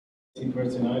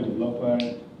person, you're not a developer,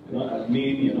 you're not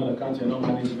admin, you're not accountant, you're not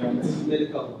management. This is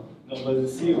medical. No, but the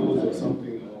CEOs or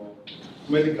something, or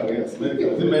medical, yes, medical.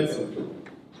 Is it medicine?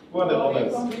 What are the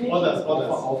others? Others.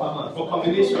 Or farmers. For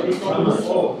combination.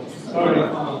 Oh, sorry.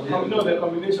 No, the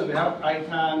combination, they have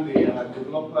ICANN, they are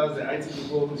developers, the IT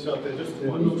people, in short, they're just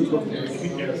one.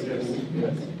 Yes.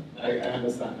 I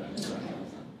understand.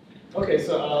 Okay,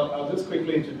 so I'll just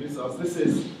quickly introduce us. This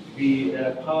is the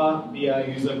Power BI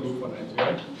user group for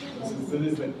Nigeria.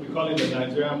 We call it the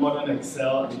Nigeria Modern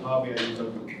Excel and Power BI user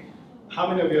group. How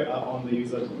many of you are on the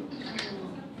user group?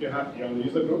 You're on the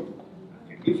user group?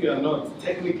 If you are not,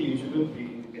 technically you shouldn't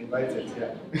be invited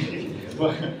here.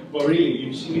 but really,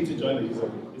 you should need to join the user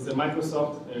group. It's a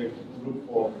Microsoft group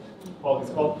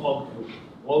it's called POG group.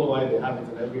 Worldwide, they have it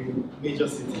in every major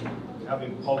city. They have a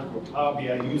POG group, Power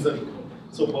BI user group.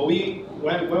 So, but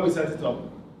when we set it up,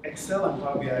 Excel and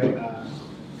Power BI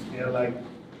they're like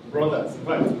brothers. In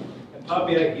fact, Power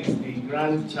BI is the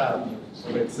grandchild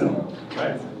of Excel,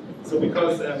 right? So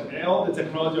because all the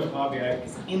technology of Power BI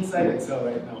is inside Excel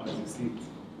right now, as you see it.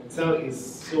 Excel is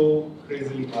so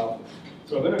crazily powerful.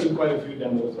 So we're going to do quite a few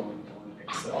demos on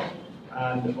Excel.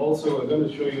 And also we're going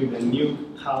to show you the new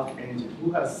calc engine.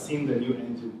 Who has seen the new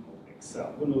engine of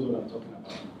Excel? Who knows what I'm talking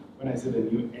about when I say the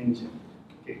new engine?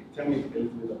 Okay, tell me a little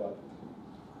bit about it.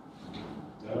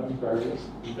 Dynamic arrays.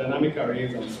 Dynamic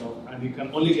arrays and stuff. And you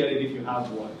can only get it if you have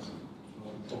what?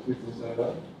 Office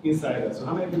Insider. Insider. So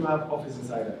how many people have Office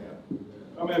Insider here?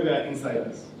 How many of you are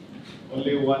insiders?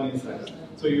 Only one insider.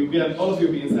 So all of you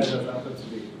will be insiders after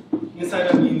today.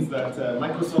 Insider means that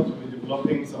Microsoft will be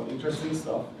developing some interesting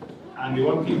stuff, and they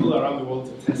want people around the world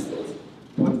to test it,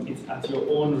 but it's at your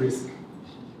own risk.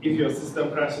 If your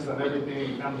system crashes and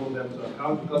everything, you can't hold them to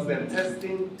account because they're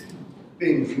testing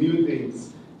things, new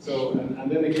things. So,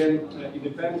 and then again, it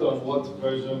depends on what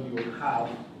version you have,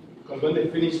 because when they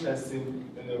finish testing,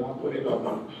 then they'll now put it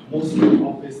on mostly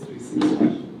Office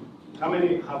 365. How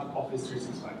many have Office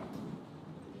 365?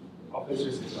 Office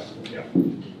 365, yeah.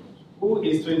 Who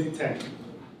is 2010?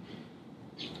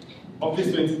 Office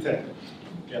 2010.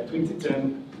 Yeah,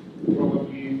 2010,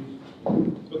 probably.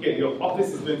 Okay, your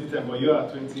Office is 2010, but you are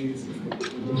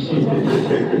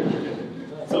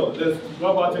 2016. So,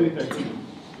 what about 2013?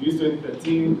 You use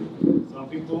 2013, some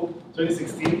people.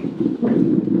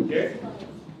 2016, okay?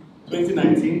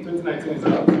 2019 is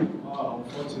out. Oh,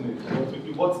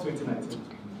 unfortunately. What's 2019?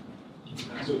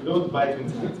 So, don't buy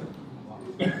 2019.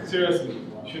 Seriously,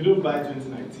 you shouldn't buy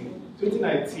 2019.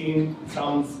 2019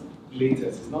 sounds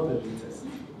latest, it's not the latest.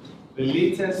 The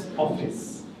latest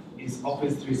Office is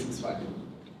Office 365,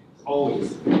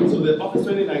 always. So the Office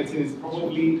 2019 is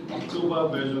probably October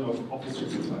version of Office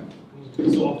 365.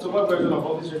 So October version of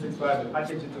Office 365, they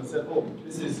package it and said, oh,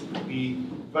 this is the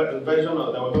version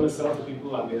that we're going to sell to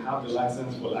people and they have the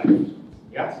license for life.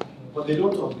 Yeah? But they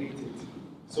don't update it.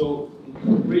 So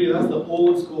really, that's the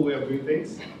old school way of doing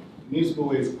things. New school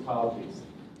way is cloud-based.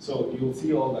 So you'll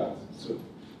see all that soon.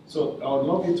 So I would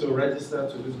love you to register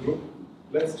to this group.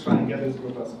 Let's try and get this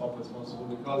group as up as possible,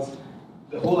 because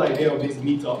the whole idea of these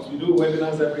meetups, we do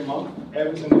webinars every month.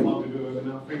 Every single month we do a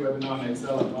webinar, free webinar on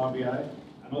Excel and Power BI,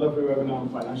 another free webinar on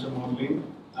financial modeling,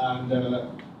 and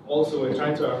also we're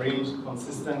trying to arrange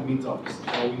consistent meetups.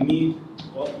 We need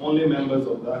only members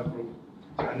of that group,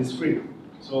 and it's free.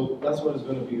 So that's what it's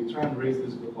going to be. We try and raise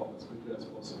this group up as quickly as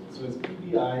possible. So it's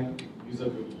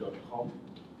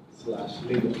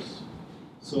pbiusergroup.com/Lagos.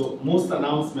 So most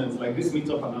announcements, like this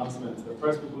meetup announcements, the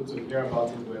first people to hear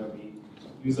about it will be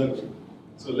user group.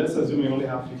 So let's assume you only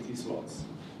have 50 slots.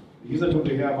 The user group,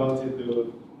 they hear about it, they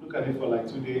will look at it for like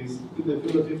 2 days. If they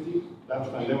fill the 50, that's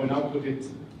fine. Then we now put it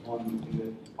in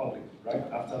the public, right,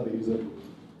 after the user group.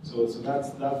 So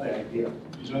that's the idea.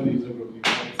 You join the user group, you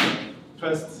get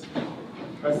first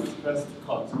cut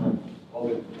of all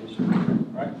the information,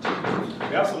 right?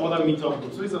 We have some other meetup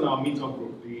groups. So these are our meetup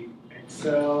group. The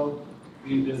Excel,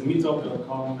 there's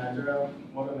meetup.com, Nigeria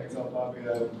Modern Excel Power BI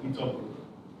meetup group.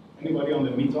 Anybody on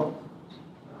the meetup?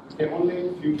 Okay, only a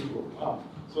few people. Wow.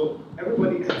 So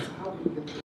everybody else, how do you get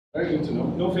to? Very good to know.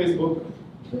 No Facebook.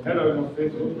 Hello, no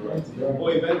Facebook. Right. Oh,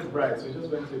 Eventbrite. So you just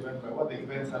went to Eventbrite. What are the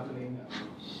events happening?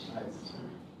 Nice.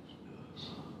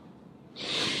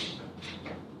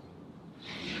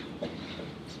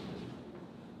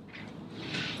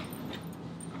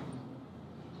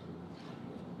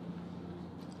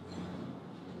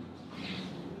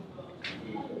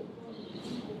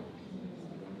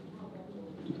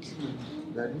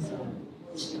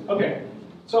 Okay,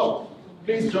 so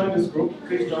please join this group.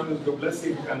 Let's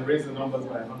see if we can raise the numbers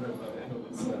by 100 by the end of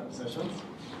this session.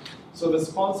 So the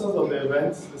sponsors of the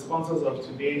events, the sponsors of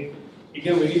today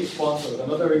again, we need sponsors.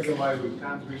 Another reason why we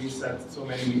can't really set so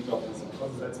many meetups is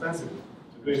because it's expensive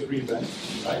to do a free event,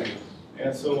 right?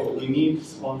 And so we need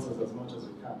sponsors as much as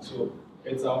we can. So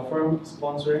it's our firm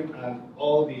sponsoring, and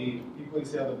all the people you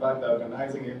see at the back that are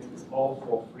organizing it is all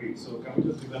for free. So can we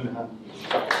just give them a hand, please?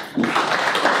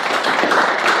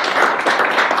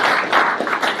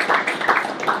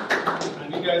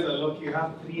 And you guys are lucky, you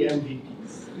have 3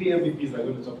 MVPs. 3 MVPs are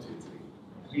going to talk to you today.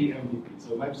 3 MVPs.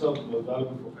 So Microsoft was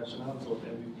valuable professionals, what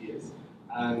MVP is,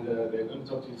 and they're going to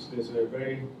talk to you today. So they're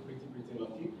pretty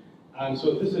lucky. And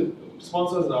so this is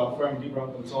sponsors our firm,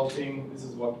 dbrownconsulting. This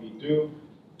is what we do: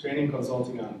 training,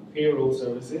 consulting, and payroll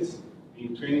services. The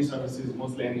training services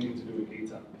mostly anything to do with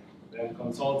data. Then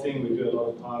consulting, we do a lot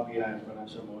of Power BI and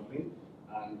financial modeling,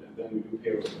 and then we do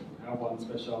payroll. We have one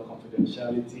special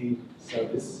confidentiality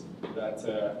service that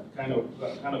kind of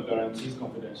guarantees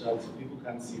confidentiality. People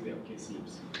can't see their pay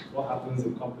slips. What happens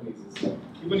in companies is,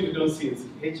 even if you don't see it,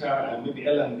 HR and maybe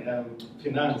L and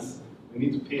finance, we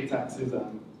need to pay taxes,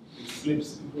 and it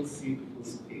slips. People see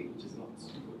people's pay, which is not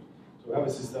good. So we have a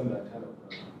system that kind of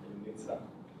eliminates that.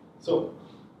 So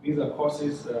these are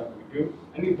courses we do.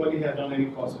 Anybody here done any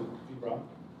course with dBrown?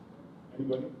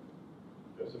 Anybody?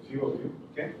 There's a few of you,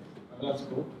 okay? That's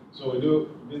cool. So we do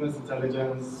business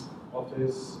intelligence,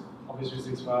 Office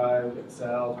 365,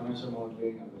 Excel, financial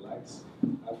modeling, and the likes.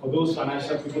 For those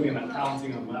financial people in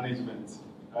accounting and management,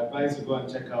 I advise you go and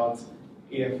check out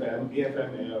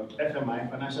FMI,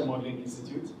 Financial Modeling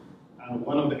Institute. And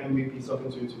one of the MVPs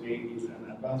talking to you today is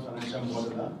an advanced financial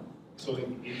modeler. So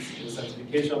it's a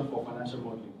certification for financial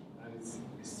modeling, and it's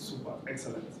super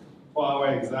excellent.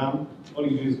 4-hour exam, all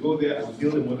you do is go there and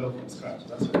build a model from scratch.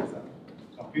 That's your exam.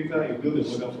 Computer, you build a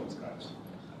model from scratch.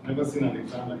 I've never seen an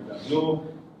exam like that. No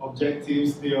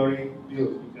objectives, theory,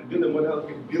 build. You can build a model,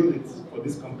 you can build it for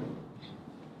this company.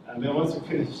 And then once you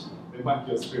finish, they mark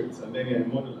your scripts, and then you're a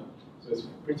modeler. So it's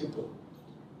pretty cool.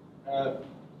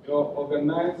 Your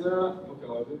organizer, okay,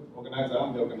 organizer,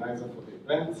 I'm the organizer for the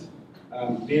event.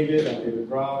 David and David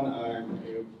Brown, I'm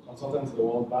a consultant to the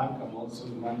World Bank. I'm also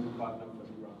the managing partner for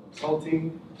dbrown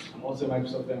consulting. I'm also a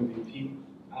Microsoft MVP,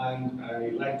 and I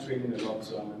like training a lot,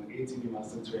 so I'm an ATD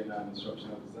master trainer and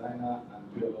instructional designer, and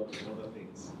do a lot of other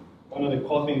things. One of the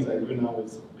core things I do now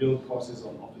is build courses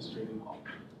on Office Training Hub.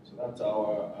 So that's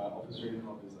our Office Training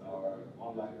Hub is our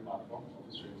online platform,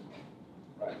 Office Training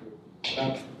Hub. Right.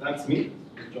 That's me.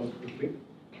 Just jump quickly.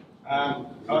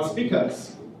 Our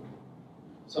speakers.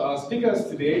 So our speakers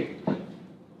today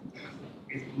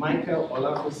is Michael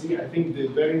Olakosi. I think the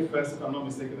very first, if I'm not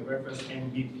mistaken, the very first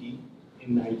MVP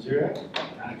in Nigeria.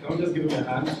 Can we just give him a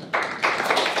hand?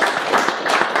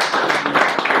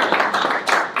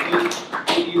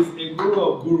 He is a guru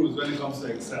of gurus when it comes to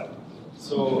Excel.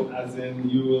 So as in,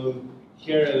 you will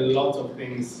hear a lot of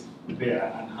things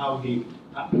there, and how he,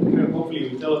 hopefully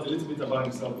he will tell us a little bit about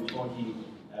himself before he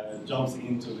jumps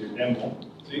into the demo.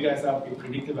 So you guys have a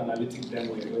predictive analytics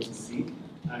demo you're going to see,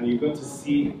 and you're going to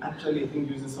see actually I think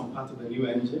using some part of the new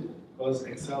engine, because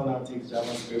Excel now takes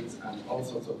JavaScript and all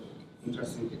sorts of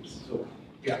interesting things. So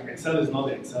yeah, Excel is not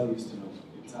the Excel you used to know.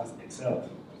 It has Excel.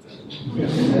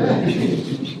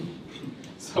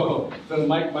 So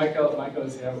Michael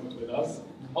is here with us.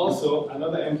 Also,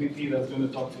 another MVP that's going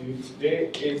to talk to you today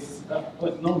is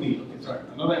not me. Okay, sorry.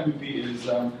 Another MVP is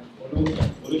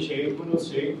Olushey. Who knows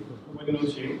Shay? Who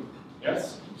knows Shay?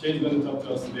 Yes, Shay is going to talk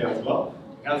to us today as well.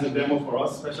 He has a demo for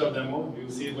us, special demo. You'll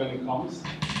see it when it comes.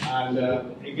 And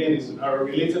again, it's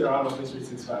related around Office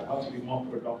 365, how to be more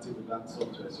productive with that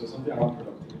software. So something around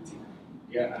productivity.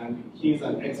 Yeah, and he's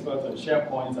an expert on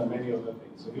SharePoint and many other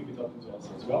things. So he'll be talking to us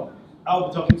as well. I'll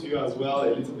be talking to you as well a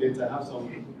little bit. I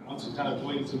want to kind of go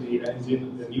into the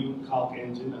engine, the new Calc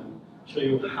engine, and show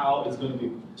you how it's going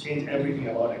to change everything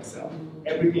about Excel.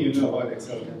 Everything you know about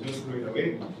Excel, you can just throw it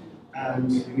away.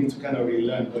 And you need to kind of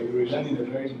relearn, but you relearn in a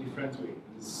very different way.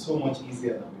 It's so much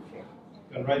easier than before.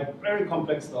 You can write very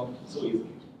complex stuff so easily.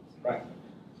 Right.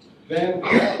 Then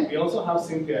we also have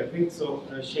Cynthia. I think so.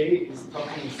 Shay is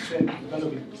talking with Cynthia. We're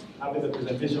going to be having the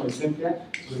presentation with Cynthia.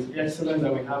 So it's excellent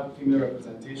that we have female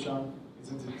representation.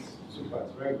 Isn't it super?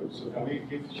 It's very good. So can we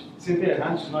give Cynthia a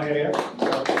hand? She's not here yet.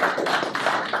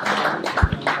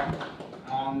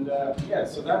 And yeah,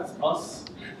 so that's us.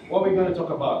 What we're going to talk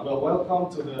about? Well, welcome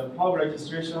to the POG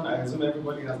registration. I assume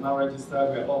everybody has now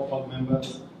registered. We're all POG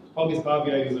members. POG is Power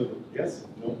BI user group. Yes?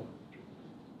 No?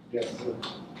 Yes.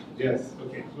 Yes.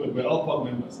 Okay, good. We're all POG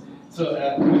members. So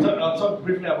I'll talk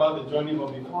briefly about the journey,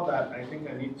 but before that, I think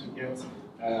I need to get,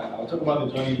 I'll talk about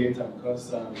the journey later,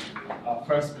 because our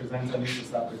first presenter needs to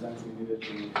start presenting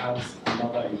immediately. He has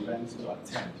another event to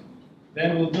attend.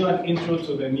 Then we'll do an intro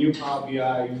to the new Power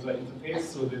BI user interface.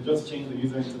 So they just changed the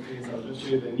user interface. I'll just show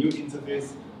you the new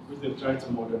interface, which they've tried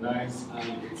to modernize,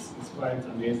 and it's quite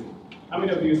amazing. How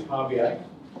many of you use Power BI?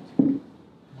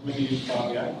 How many use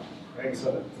Power BI?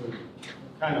 Excellent. So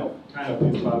kind of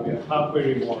use Power BI. Power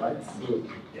Query more, right? So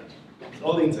yeah, it's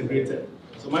all integrated.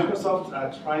 So Microsoft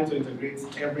are trying to integrate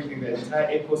everything, the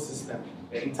entire ecosystem.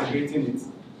 They're integrating it.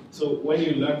 So when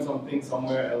you learn something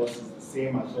somewhere else, it's the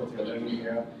same as what you're learning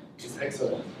here. It's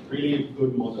excellent. Really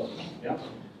good model. Yeah.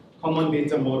 Common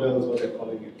data model is what they're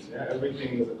calling it. Yeah.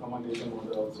 Everything is a common data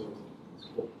model. So it's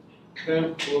cool.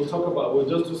 Then we'll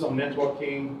just do some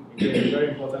networking. Again, it's very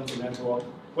important to network.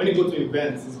 When you go to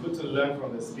events, it's good to learn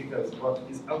from the speakers, but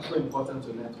it's also important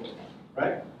to network,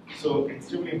 right? So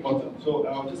extremely important. So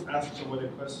I'll just ask somebody a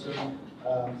question.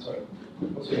 Sorry,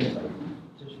 what's your name?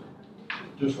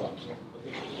 Joshua. Okay.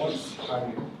 What's your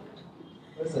name?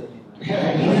 What's the name?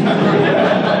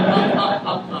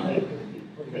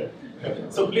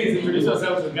 So please introduce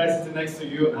yourself to the guy sitting next to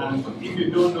you, and if you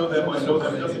don't know them or know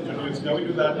them, just introduce. Can we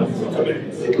do that?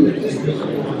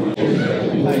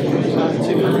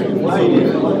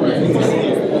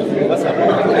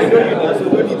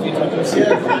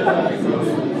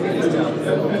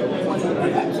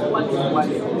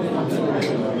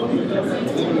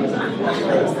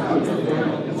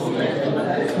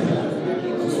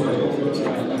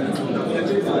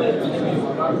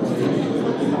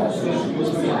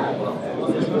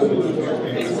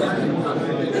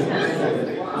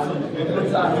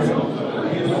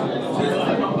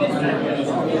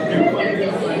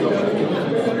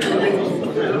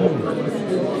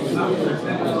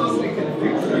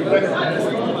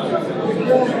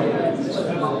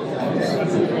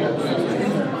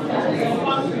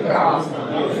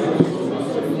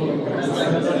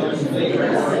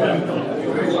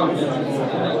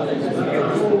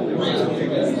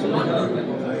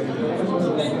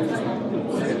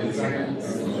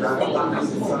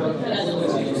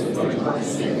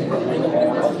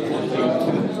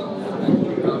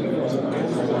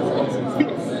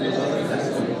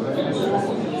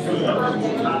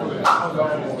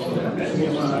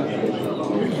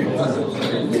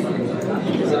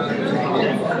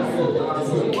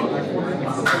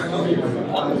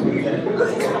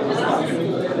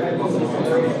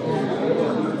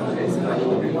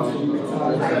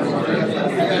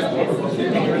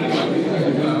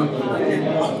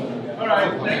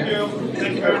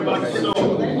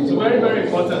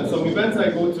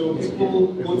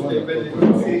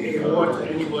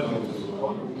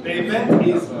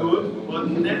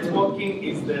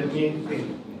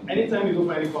 Anytime you go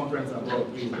for any conference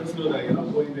abroad, please just know that you're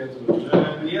not going there to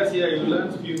learn. Yes, yeah, you learn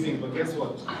a few things, but guess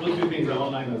what? Those few things are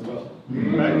online as well.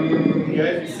 Right? Yeah,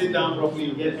 if you sit down properly,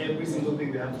 you get every single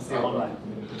thing they have to say online.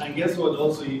 And guess what?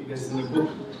 Also, there's in the book.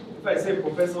 If I say,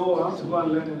 Professor, I have to go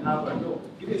and learn in Harvard, no.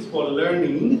 If it's for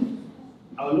learning,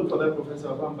 I'll look for that professor,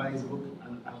 I'll go and buy his book,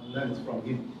 and I'll learn from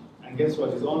him. And guess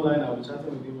what? It's online, I'll be chatting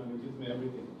with him, and he gives me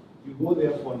everything. You go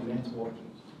there for networking.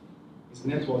 It's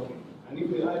networking. And if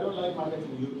I don't like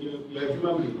marketing, you're a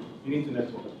human being, you need to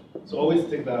network. So always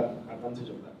take that advantage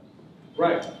of that.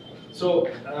 Right, so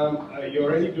you're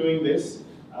already doing this.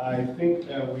 I think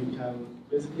we can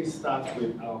basically start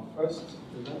with our first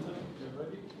presenter. You're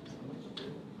ready?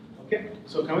 Okay,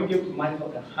 so can we give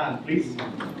Michael a hand, please? You've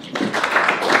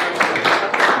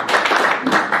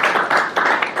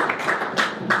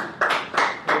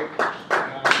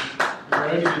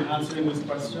already been answering this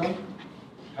question.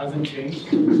 Hasn't changed.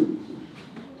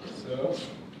 So,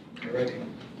 you're ready.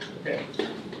 Okay.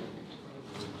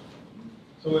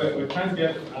 So we're trying to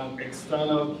get an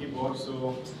external keyboard, so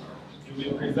we'll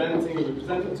be presenting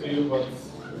to you, but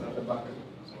it's at the back.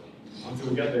 So, until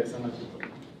we get the external keyboard.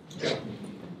 Yeah.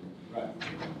 Right.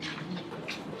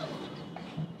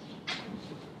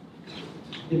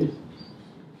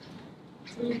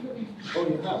 Oh,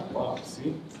 you have? Wow,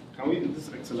 see? Can we do this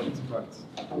excellent practice?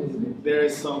 There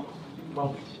is some.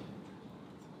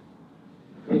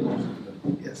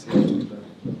 Yes, yes,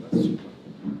 that's true.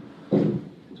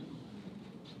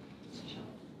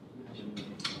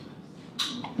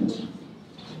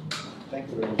 Thank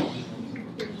you very much.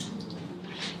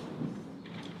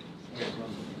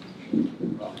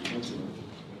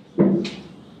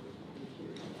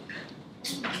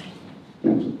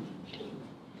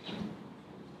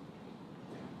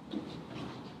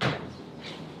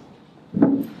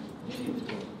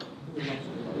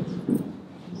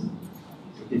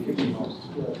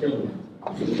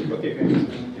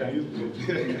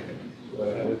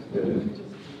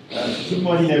 Good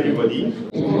morning, everybody.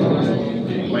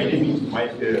 My name is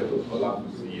Michael.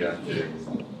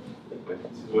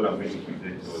 what I'm going to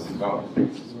present was about. I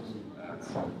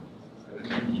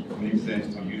think it makes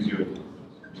sense to use your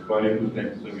valuable time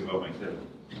to talk about myself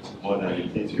more than the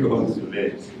things you want to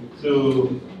learn. So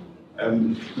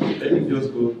let me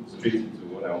just go straight into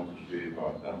what I want to show you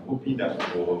about. I'm hoping that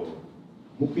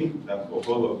for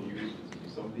all of you,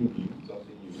 it's something new,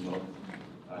 something you've not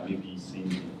maybe seen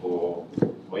before,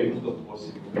 or even not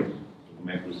possible in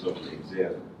Microsoft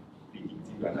Excel,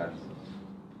 predictive analysis.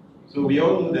 So we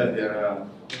all know that there are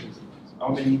how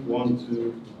many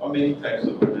types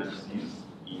of analysis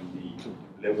in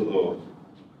the level of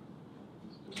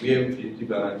where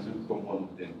predictive analysis become one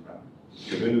of them.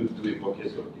 You're going to do a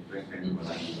bucket of different kinds of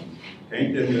analysis. Can you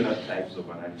tell me other types of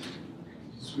analysis?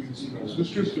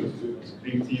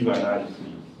 Descriptive analysis.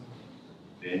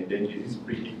 Then there is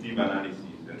predictive analysis.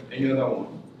 Any other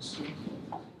one?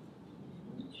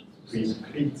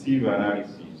 Prescriptive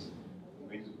analysis. I'm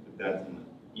going to put that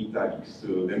in italics. So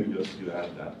let me just still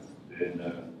add that. Then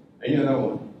any other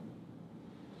one?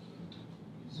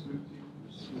 Descriptive,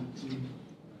 predictive.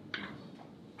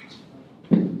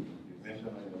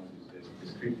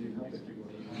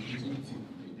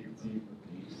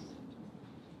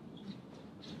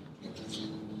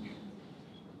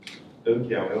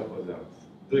 Okay, I'll help us out.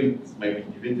 Though it might be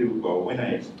debatable, but when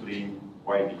I explain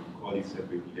why they call it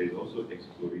separately, there's also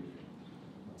exploratory.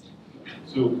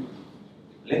 So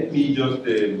let me just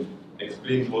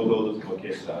explain what all those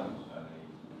buckets are.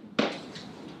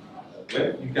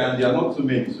 Well, there are not too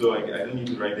many, so I don't need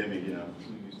to write them again. I'm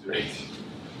too used to writing.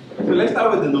 So let's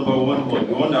start with the number one,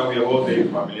 the one that we are all very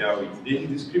familiar with. The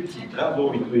descriptive. That's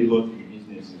what we do a lot in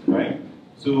businesses, right?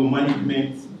 So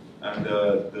management and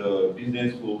the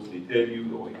business folks, they tell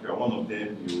you, or if you're one of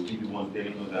them, you'll be the one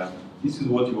telling you that this is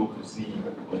what you want to see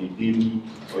on a daily,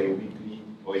 or a weekly,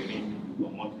 or a weekly,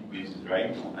 or monthly basis,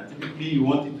 right? And typically, you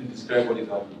want it to describe what is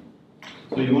happening.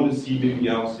 So you want to see maybe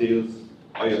how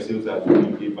your sales are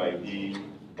doing day by day,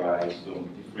 by some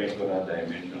different other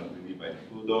dimensions, maybe by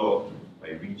product, by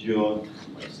region,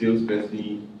 by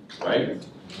salesperson, right?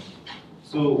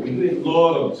 So we do a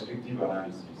lot of descriptive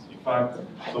analysis. In fact,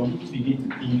 some people begin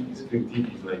to think descriptive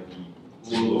is like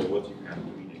the whole of what you can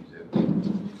do in Excel.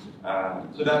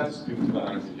 So that's descriptive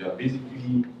analysis. You are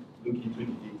basically looking through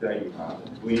the data you have,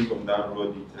 going from that raw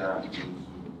data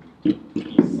into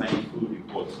insightful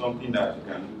report, something that you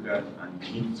can look at and you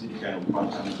need to see the kind of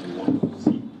patterns you want to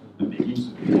see, and begin to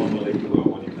be more knowledgeable about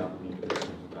what is happening as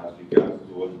regards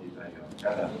to what the data you have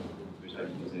gathered,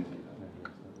 especially business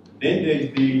data. Then there is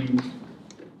the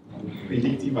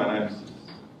predictive analysis.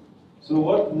 So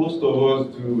what most of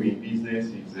us do in business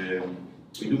is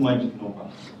we do magic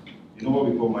numbers. You know what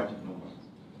we call magic numbers?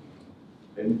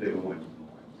 Let me tell you what magic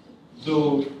numbers.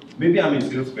 So maybe I'm a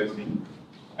salesperson,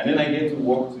 and then I get to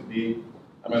work today,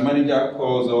 and my manager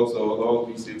calls us or all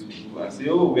these salespeople and say,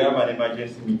 oh, we have an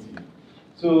emergency meeting.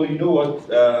 So you know what?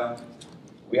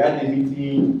 We had a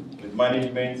meeting with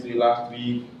management say last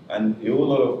week, and a whole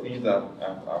lot of things have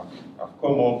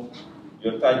come up.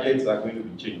 Your targets are going to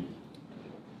be changed.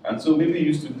 And so maybe you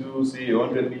used to do, say,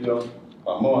 100 million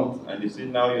per month, and they say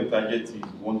now your target is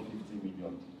 150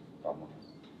 million per month.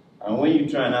 And when you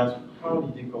try and ask, how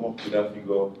did they come up with that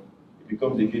figure, it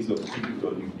becomes a case of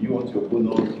typical. If you want your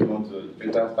bonus, you want to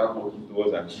better start working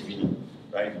towards achieving it,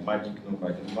 right? The magic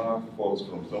number, the math falls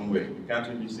from somewhere. You can't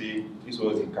really say this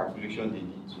was the calculation they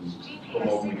need to come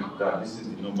up with that. This is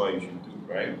the number you should do,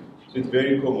 right? So it's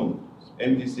very common.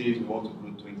 MD says we want to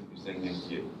grow 20% next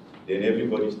year. Then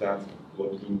everybody starts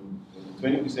working.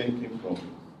 20% came from,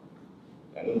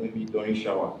 I don't know, maybe during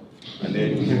shower. And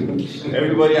then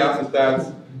everybody has to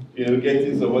start,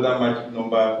 getting some other magic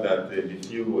number that they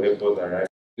feel will help us arrive.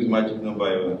 This magic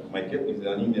number, my cap is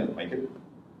an Indian, my cap.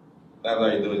 That's how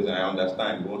he does it, I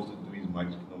understand. He wants to do his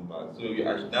magic number. So he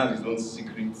has his own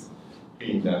secret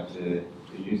thing that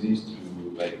he uses to,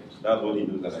 that's what he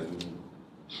knows that I don't know.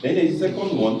 Then there's the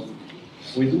second one.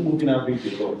 We do moving average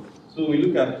a lot. So we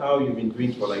look at how you've been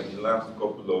doing for the last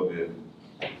couple of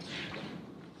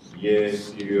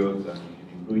years, periods, and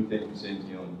you've been growing 10%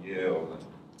 year on year or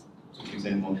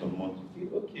 2% month on month. You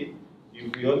say, okay,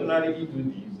 if we ordinarily do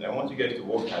this, I want you guys to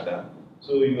work harder.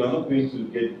 So you are not going to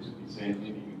get 2%,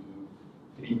 maybe you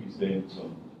do 3%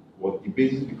 on what the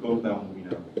basis becomes now moving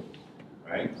average.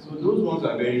 Right? So those ones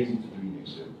are very easy to do in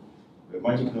Excel. The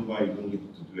magic number, you don't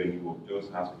need to do any work,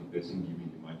 just ask the person giving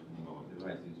the magic number, whatever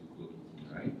it is you plug it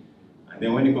in, right? And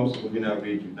then when it comes to moving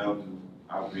average, you now do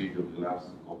average of the last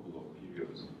couple of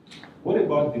periods. What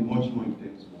about the much more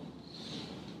intense ones?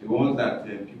 The ones that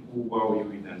people wow you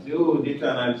with and say, oh,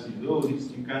 data analysis, oh,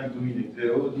 this you can't do in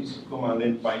Excel, oh, this come and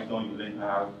learn Python, you learn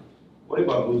R. What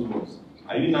about those ones?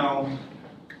 Are you now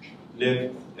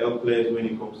left helpless when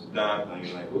it comes to that, and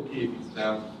you're like, okay, if it's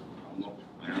that, I'm not,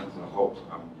 my hands are up,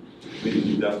 I'm going to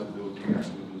do that to those things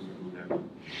and do those programs.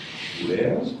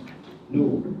 Well, no.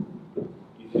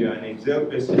 If you're an Excel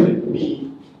person like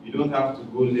me, you don't have to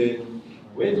go learn.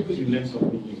 Well, it's good you learn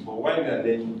something new, but while you're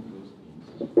learning those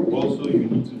things, also you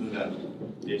need to know that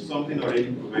there's something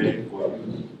already provided for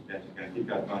you that you can take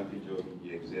advantage of in the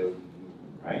Excel,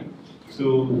 right?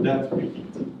 So that's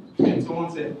predictive. And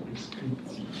someone said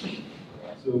prescriptive.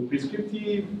 So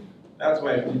prescriptive, that's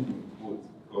why I put it both,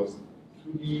 because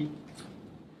truly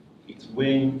it's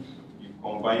when you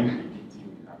combine predictive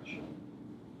with action.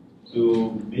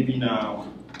 So maybe now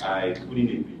I put in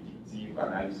a predictive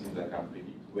analysis that can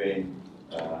predict when,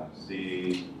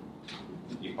 say,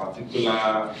 a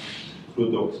particular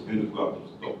product is going to go out of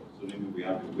stock. So maybe we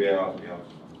have a warehouse, we have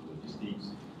logistics.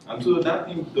 And so that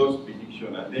thing does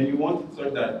prediction. And then you want it so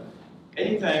that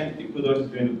anytime a product is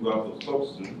going to go out of stock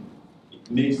soon,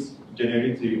 it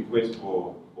generates a request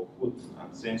for quotes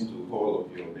and sends to all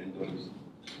of your vendors,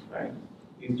 right?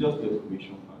 It's just the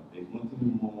automation part. There's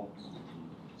nothing more to be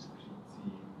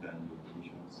descriptive than the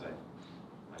automation side.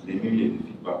 And then maybe there's the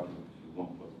feedback loop if you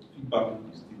want, but feedback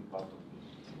loop is still part of it.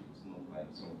 It's not like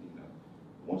something that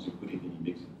once you put it in, it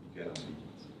makes it bigger than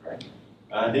it, right?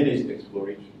 And then there's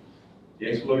exploratory. The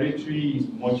exploratory is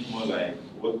much more like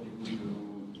what people do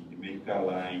in the medical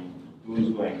line, those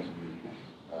who are into them.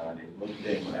 I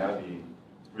have a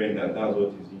friend that's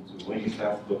what he's into. When he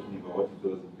starts talking about what he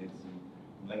does in medicine,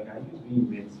 I'm like, are you doing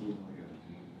medicine or you're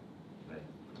doing like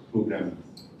programming?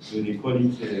 So they call it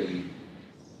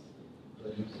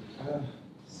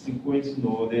sequencing,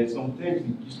 or there's some terms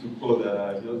we used to call that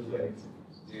are just like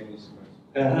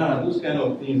those kind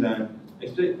of things, and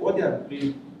especially what they are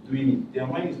doing, their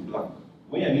mind is blank.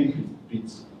 When you're doing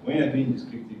bits, when you're doing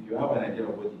descriptive, you have an idea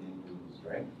of what the end goal is,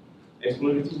 right?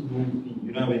 Explorative,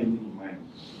 you don't have anything in mind.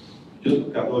 You just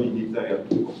look at all the data you have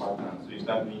to look for patterns. So you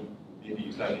start doing, maybe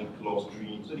you start doing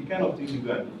clustering. So the kind of things you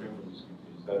do are different from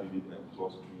descriptive. You start doing like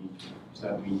clustering, you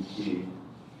start doing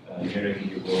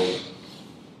variables.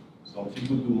 Some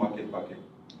people do market basket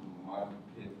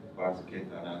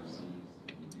analysis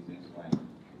in the business line.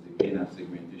 It's again a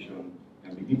segmentation,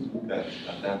 and begin to look at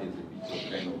that as a bit of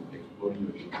kind of exploring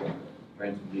your data,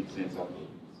 trying to make sense out of it.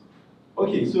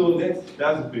 Okay, so that's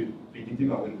the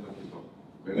predictive I'm going to talk about.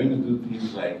 We're going to do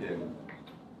things like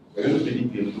we're going to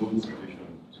predict a load situation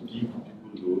to give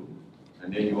people load,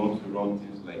 and then you want to run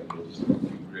things like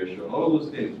logistic regression, all those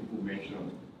things people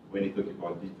mention when they talk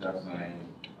about data science,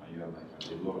 and you're like,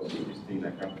 at a loss, so this thing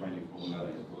I can't find a formula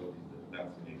like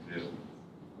that's in Excel.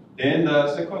 Then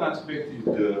the second aspect is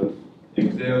the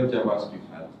Excel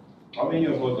JavaScript. How many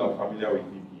of us are familiar with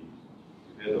VBA?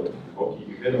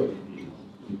 You've heard of VBA?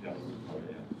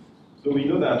 So we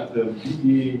know that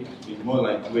VBA is more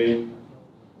like when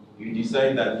you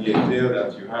decide that the Excel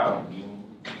that you have,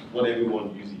 what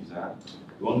everyone uses,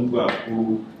 you want to go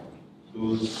and put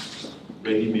those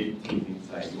ready-made things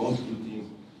inside. You want to do things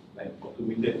like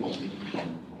automated completion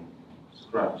from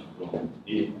scratch, from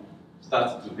A,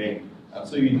 start to end. And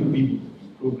so you do VBA, you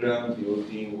program the whole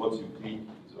thing, what you click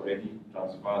is already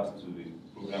transferred to the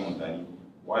program underneath.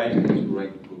 Why do you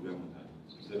write the program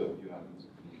underneath instead of you having to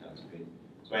click and spend?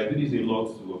 So I do this a lot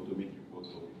to automate reports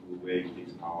for people where it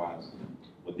takes hours.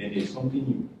 But then there's something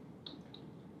new,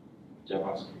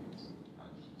 JavaScript.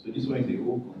 So this one is a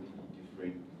whole completely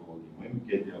different volume. When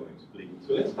we get there, I'll explain it.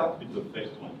 So let's start with the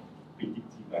first one,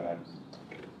 predictive analysis.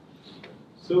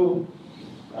 So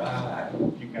I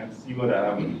hope you can see what I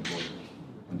have on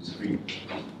the screen.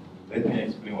 Let me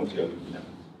explain what you're looking at.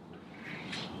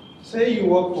 Say you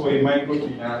work for a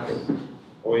microfinance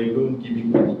or a loan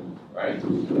giving company, right?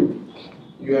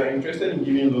 You are interested in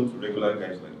giving loans to regular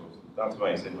guys like us. That's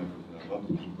why I said microfinance, not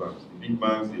the big banks. The big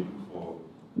banks, they look for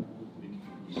big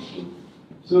people.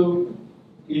 So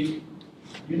if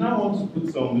you now want to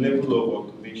put some level of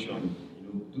automation,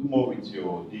 do more with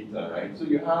your data, right? So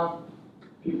you have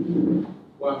people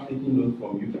who have taken loans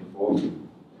from you before,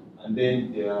 and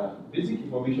then their basic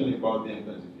information about them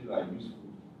that you feel are useful.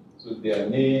 So their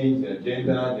names, their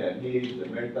gender, their age, their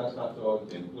marital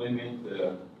status, their employment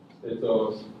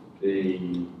status,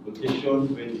 the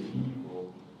location where they live, or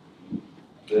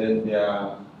then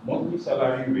their monthly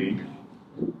salary range,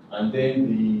 and then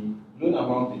the loan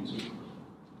amount they took,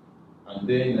 and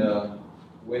then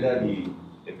whether they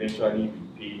eventually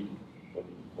repaid for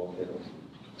the defaulted.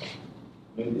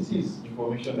 Now, this is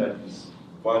information that is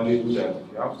valuable, that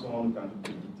if you have someone who can do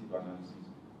predictive analysis,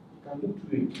 you can look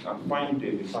through it and find the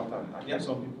pattern. And there are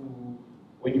some people who,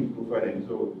 when you profile them,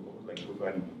 it's almost like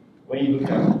profiling. When you look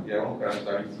at their own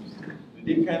characteristics, do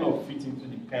they kind of fit into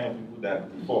the kind of people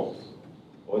that default?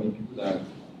 or the people that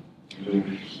we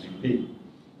pay,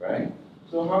 right?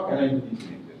 So how can I do this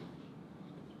in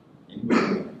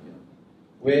Excel?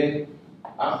 Where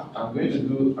I'm going to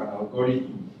do an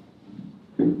algorithm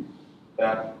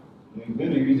that we're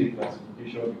going to use a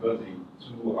classification because the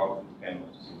two output kind of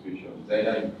situation. It's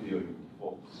either you pay or you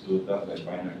default. So that's like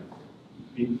binary. You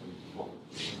pay or you default.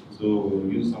 So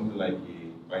we'll use something like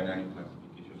a binary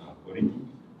classification algorithm,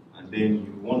 and then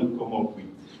you want to come up with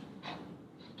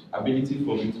ability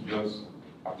for me to just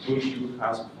approach you,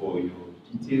 ask for your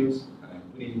details, and I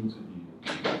put it into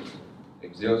the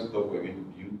Excel stuff we're going to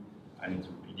build, and it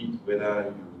will predict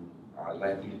whether you are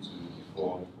likely to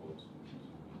default or to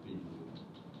pay.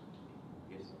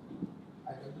 Yes. I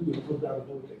can do a program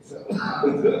with Excel.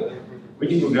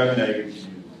 Which programming are you going to use?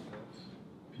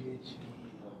 PHP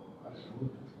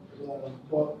or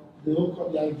but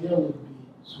the idea would be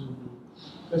to,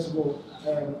 first of all,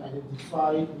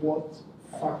 identify what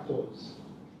factors,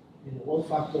 what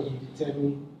factors will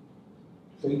determine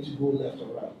for you to go left or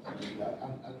right.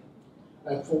 And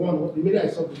like for one, the minute I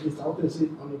saw the list, I wanted to say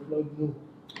unemployed, no.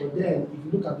 But then, if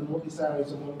you look at the monthly salary,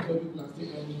 some unemployed people are still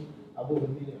earning above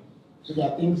 $1 million. So there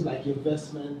are things like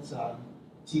investments and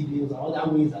T-bills and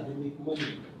other ways that they make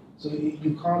money. So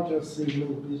you can't just say no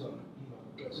based on,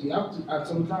 so you have to, and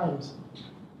sometimes,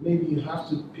 maybe you have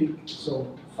to pick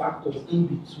some factors in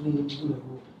between, I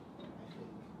think.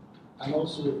 And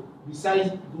also, besides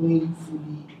going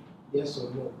fully yes or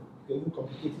no, you can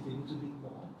complicate it a little bit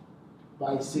more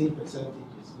by saying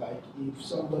percentages. Like if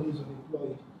somebody is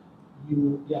unemployed,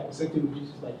 their percentage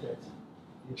reduces by 30.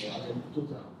 And then the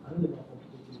total. I don't know if I'm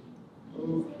complicated.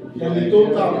 Then the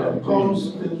total comes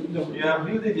to, You are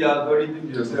building the algorithm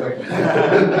yourself.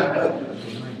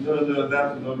 No, that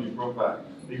will not be proper.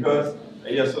 Because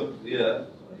you're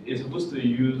supposed to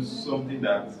use something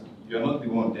that you're not the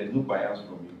one, there's no bias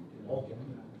from you. okay.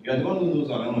 You're the one who knows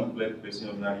an unemployed person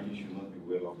ordinarily should not be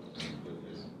well off as an employed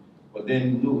person. But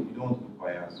then, no, you don't want to do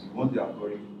bias. You want the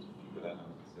algorithm to figure that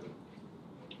out itself.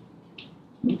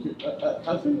 Okay, I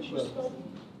think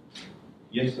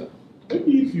Yes, sir.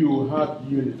 maybe if you had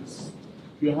units,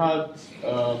 if you had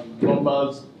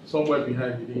numbers somewhere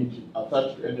behind the age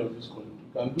attached to any of these columns,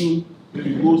 you can do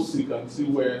maybe go seek and see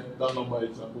where that number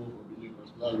is above or below a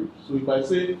particular range. So if I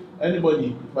say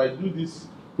anybody, if I do this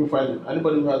profiling,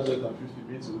 anybody who has less than 50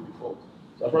 means it will default.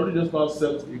 So I probably just now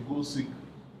set a go seek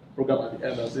program at the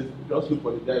end and say just look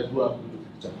for the guys who have below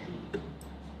 50.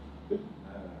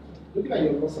 Looking at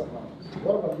your loss amount,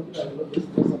 what about looking at your loss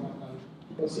amount and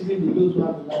considering the those who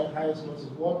have the highest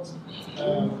losses, what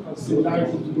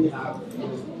similarity do they have? Is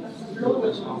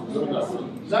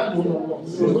that loan or what?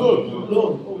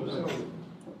 Loan. Oh, sorry.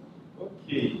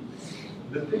 Okay.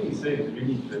 The thing you said is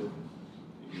really interesting.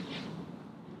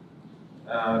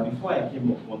 Before I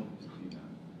came upon this thing,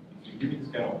 if you give me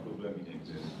this kind of problem in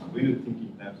Excel, I'm going to think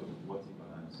in terms of what if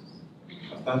analysis.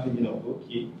 I start thinking of,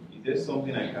 okay, is there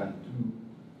something I can do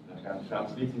that can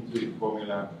translate into a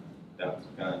formula that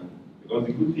can, because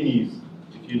the good thing is,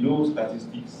 if you know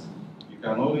statistics, you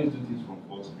can always do this from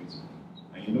first principle.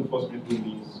 And you know first principle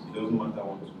means it doesn't matter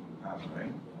what tool you have,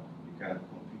 right? You can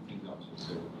complete things out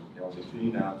yourself. There was a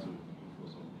training I had to do for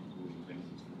some people in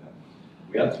 2016 that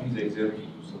we had to use Excel to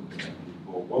do something like this.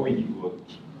 But what we did was,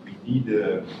 we did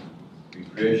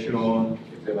regression,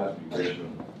 Excel has regression.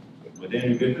 But then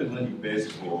regression is not the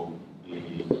best for a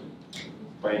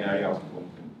binary outcome.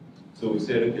 So we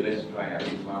said, okay, let's try a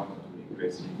map to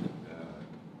regressive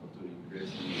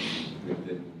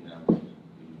integrated linear.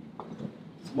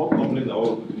 It's more complex than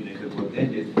what we're doing in Excel, but then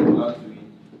there's a lot to it.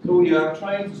 So we are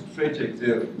trying to stretch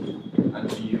Excel and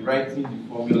be writing the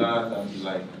formulas and be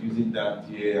like using that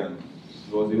here, and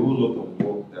there was a whole lot of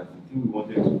work that the thing we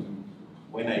wanted to do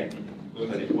when I did it, because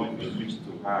at the point we switched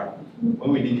to R.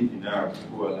 When we did it in R,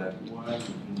 people were like, why did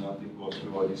you not take us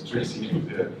through all the stress in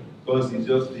Excel? Because it's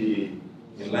just a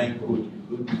line code, you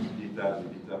load this data, the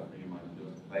data frame, and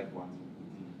just like one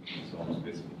thing, some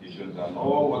specifications, and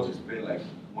all what you spend like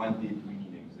 1 day doing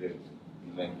in Excel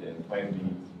in like 5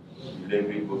 minutes, you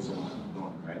leverage what someone has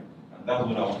done, right? And that's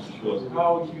what I want to show us, how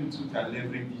you too can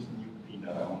leverage this new thing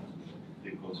that I want to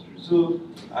take us through. So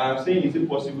I'm saying, is it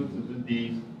possible to do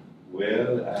this?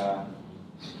 Well,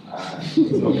 I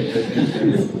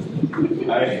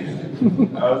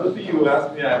was hoping you would ask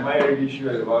me, am I really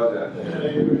sure about that?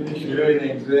 You know, in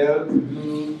Excel, to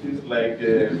do things like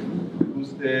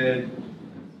boosted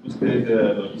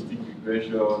logistic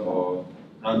regression or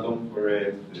random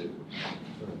forest.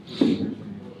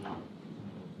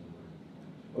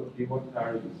 Okay, what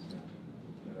are these?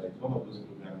 It's one of those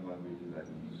programming languages that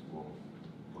we use for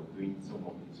doing some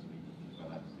of these predictive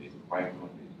analysis. Python.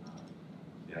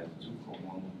 There are two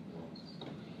common ones.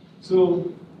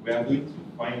 So we are going to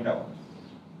find out.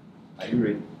 Are you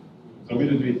ready? So I'm going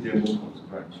to do a demo from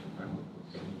scratch.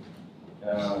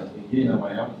 Again, I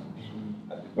might have to be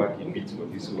at the back a bit for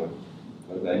this one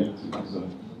because I need to do some.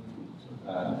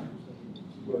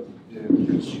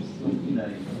 Something I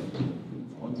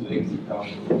want to exit out.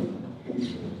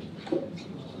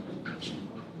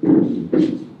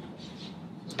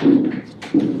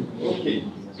 Okay,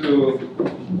 so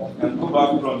I can go back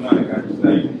from now. I can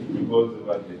decide the boards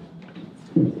over there.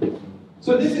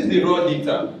 So this is the raw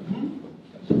data.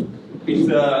 It's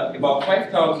about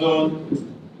 5,000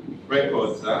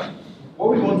 records. What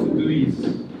we want to do is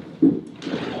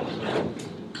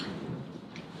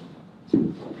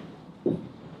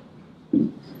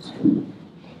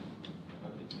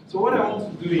so what I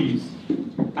want to do is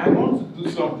I want to do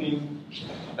something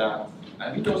that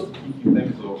I need us to think in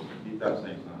terms of data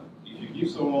science. If you give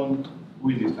someone who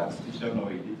is a statistician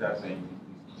or a data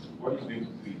scientist, what he's going to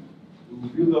do is he will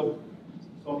build up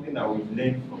something that we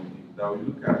learn from it, that we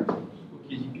look at,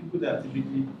 okay, the people that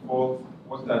typically perform,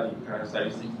 what are the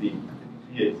characteristics they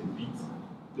typically exhibit,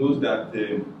 those that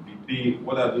we pay,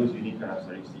 what are those unique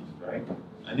characteristics, right?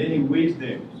 And then he weighs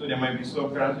them. So there might be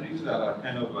some characteristics that are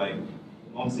kind of like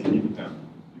non-significant.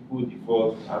 People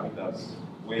default habitats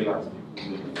well as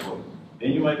people don't default.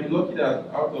 Then you might be lucky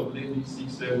that out of maybe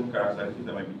 6, 7 characteristics,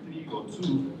 there might be 3 or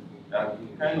 2 that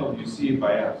kind of you see a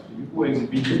bias. The people who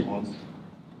exhibit these ones,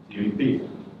 they repay.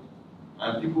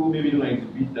 And people who maybe don't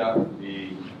exhibit that,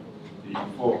 they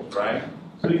default, right?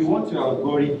 So you want your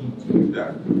algorithm to do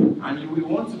that. And you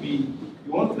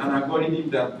want an algorithm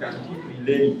that can keep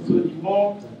relearning. So the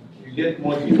more you get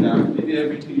more data, maybe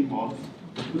every 3 months,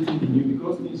 you put in the new,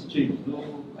 because things change,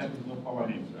 life is not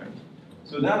permanent, right?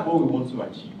 So that's what we want to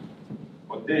achieve.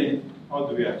 But then, how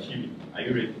do we achieve it? Are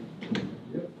you ready?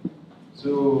 Yep.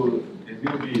 So there's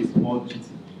going to be a small GT.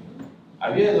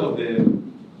 Have you heard of the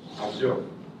Azure?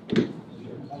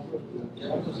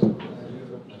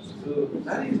 So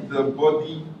that is the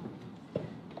body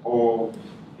of,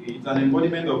 it's an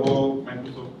embodiment of all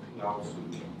Microsoft Cloud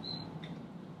solutions.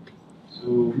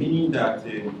 So meaning that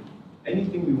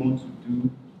anything we want to do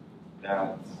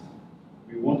that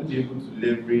we want to be able to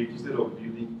leverage, instead of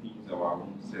building things our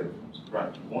own self from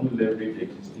scratch, we want to leverage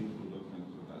existing products and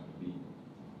so that way.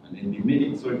 And then they made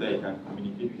it so that you can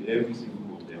communicate with every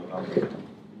single of the other products,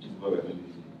 which is what we're going to do,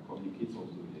 communicate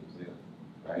also with Excel,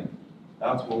 right?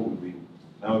 That's what we will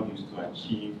now use to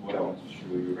achieve what I want to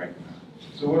show you right now.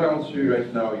 So what I want to show you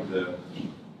right now is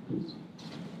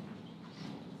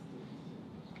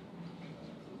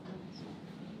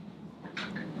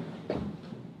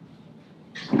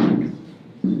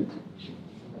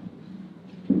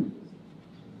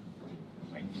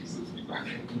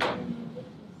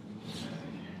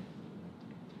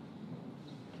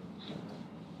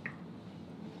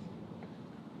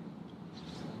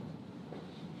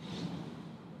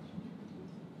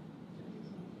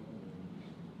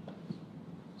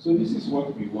so this is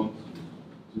what we want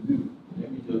to do.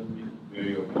 Let me just make it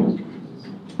very obvious.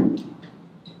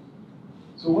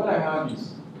 So what I have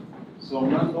is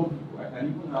some random people. I can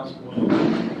even ask one of them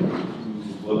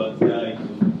to volunteer,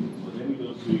 but let me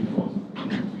just show you first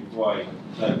before I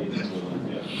start getting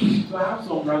volunteer. So I have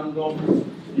some random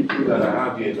people that I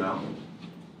have here now.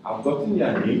 I've gotten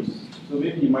their names, so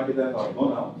maybe the marketers have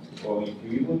gone out, or if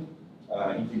you even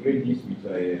integrate this with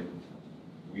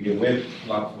a web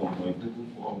platform or a Google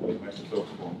form or a Microsoft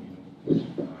form,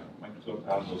 Microsoft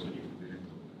has also integrated.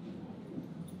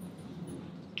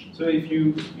 So if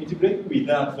you integrate with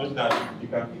that such that you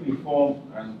can fill a form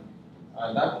and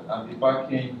that at the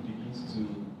back end begins to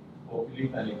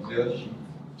populate an Excel sheet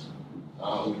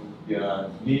with their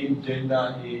name,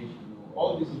 gender, age,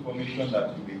 all this information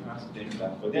that you may ask them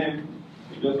that for them,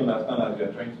 they just understand that you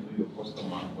are trying to know your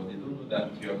customer, but they don't know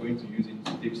that you are going to use it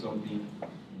to take something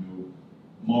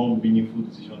more meaningful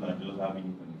decision than just having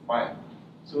it on the file.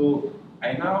 So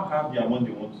I now have the amount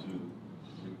they want to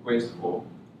request for.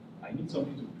 I need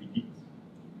something to predict.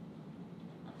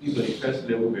 At least on the first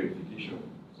level verification,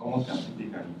 someone can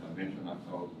take an intervention at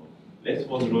all. Let's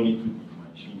first run it through the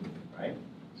machine, right?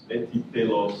 Let it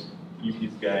tell us if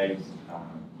these guys are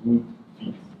good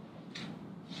fit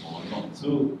or not.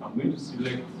 So I'm going to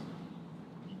select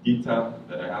the data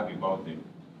that I have about them.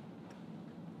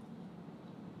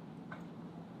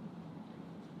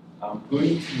 I'm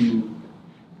going to,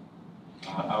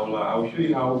 I'll show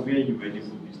you how where you enable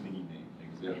this thing in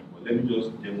Excel. But let me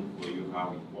just demo for you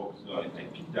how it works. So I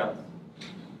pick that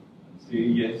and say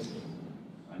yes,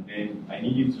 and then I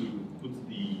need you to put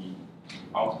the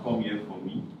outcome here for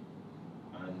me.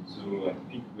 And so I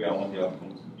pick where I want the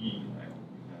outcome to be. You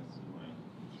can see mine.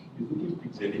 It's looking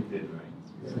pixelated,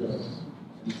 right? Let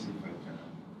me see if I can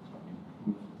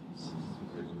improve this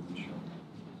resolution.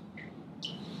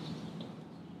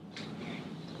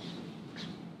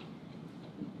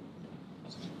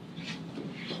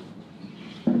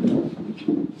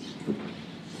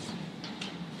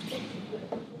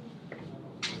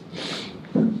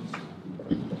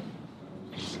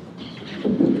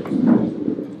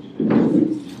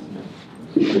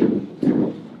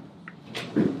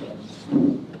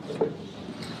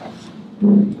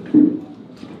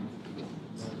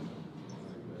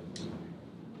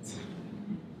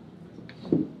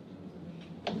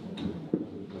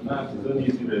 Now it's only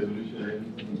easy resolution,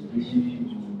 everything is really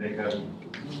mega.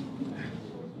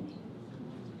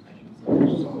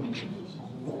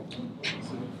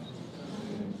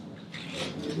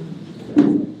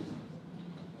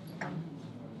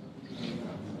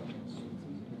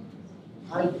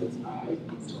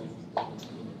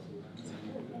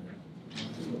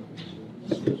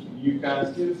 You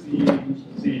can still see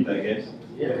it, I guess.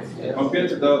 Yes. Compared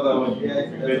to the other one, you Yes,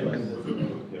 prepare that's this.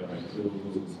 Okay, all right. So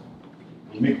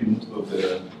we'll make the most of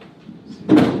the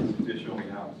situation we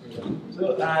have. So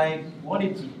I want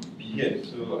it to be here,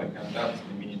 so I can start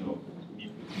the meaning of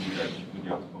me putting that you put the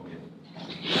outcome here.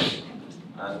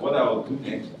 And what I will do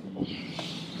next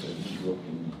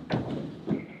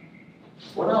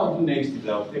is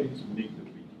I'll tell you to make the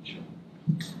prediction.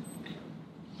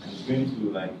 And it's going to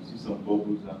like see some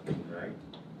bubbles happening, right?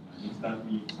 And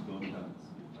instantly it's done that.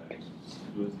 If I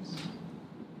close this,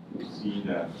 you see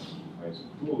that if I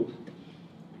scroll,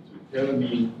 it will tell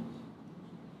me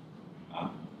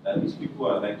that these people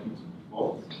are likely to be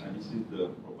false, and this is the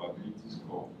probability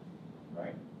score,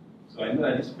 right? So I know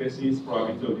that this person's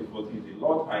probability of defaulting is a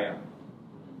lot higher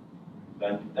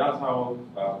than that's how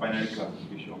binary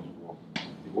classifications work.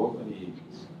 They work on a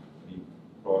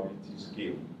probability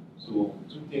scale. So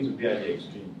two things will be at the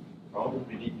extreme. If I want to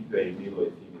predict if you're a male or a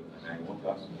female, and I want to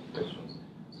ask some questions.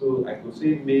 So I could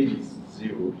say male is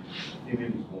 0,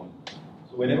 female is 1.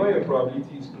 So whenever your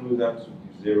probability is closer to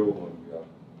the 0 one, you are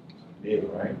male,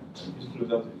 right? And it's closer to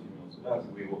the female. So that's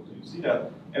the way it works. So you see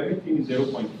that everything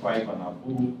 0.5 and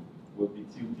above will be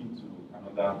tilting to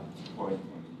another point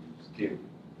on the scale,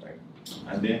 right?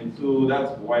 And then, so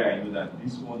that's why I know that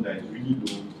this one that is really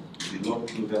low is a lot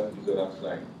closer to the other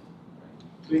side.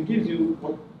 So it gives you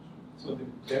what, so the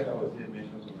guy that was here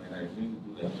mentioned something like that, it's going to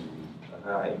do that.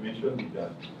 I mentioned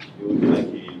that it will be like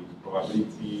a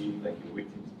probability, like a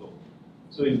weighting stuff.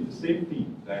 So it's the same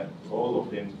thing that all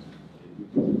of them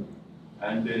do.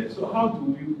 And so how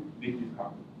do you make it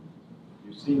happen?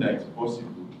 You've seen that it's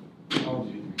possible. How do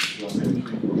you do it? You are measuring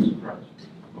from scratch,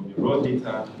 from the raw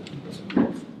data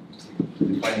to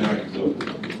the final result.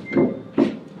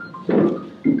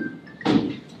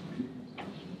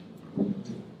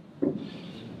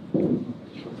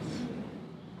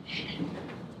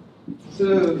 So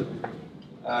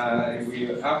we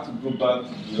have to go back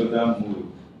to the other mode.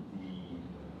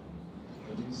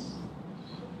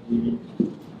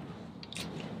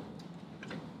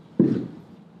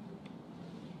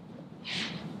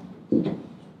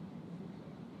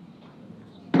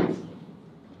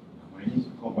 I need to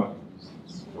come back to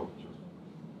this structure.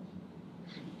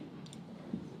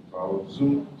 So I will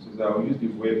zoom, since I will use the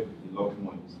web a lot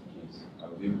more in this case. I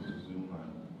will be able to zoom,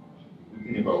 and the good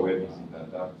thing about web is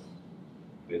that that's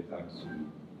better to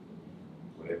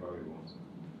whatever we want.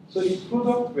 So the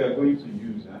product we are going to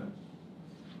use,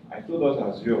 I told us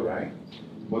Azure, right?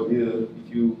 But if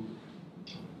you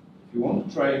want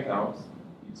to try it out,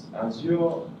 it's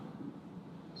Azure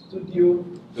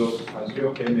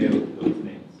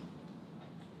studio.azureml.net.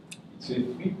 It's a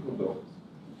free product.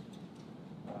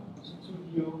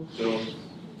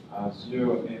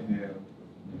 Studio.azureml.net.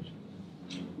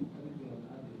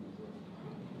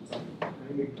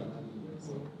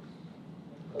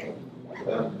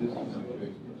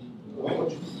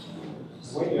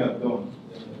 When you are done,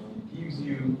 it gives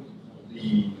you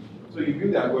so you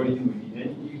build the algorithm with it, then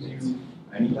it gives you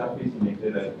an interface in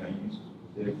Excel that you can use to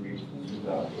leverage to do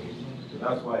that. So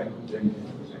that's why I could do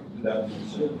that in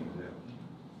Excel.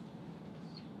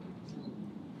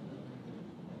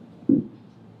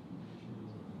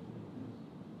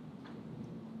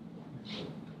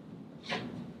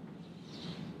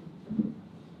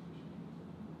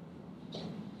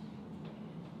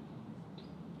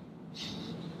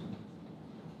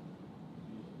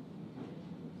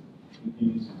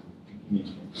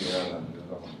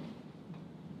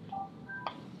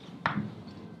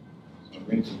 I'm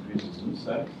going to increase the zoom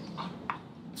size.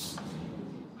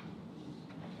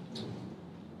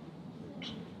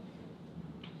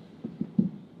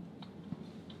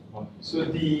 So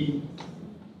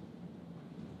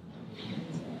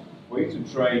for you to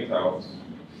to try it out,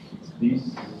 this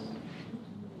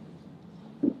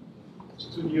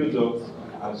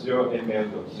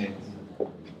studio.azureml.net.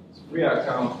 It's free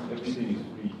account, everything is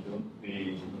free, you don't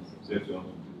pay yourself to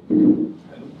do.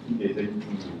 I don't think there's anything you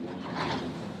want to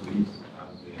do this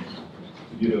as a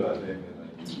studio.azureml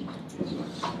like this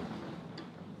one.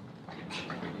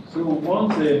 So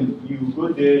once you go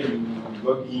there, you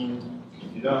log in. If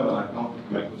you don't have an account with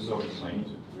Microsoft, you might need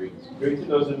to create. Creating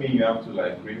doesn't mean you have to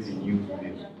like create a new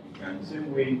page. You can, the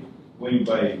same way when you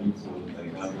buy a new phone,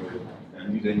 like Android, you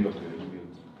can use any of your email to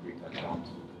create an account.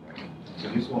 Right? So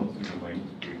this one too, you might need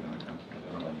to create an account. I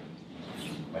don't know,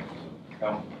 Microsoft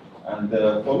account. And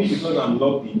for me, because I'm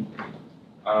logged in,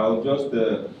 I'll just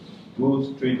go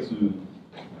straight to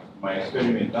my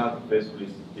experiment. That's the first place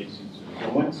it takes you to. So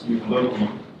once you log in,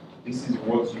 this is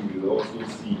what you will also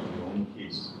see in your own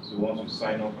case. So once you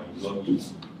sign up and you log in,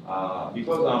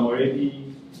 because I'm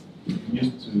already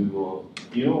used to,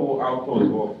 you know how thoughts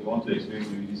work. You want to explain to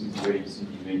you, this is where you see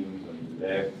the menus on the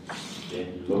left, then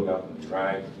you log out on the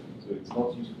right. So it's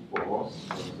not useful for us,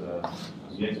 but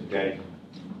I'm here to guide you.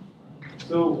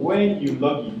 So when you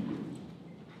log in,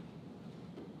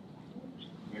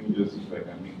 let me just see if I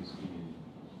can make this screen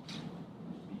a bit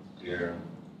clearer.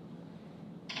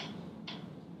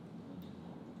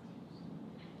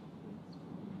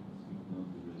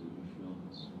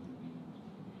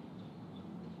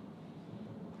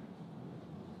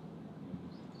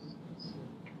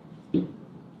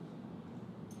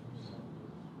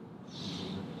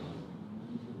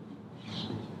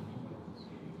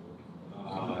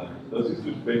 Does this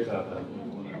look better than the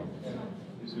one?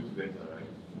 This looks better, right?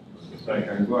 So I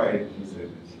can go ahead and insert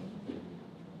this.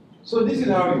 So this is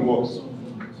how it works.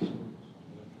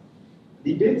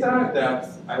 The data that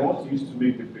I want to use to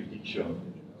make the prediction,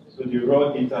 so the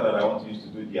raw data that I want to use to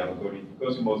do the algorithm,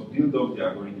 because you must build up the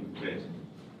algorithm first,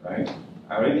 right?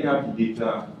 I already have the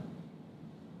data.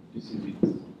 This is it.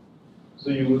 So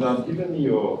you would have given me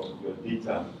your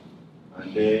data,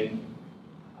 and then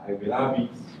I will have it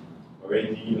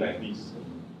already like this.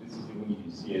 This is even in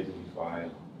the CSV file,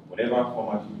 whatever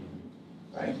format you need,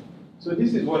 right? So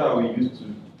this is what I will use to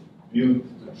build,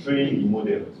 to train the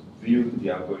model, to build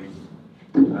the algorithm.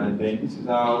 And then this is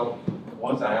how,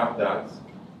 once I have that,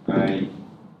 I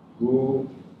go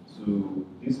to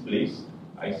this place.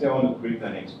 I say I want to create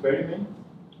an experiment.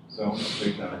 So I want to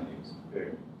create an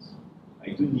experiment. I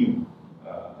do new.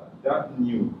 That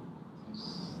new, this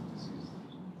is,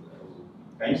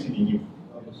 can you see the new?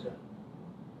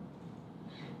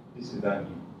 This is that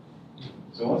new.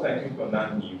 So once I click on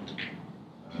that new,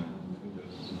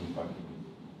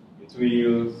 it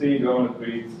will say you want to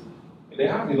create. They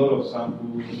have a lot of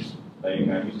samples that you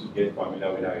can use to get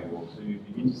familiar with how it works. So you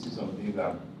begin to see some things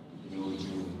that you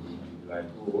like,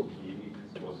 oh, okay, this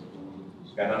is possible.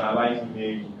 You can analyze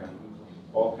image, you can do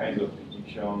all kinds of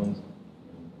predictions.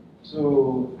 So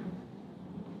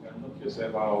you can knock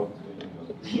yourself out when you're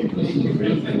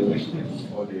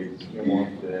all the extreme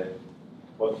ones there.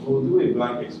 But we'll do a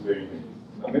blank experiment.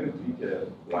 So I'm going to click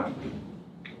blank.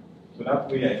 So that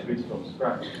way I create from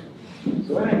scratch.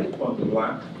 So when I click on the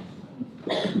blank,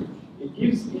 it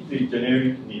gives it a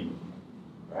generic name,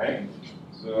 right?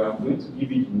 So I'm going to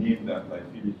give it a name that I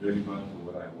feel is relevant to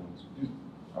what I want to do.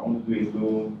 I want to do a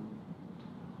low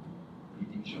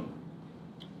prediction.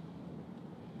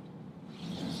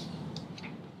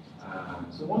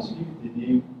 So once you give it the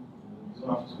name, you don't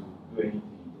have to do anything.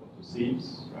 You have to save,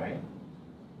 right?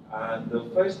 And the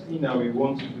first thing that we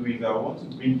want to do is I want to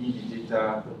bring in the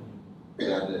data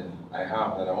that I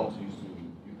have that I want to use to.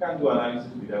 You can't do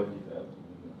analysis without data.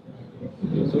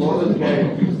 So all those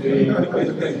guys you say they can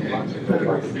do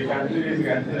this, they can do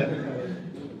that.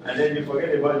 And then you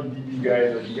forget about the DB guys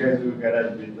or the guys who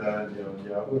gather the data on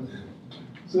their own.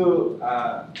 So I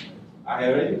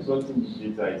already got in the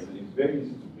data. It's very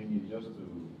easy to bring it, just to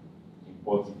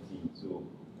import it in. So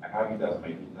I have it as my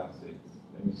data set.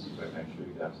 Let me see if I can show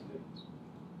you that step. So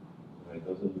it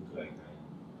doesn't look like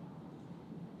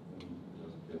let me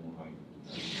just demo how you do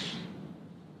that.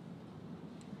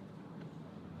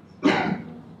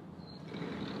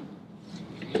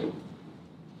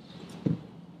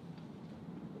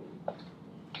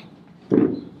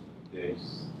 There's,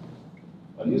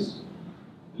 on this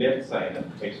left side,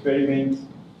 experiment,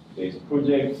 there's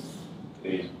projects,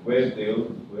 there's where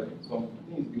some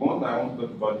things. The one I want to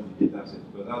talk about is the data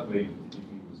set, because that's where you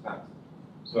will start.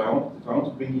 So if I want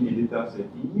to bring in a data set,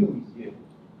 the new is here.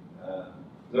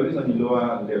 It's always on the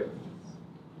lower left.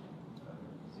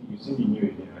 See, you see the new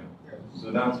again, right?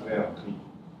 So that's where I click.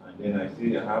 And then I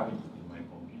say I have it in my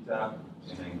computer,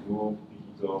 and I go pick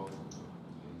it up in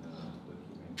document,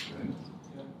 right?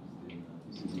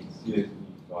 This is it. CSV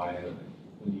file, I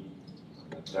open it,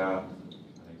 like that,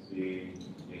 and I say,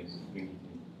 yes, bring it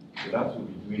in. So that will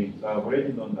be doing it. So I've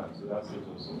already done that, so that saves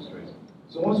us some stress.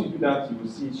 So once you do that, you will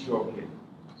see it show up here.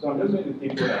 So I'm just going to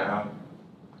take what I have,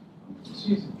 and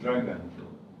choose drag and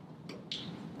drop.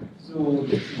 So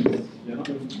this is, you're not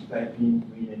going to be typing,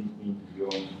 doing anything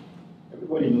beyond.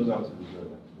 Everybody knows how to do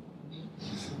that.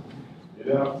 You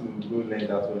don't have to go learn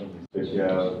that one in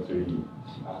special training.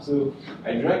 So I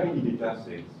drag in the data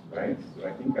set, right? So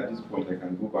I think at this point I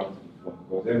can go back to the form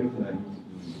because everything I need to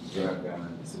do is drag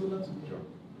and it's similar to the drop.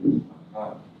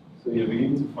 So you're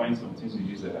beginning to find some things you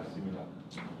use that are similar.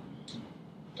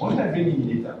 Once I bring in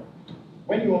the data,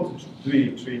 when you want to do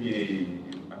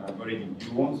an algorithm,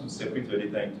 you want to separate your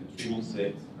data into training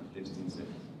sets and testing sets,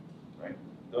 right?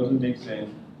 It doesn't make sense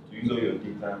to use all your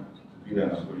data to build an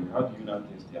algorithm. How do you now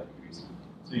test the accuracy?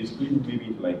 So you split it maybe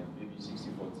into like maybe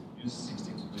 60-40. Use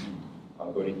 60 to do the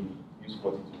algorithm, use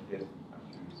 40 to test the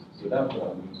accuracy. So that's what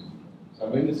I'm going to do. So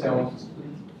I'm going to say I want to split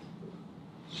it.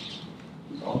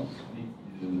 So I want to split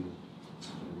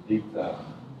the data.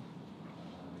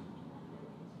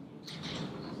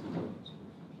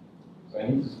 So I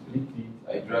need to split it,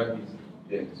 I drag this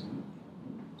there too.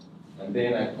 And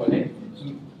then I connect the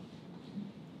two.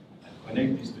 I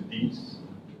connect this to this.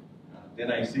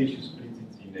 Then I say you should split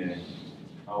it in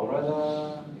I would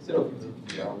rather, instead of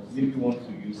 50-50, I would maybe want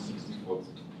to use 60-40.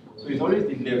 So it's always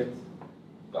the left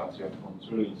that you're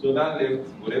controlling. So that left,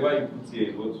 whatever you put here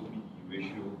is what will be the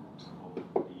ratio of the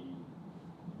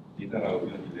data that will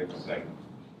be on the left side.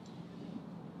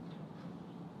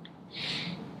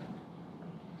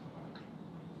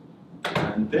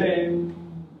 And then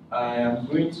I am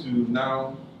going to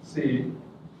now say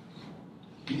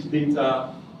this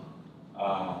data,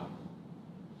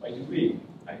 by the way,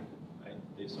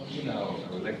 there's something I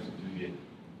would like to do here.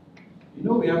 You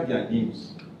know we have their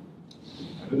names.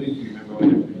 I don't know if you remember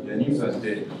when their names are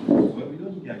there, but we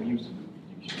don't need their names to do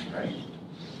prediction, right?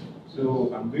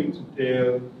 So I'm going to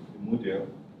tell the model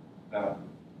that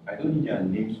I don't need their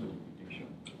names for the prediction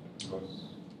because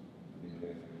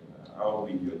how will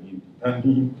your name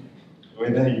determine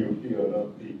whether you pay or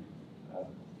not pay.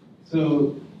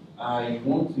 So I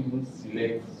want to even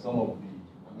select some of the,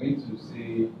 I'm going to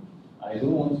say, I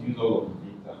don't want to use all of the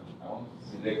data. I want to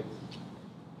select,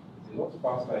 it's a lot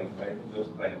faster if I don't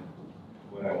just type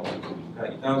what I want to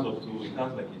do. It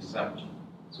has like a search.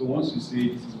 So once you say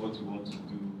this is what you want to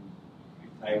do, you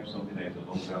type something like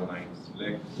along that line,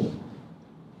 select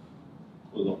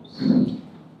columns.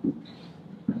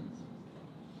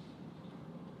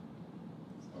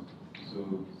 So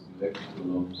select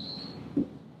columns.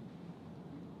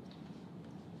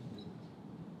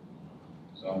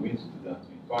 So I'm going to do that.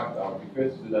 In fact, I prefer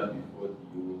to do that before the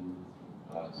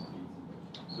whole split.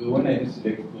 So when I do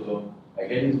select column, I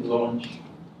get this launch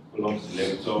column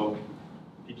selector,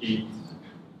 pick it.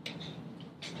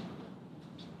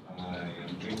 I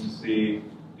am going to say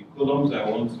the columns I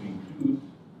want to include.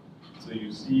 So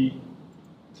you see,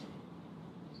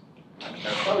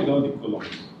 I start with all the columns.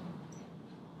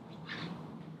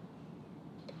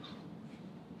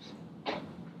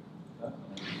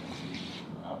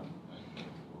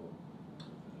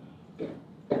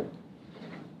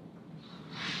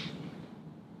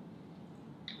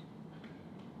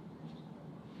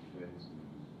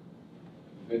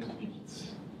 Let's pick it.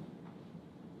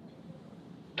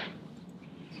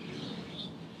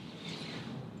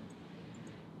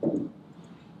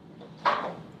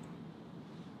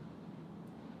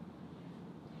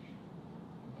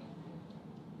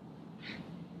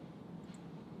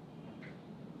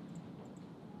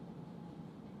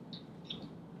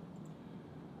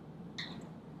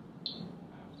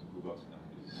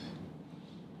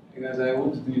 Because I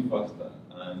want to do it faster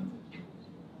and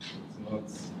it's not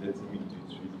letting me do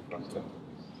it really faster.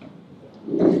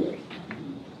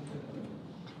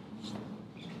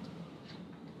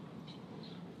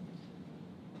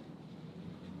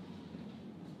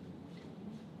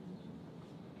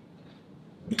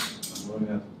 I'm running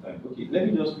out of time. Okay, let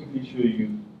me just quickly show you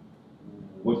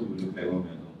what it will look like when we're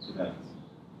done so that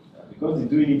because the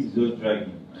doing it is just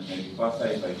dragging and then the faster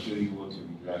if I show you what will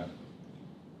be dragging.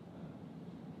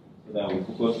 So that we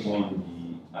focus more on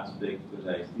the aspect because I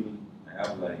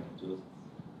have like just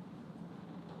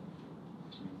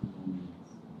 22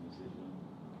 minutes in the session.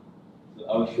 So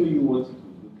I'll show you what it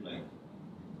will look like.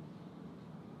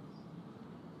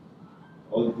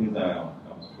 All the things that I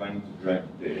was planning to drag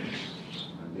there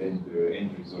and then the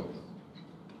end result.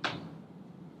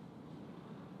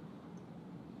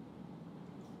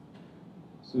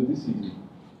 So this is it.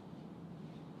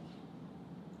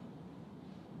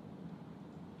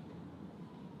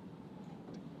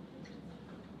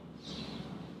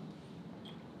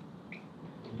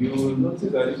 you will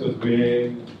notice that this was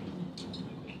where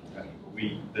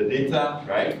the data,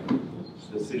 right?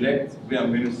 Where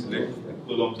I'm going to select the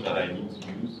columns that I need to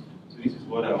use. So this is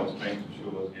what I was trying to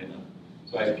show us here now.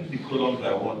 So I pick the columns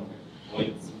I want, or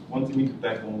it's wanting me to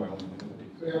type one by one.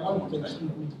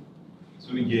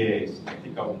 So yes, I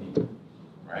take out name,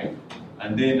 right?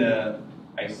 And then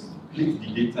I split the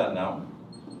data now.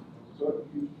 So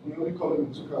the only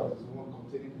column you took out is the one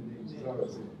containing the names. Is that what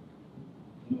I said?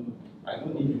 No, I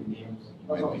don't need the names.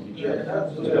 All the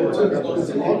other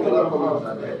columns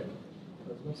are there.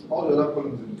 All the other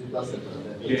columns in the data set are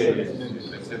there.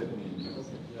 Yes, except the names.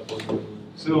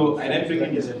 So I then bring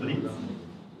in the split.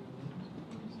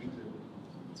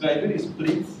 So I do the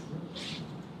split,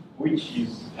 which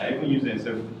is, I even use the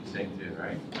 70% here,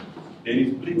 right? Then it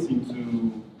splits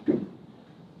into.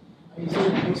 And you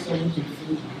said you 73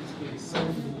 in this case,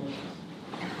 71.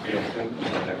 Yeah,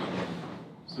 7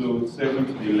 So 7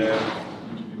 to the left,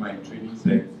 which will be my training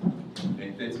set,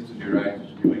 then 30 to the right, which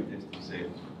will be my testing set.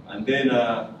 And then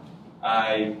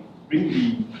I bring the,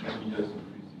 let me just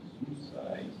increase the zoom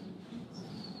size.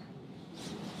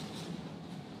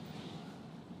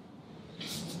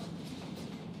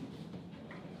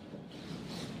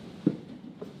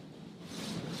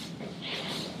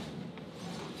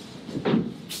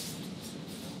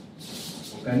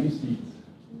 Can you see it?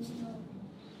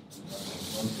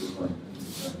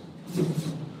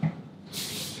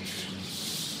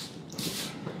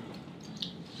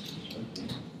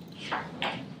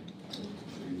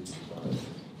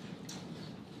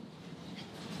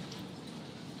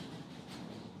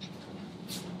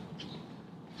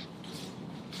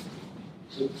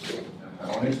 I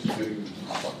wanted to show you.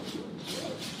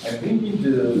 I think in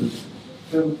the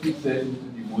 70 set into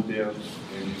the model, there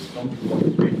is something called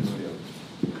the training model,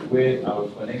 where I will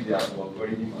connect the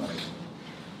algorithm and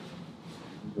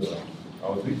I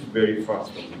will do it very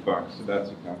fast from the back so that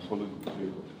you can follow the trail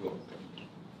of the clock.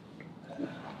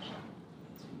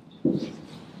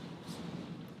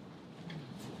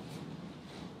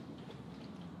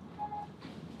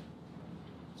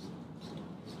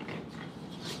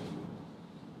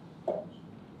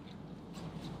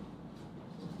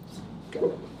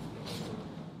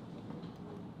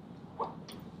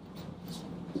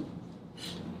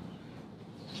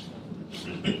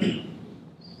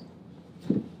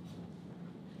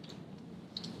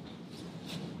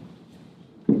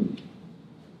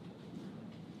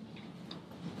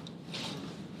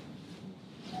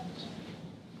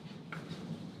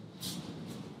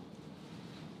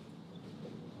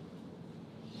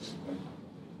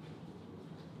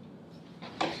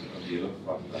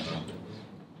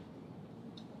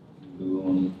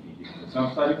 So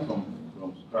I'm starting from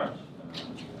scratch. I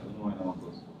don't know when I want to.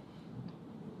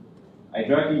 I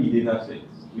drag in the data set,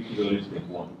 which is always step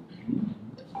 1.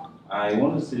 I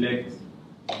want to select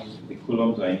the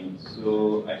columns I need.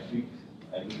 So I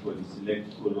look for the select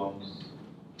columns.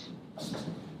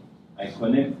 I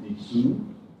connect the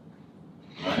 2,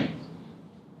 right?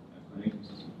 I connect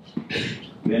the 2.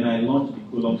 Then I launch the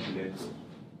column selector.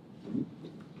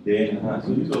 Then,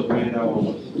 so this was where that one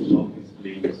was not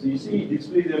displaying. So you see, it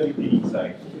displays everything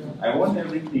inside. I want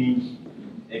everything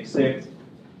except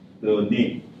the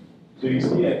name. So you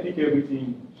see, I pick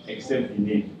everything except the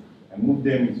name. I move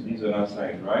them into this other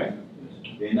side, right?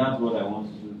 Then that's what I want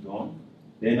to do done.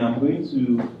 Then I'm going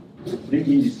to bring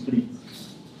in the split.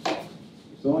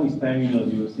 If someone is timing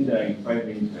us, you will see that in 5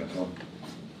 minutes we are done.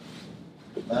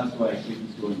 That's why I take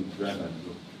this one with drag and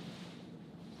drop.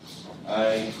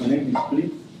 I connect the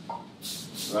split,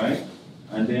 right?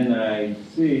 And then I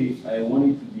say I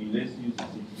want it to be, let's use the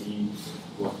 16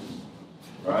 button,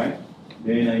 right?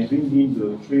 Then I bring in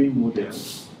the train model.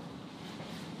 So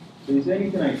is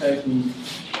anything I type in,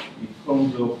 it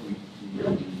comes up with the,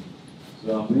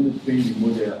 so I'm going to train the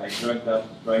model, I drag that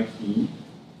right in.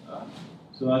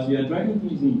 So as you are dragging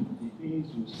things in, the things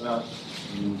will start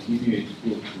give you a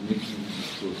scope to make things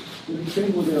explode. So the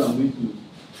train model, I'm going to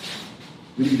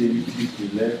bring it a little bit to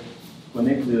the left,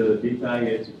 connect the data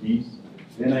here to this.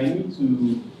 Then I need to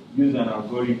use an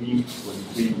algorithm for the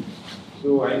training.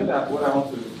 So I know that what I want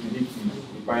to predict is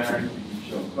the binary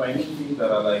prediction. So I need things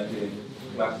that are like a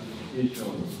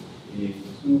classification, a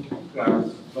two-class,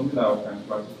 something that I can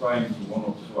classify into one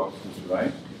or two outputs,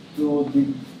 right? So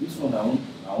this one I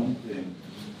want to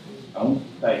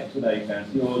type so that you can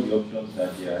see all the options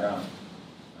that they are around.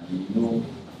 And you know.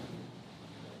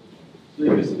 So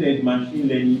you see there is machine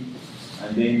learning,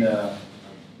 and then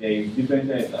there is different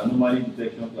types, anomaly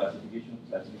detection, classification.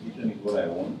 Classification is what I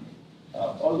want.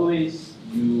 Always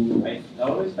I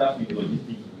always start with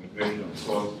logistic regression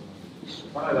because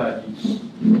part of that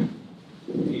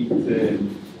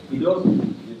it does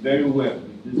very well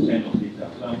with this kind of data.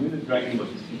 So I'm going to drag in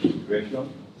logistic regression.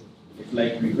 It's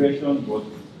like regression, but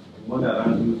one that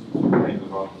handles two kinds of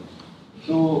outputs.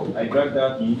 So I drag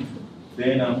that in.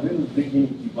 Then I'm going to bring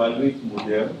in evaluate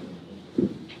model.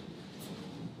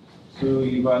 So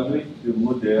evaluate the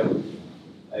model.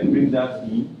 I bring that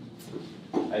in.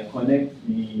 I connect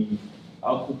the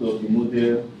output of the model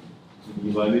to the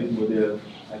evaluate model.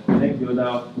 I connect the other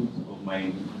output of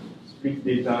my split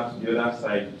data to the other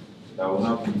side that will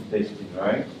have to be testing,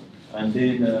 right? And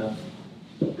then I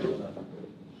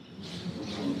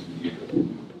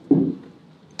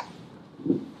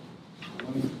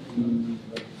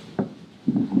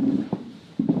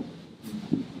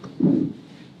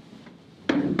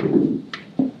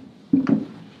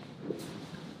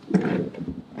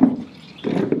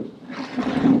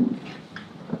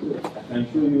can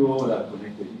show you all that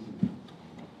connected.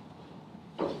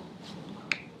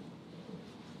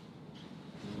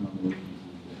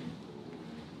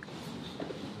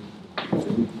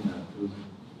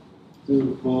 So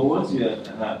for once you have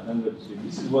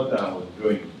this is what I was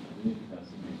drawing. I don't know if you can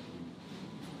see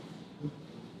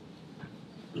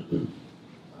my screen.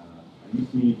 I need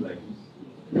to make it like this.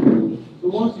 So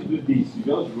once you do this, you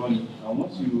just run it, and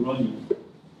once you run it,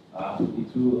 it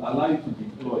will allow you to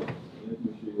deploy. Let me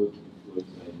show you what to deploy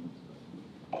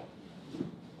inside.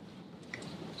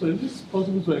 So is this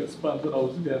possible to expand so that I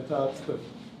will see the entire step?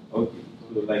 Okay,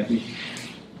 so like this.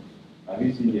 Have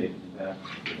you seen the entire?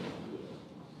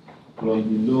 From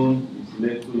the loan is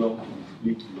led so long to the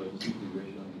split logistic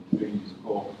regression, you train the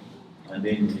score, and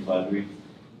then you evaluate,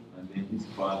 and then this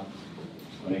part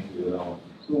connect to the other one.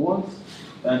 So once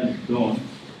that is done,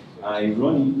 I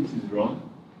run it, this is run,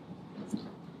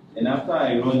 and after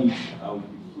I run it, I will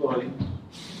deploy.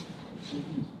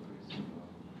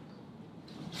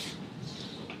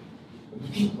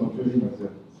 Controlling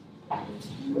myself.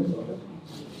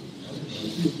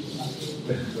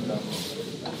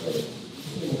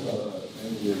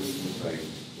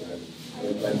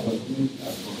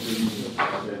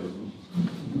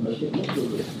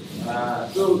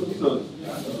 So this was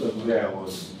where I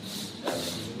was.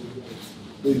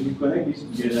 So if you connect this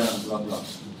together and blah blah,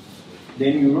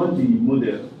 then you run the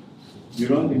model. You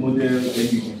run the model, then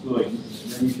you deploy it.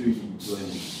 Let me show you the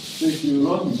deployment. So if you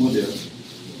run the model,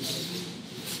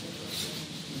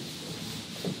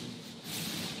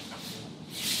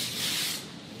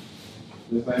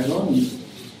 so if I run it,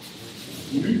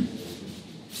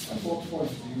 At what point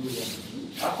do you run?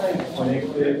 after it's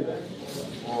connected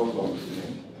all of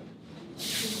them,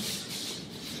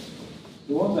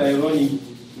 so once I run it,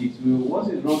 it will, once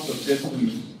it runs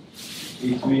successfully,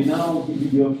 it will now give you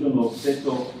the option of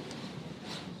setup.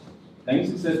 Can you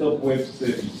see setup web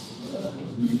service?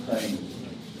 Anytime.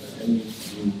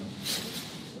 Anything.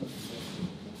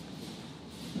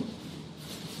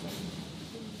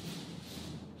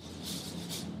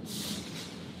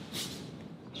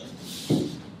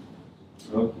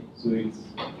 Okay, so it's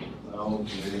now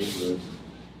very good.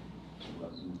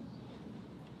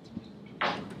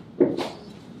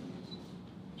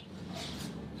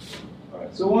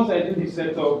 Alright, so once I do the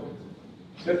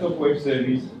setup web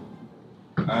service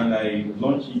and I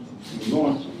launch it,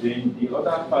 then the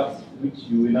other part which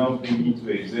you will now bring into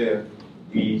Excel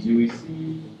is you will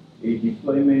see a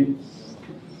deployment.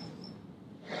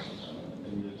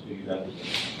 Let me just show you that.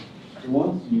 So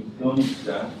once you've done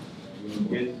that, you will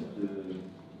get the.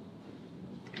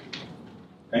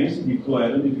 Can you see deploy? I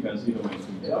don't know if you can see it on my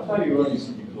screen. After you run, you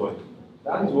see deploy.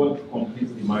 That is what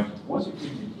completes the magic. Once you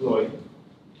click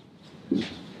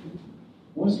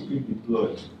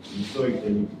deploy, you saw it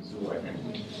anyway, so why not?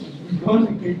 Once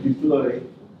you click deploy.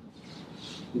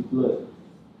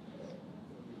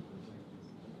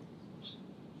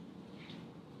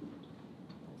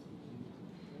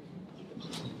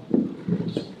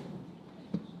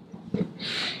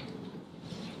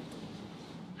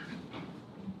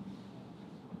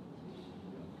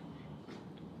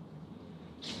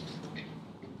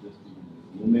 Just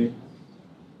a moment.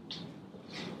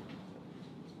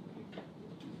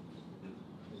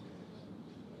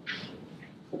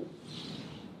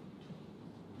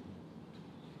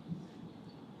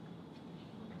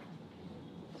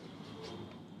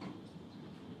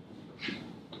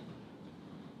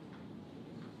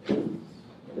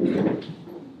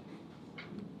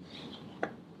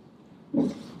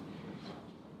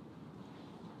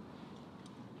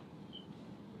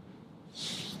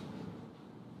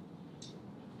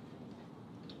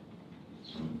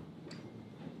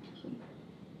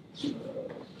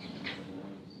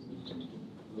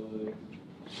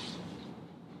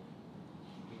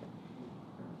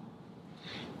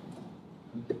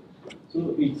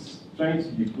 So it's trying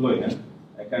to deploy.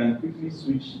 I can quickly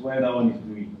switch while that one is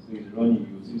doing. So it's running,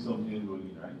 you'll see something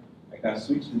rolling, right? I can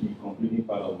switch to the concluding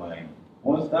part of mine.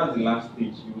 Once that's the last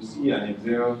stage, you will see an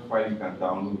Excel file you can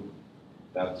download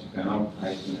that you can now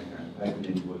type in. I can type in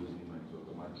anybody's name and it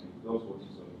automatically does what you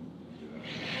saw in the video.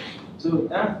 So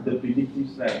that's the predictive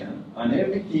side, and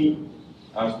everything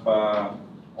as per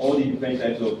all the different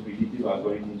types of predictive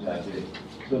algorithms are there.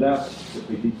 So that's the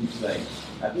predictive side.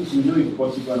 I think you know it's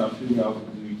possible, and I'm showing you how to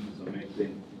do it to some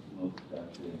extent. It's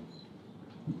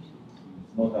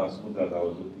not as smooth as I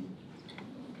was hoping.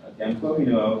 I'm coming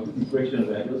about the questions.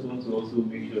 I just want to also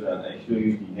make sure that I show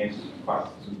you the next part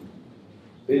too.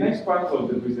 The next part of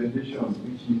the presentation,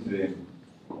 which is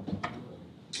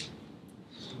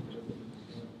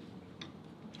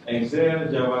Excel,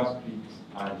 JavaScript,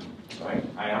 and right.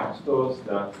 I asked us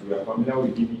that we are familiar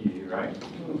with DBA, right?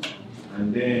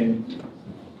 And then,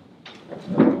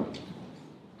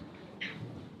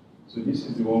 so this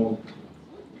is the one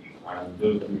I'm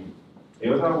just doing.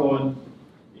 The other one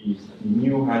is the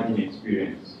new harding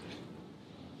experience.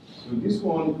 So this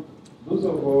one, those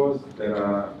of us that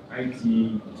are IT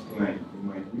inclined, you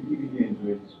might really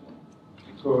enjoy this one.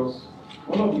 Because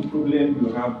one of the problems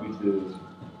you have with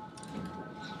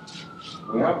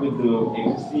the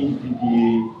existing DBA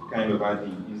kind of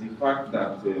harding is the fact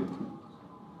that it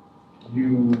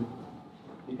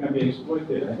can be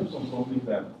exploited. I know some companies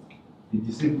that they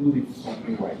disable it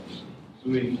something wide. So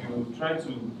if you try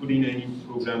to put in any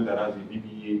program that has a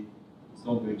VBA, it's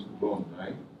not going to run,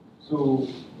 right? So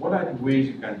what are the ways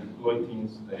you can deploy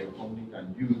things that your company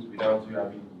can use without you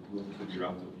having to go through the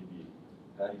route of VBA?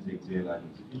 That is Excel and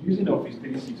if you're using Office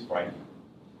 365,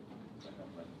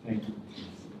 thank you.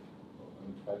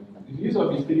 If you use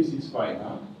Office 365,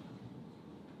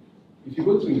 if you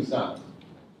go to Insert,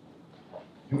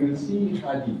 you will see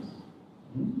hardings.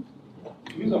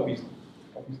 If you use Office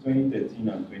 2013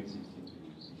 and 2016,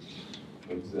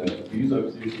 but if you use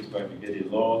Office 365, you get a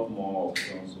lot more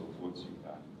options of what you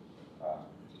can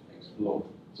explore.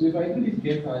 So if I do this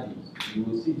get hardings, you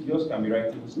will see it just can be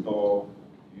writing store,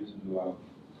 use lower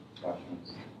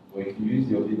versions. Or if you use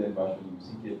the updated version, you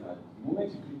see get hardings. The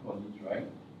moment you click on it, right,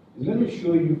 it's going to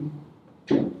show you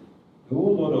a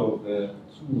whole lot of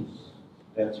tools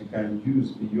that you can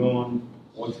use beyond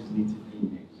what is natively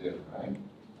in Excel, right?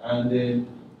 And then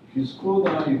if you scroll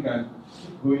down, you can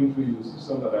keep going through, you'll see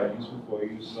some that are useful for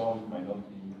you, some might not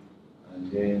be.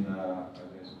 And then as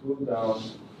I scroll down,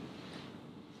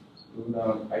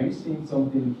 are you seeing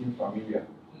something looking familiar?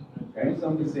 Can you see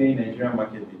something saying Nigerian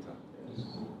market data?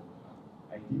 Yes.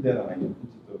 I did that and I put it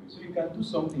up. So you can do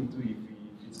something too if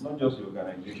it's not just your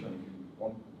organization, if you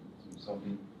want to do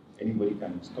something anybody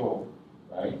can install,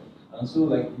 right? And so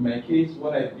like in my case,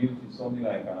 what I built is something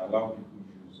I can allow people to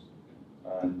use.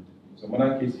 And in some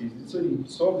other cases, so it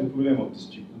solves the problem of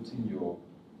distributing your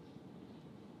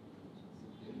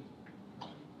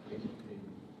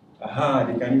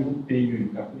they can even pay you, you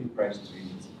can put a price to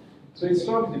it. So it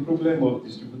solves the problem of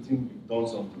distributing, you've done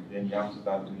something, then you have to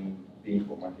start paying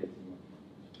for marketing.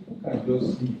 People can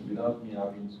just see it without me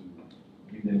having to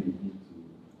give them a need to.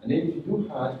 And then if you do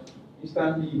hard,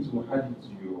 instantly it will add it to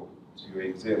your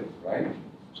Excel, right?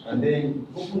 And then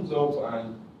it opens up, and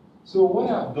so what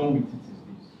I've done with it is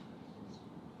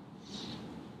this.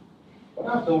 What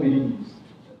I've done with it is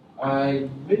I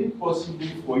made it possible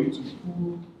for you to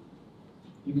pull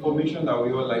information that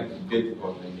we all like to get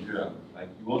about Nigeria. Like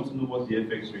you want to know what the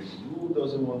FX rate is. Who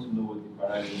doesn't want to know what the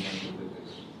parallel market FX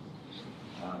is?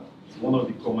 It's one of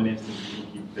the commonest things people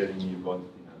keep telling me about it,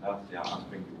 and that's the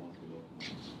aspect they want to know.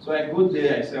 So I go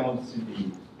there, I say I want to see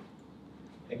the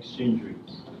exchange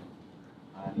rates,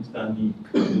 and instantly it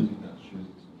shows it and shows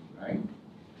it to me, right?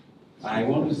 I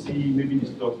want to see maybe the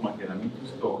stock market, I'm into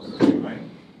stocks, right?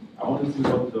 I want to see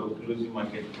what the closing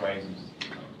market price is.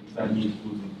 Instantly it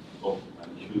pulls it up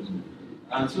and it shows me.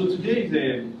 And so today is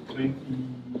 20,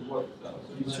 what?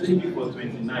 It's showing me for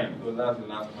 29 because that's the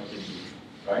last market day,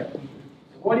 right?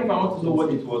 What if I want to know what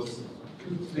it was,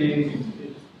 say,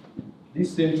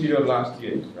 this same period last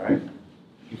year, right?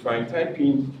 If I type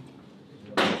in,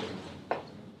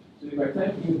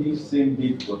 this same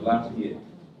date for last year,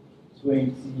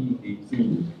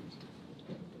 2018,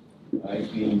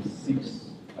 I've been 6,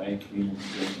 I've been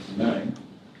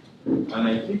 29, and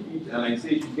I click it and I say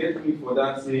it get me for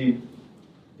that same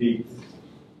date.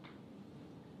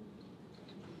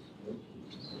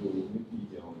 So maybe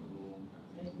they will go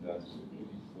that.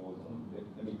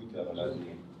 Let me put another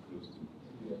day close to.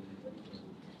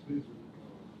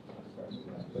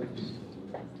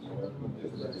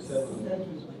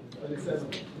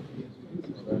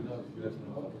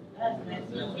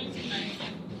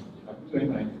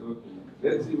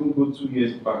 Let's even go 2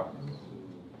 years back.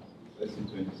 let's say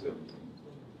 2017.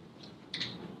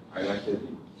 Highlighted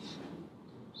it.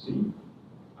 See?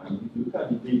 And if you look at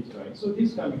the dates, right? So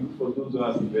this can be good for those who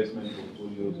have investment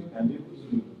portfolios. You can be able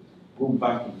to go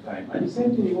back in time. And the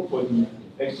same thing even for the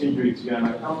exchange rates. You're an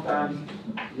accountant,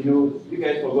 you know, you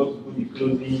guys forgot to put the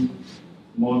closing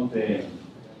month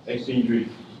exchange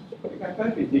rate. You can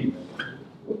type a date.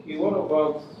 Okay, what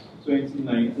about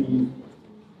 2019,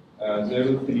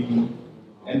 03,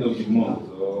 end of the month,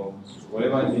 or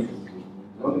whatever date?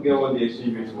 You want to get what the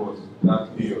exchange rate was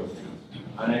that period.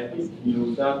 And I think you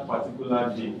know that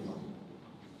particular date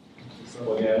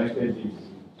for the elected date.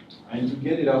 And to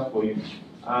get it out for you.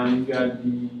 And if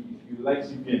you like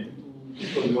CPN,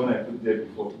 this was the one I put there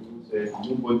before. People said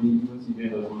nobody, even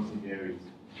CPN doesn't need CPN rate.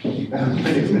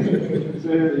 So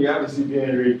you have a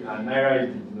CPN rate and Naira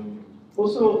is the denominator.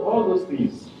 Also, all those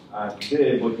things are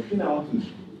there, but the thing I want to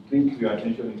bring to your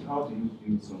attention is how do you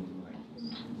build something like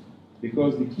this?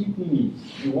 Because the key thing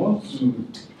is you want to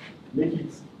make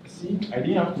it, see, I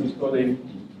didn't have to install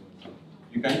anything.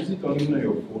 You can use it on even on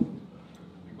your phone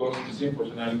because the same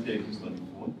functionality exists on the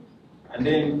phone. And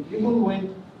then even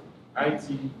when IT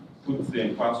puts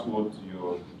the password to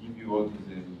give you all these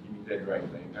limited rights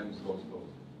that you can install stuff,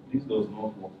 this does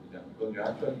not work with that because you're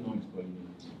actually not installing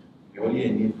it. You're only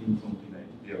enabling something that is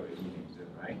there already in Excel,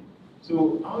 right?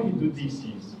 So how you do this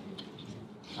is,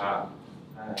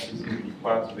 this is the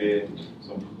part where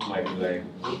some people might be like,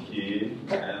 okay,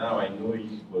 and now I know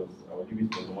it, but I will leave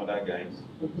it for some other guys.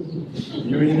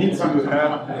 You will need to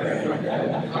have,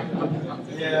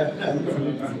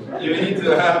 you need to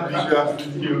have Visual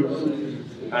Studio,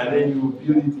 and then you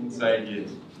build it inside here.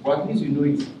 But at least you know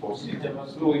it's possible.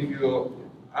 So if you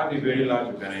have a very large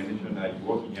organization that you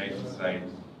work in the IT side,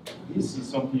 this is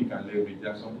something you can leverage.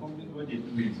 There are some companies what they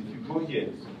do is if you go here.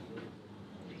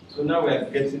 So now we are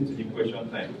getting to the question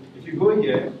time. If you go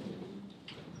here,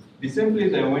 the same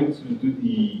place I went to do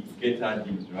the get hard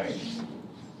deals, right?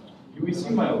 You will see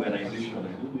my organization. I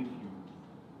don't know if you.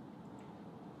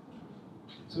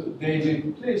 So there is a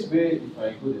place where if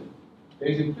I go there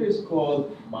is a place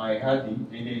called My Hardy,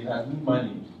 and there is Admin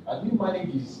Manage. Admin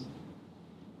Manage is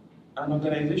an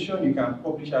organization you can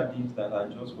publish admins that are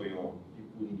just for your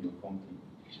people in your company.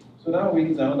 So that way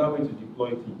is another way to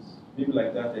deploy things, maybe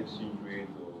like that exchange rate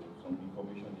or some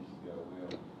information that you are aware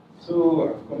of. So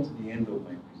I've come to the end of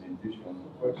my presentation.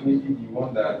 Unfortunately, the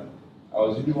one that I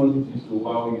was really wanting to use, so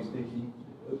wow, it's taking,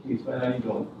 okay, it's finally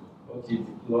done. Okay,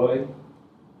 deploy.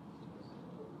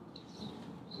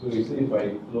 So you say if I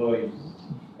deploy,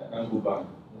 I can't go back.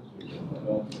 I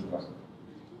don't go back.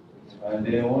 And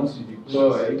then once you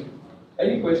deploy,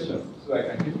 any questions? So I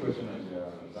can give questions as they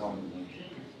are down.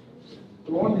 So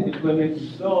once the deployment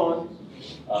is done,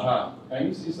 can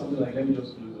you see something like, let me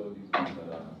just close all these things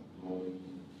that are going,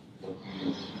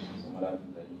 some other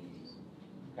things that you use.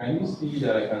 Can you see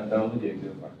that I can download the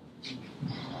Excel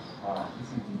file? This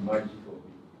is the magic of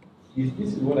it. This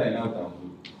is what I now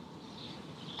download.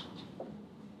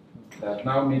 That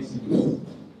now makes it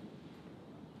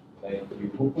like you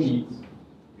open it,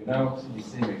 you now see the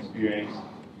same experience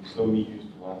you saw me use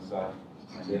to answer,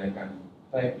 and then I can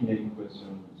type in any question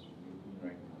which you're looking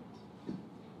right now.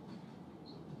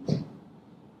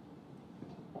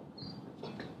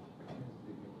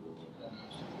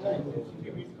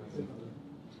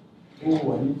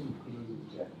 Oh, I need to close it.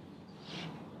 Yeah.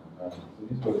 So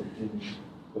this was the thing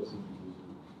possible.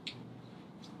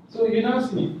 So you now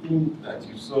see the thing that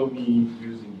you saw me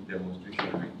using the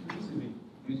demonstration right?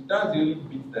 That's the only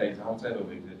bit that is outside of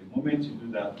Excel. The moment you do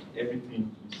that,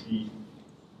 everything you see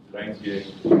right here,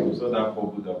 you saw that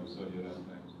bubble that we saw the other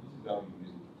time. So this is how you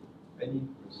use it. Any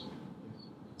question?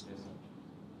 Yes, sir.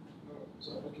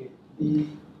 So okay,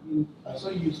 I saw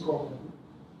you use score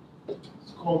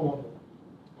model.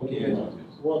 Okay, yes.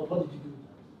 What did you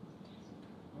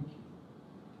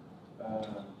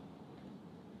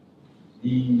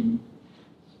do?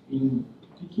 In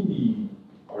picking the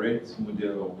correct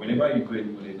model, or whenever you do any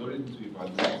model, it's always to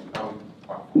evaluate how it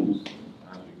performs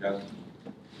as regards to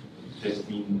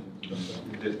testing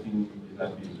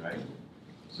database, right?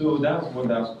 So that's what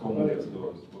that score model does.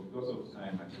 But because of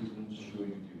time, I couldn't show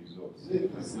you the results. Is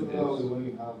it similar to when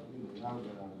you have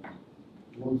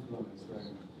one flow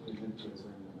experiment, and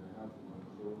I have to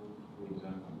control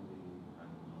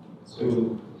so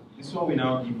this one will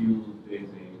now give you, there's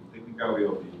a technical way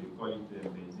of it, they call it,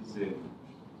 there's this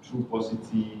true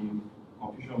positive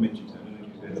confusion matrix. I don't know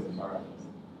if you've heard of it.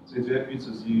 So it's very good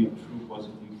to see true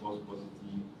positive, false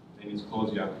positive, then it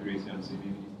scores your accuracy and say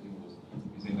maybe this thing was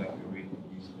 80% accurate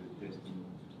used to the testing.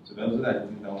 So those are the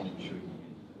things that I want to show you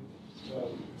again.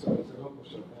 Sorry, it's a long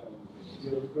question. The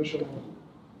regression model.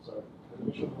 Sorry, the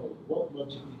regression model. What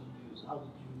logic did you use How did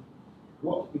you,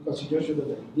 what, because you just showed us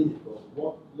that you did it, but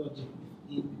what logic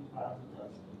within the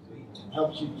parameters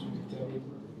helps you to determine?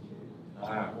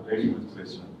 Very good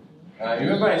question.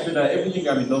 Remember I said that everything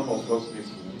can be done from first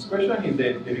principle. This question is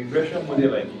that the regression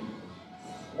model I did.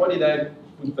 What did I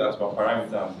put as my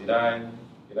parameters? Did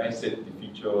I set the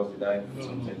features? Did I do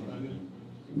something?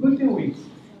 The good thing with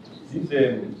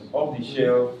this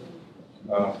off-the-shelf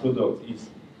product is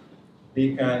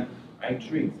they can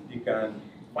iterate, they can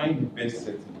find the best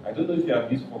setting. I don't know if you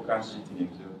have used forecast sheet in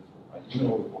Excel. I don't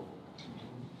know.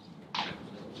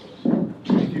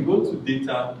 If you go to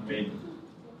data menu,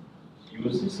 you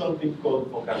will see something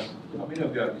called forecast sheet. How many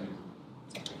of you have used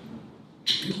it?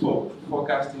 This for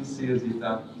forecasting sales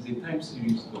data is a time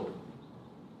series stuff.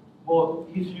 But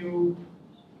if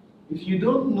you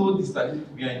don't know the statistics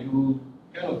behind, you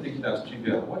kind of take it as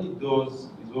trivial. What it does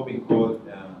is what we call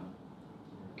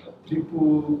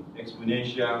triple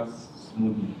exponential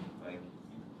smoothing. Like it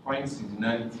finds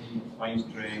seasonality, finds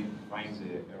trend, finds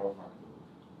error factor.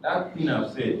 That thing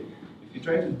I've said, if you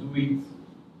try to do it,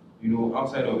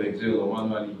 outside of Excel or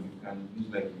manually, you can use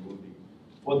like the whole thing.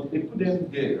 But they put them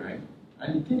there, right? And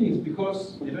the thing is,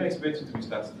 because they don't expect you to be a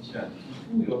statistician,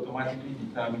 it will automatically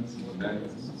determine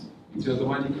seasonality. It will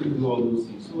automatically do all those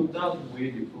things. So that's the way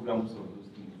the program solve those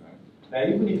things, right?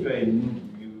 Like even if you're a newbie,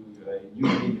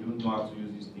 you don't know how to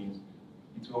use these things,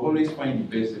 it will always find the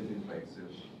best settings by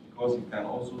itself because it can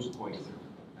also score itself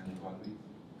and evaluate.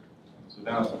 So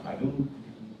that's I don't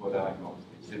bother about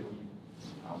except if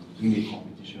I'm doing a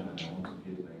competition and I want to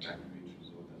get like accurate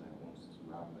result and I want to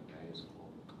have like higher score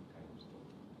kind of stuff.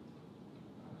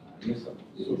 Yes, sir.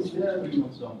 So is there 3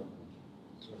 months down?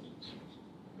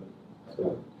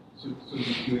 So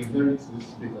you inherit this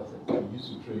data set that you used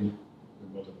to train the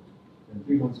model. And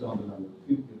 3 months down the line, the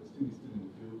field still is still in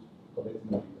the field collecting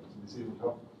more data. So they say we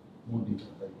have more data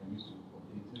that you can use to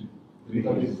update. The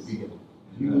database is bigger.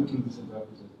 You go through this entire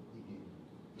process again.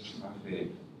 Okay.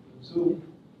 So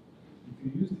if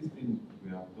you use this thing we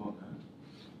have done,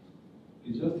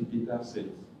 it's just the data set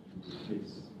you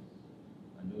replace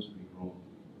and just rerun.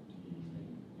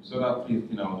 You saw that first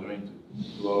thing I was trying to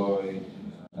deploy.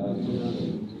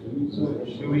 So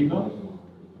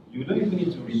you don't even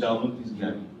need to re-download this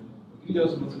guy. You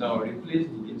just go to now replace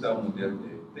the data model there,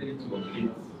 tell it to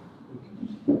update.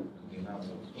 Okay, now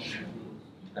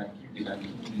you can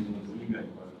keep using it when you are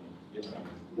developing. Yes, sir.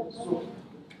 So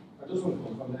I just want to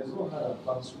confirm there's no hard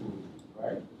advanced rule,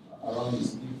 right? Around the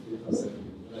split data set,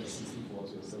 like 60/40 or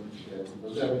 70/30.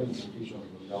 Does that have any implication on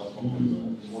the outcome of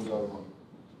the model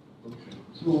run? Okay.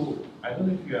 So I don't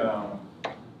know if you are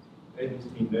this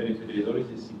thing there is always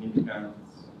a significant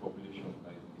population,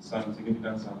 like some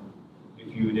significant sample.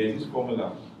 There's this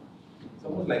formula, it's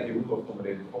almost like a rule of thumb,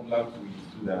 there's a formula to it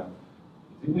so that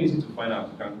it's even easy to find out.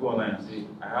 You can go online and say,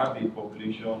 I have a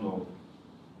population of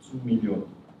 2 million.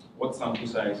 What sample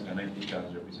size can I take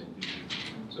as representation?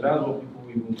 So that's what people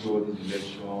even do all this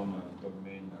election and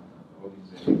government and all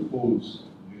these polls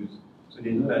use. So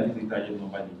they know that this is the target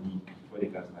number they need before they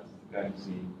can statistically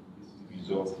say this is the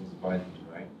result, this is valid,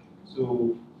 right? So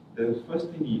the first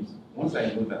thing is, once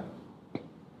I know that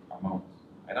amount,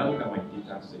 I now look at my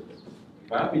data set.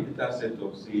 If I have a data set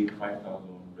of say 5,000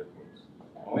 records,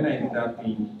 and when I did that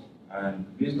thing,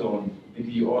 and based on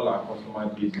maybe all our customer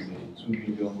base is a 2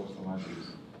 million customer base,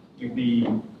 if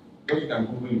what you can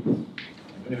Google it,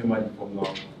 I don't remember the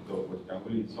formula, but you can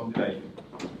Google it, something like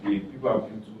the people have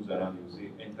built tools around, they will say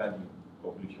enter the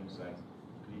population size,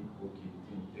 click OK,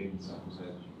 then the sample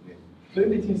size you get. So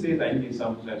everything says I need a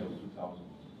sample size of 2,000.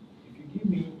 If you give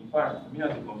me, in fact, me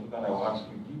as a consultant, I will ask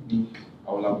you, give me,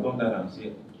 I will have done that and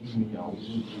say, give me, I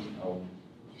will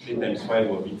say times 5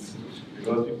 of it,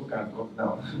 because people can cut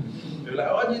down. They're like,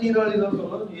 oh, do you need all this also?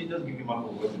 Why don't you just give me mark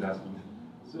of what it has been?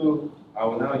 So I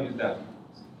will now use that.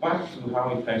 Back to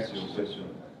how it ties to your question.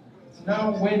 So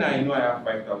now when I know I have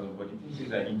 5,000, but the thing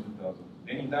says I need 2,000,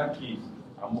 then in that case,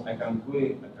 I can go,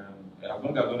 as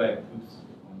long as what I put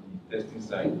on the testing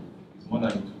side is more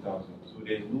than 2,000, so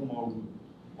there's no more room.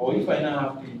 Or if I now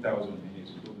have 3,000, then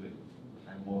it's a problem.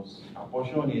 I must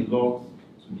apportion a lot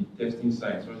to the testing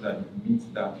side so that it meets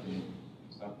that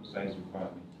sample size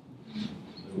requirement.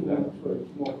 So that's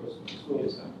more questions. So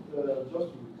yes, sir. Just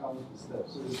to recount the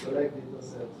steps. So you select data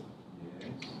set. Yes.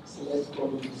 Select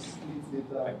columns, split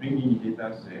data. I bring in the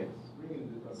data set. Bring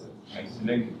in data set. I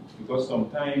select it because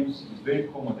sometimes it's very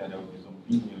common that there will be some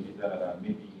things in your data that are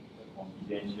maybe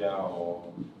confidential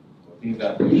or things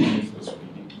that you need to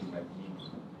predict like names.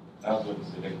 That's what the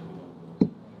select column does.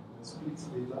 Split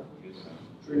data. Yes,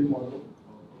 sir. Train model.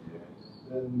 Yes.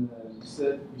 Then you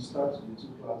said you start with the 2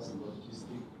 classes,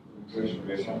 logistic,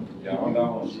 Regression. The other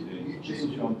one is the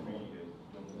decision tree.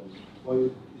 But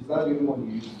is that the only one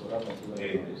you use for that particular?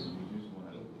 Yes, we use one.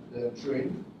 The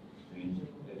train?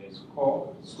 The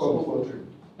score. Score for train.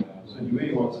 So the way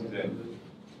it works is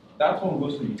that one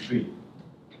goes to the train.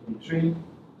 The train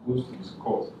goes to the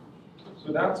score.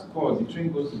 So that score, the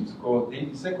train goes to the score,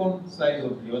 then the second side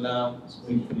of the other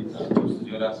split data goes to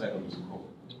the other side of the score.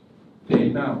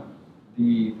 Then now,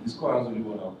 the score has only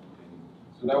one output.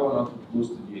 So that one output goes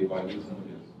to the evaluation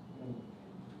models.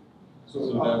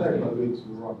 So after evaluate,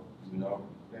 you run. You know,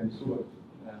 Then so what?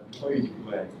 before you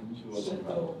deploy,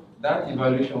 that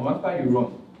evaluation, after you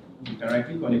run, you can right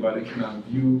click on evaluation and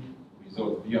view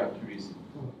results, view accuracy.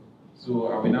 So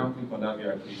I will now click on that view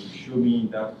accuracy to show me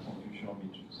that confusion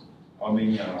matrix. How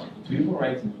many are, to even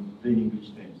write in plain English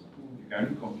terms. You can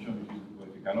read confusion matrix, but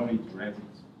if you cannot read to write it,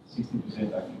 60%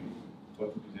 accurate,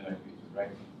 40% accurate to write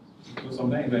it. So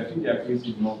sometimes if I think the accuracy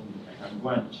is not good, I can go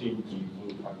and change the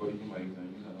whole algorithm I use and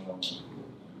use another one.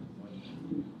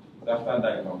 So after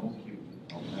that, if I'm okay with it,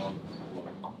 I'll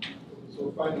now. So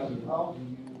finally, how do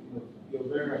you're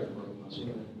very right about the machine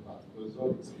learning part, because it's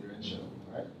all experiential,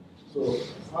 right? So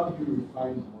how do you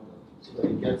refine the model so that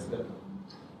it gets better?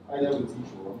 Either with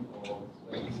each one or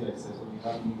like easy access when you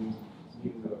have new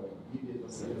data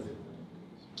sets.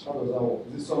 How does that work?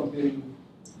 Is it something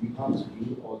you have to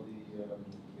do or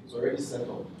it's already set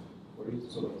up for you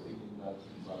to sort of take in that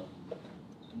back?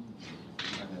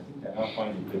 And I think I have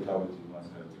found a better way to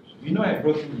answer that question. You know, I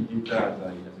brought in the data as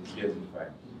a CSV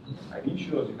file. I didn't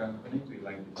show us you can connect to a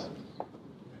live data.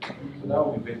 So that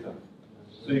would be better.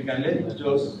 So you can let it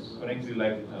just connect to a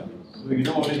live data. So you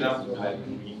don't always have to like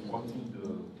be importing the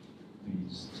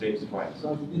steps file.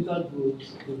 So the data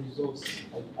grows, the results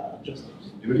are adjusted.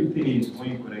 The only thing is when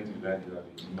you connect to live data,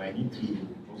 you might need to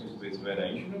also specify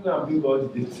that you shouldn't go and build all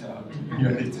the data in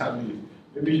your database.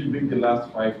 Maybe you should bring the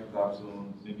last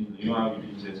 5,000, maybe you know how you do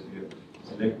SQL.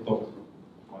 Select top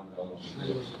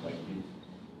 1,000 like this.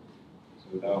 So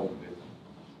that would be better.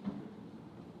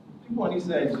 People on this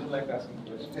side don't like asking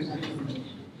questions.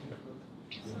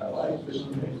 I like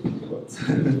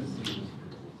questions.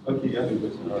 Okay, you have a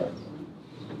question, all right.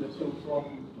 So from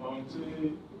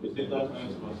say the data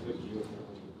science perspective,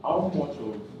 how much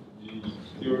of the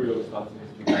theory of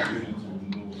statistics do you need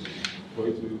to know for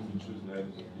you to choose like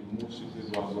the most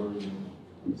suitable algorithm?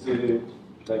 Say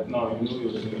like now you know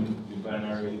you're doing the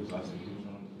binary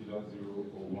classification, either 0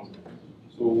 or 1.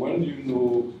 So when do you know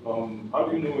how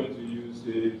do you know when to use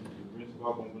say the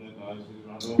principal component analysis,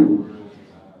 random forest?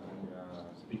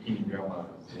 Speaking in grammar.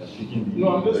 No,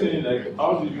 I'm just saying, like,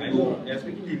 how do you know? You're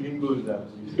speaking the lingo that.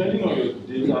 Depending on your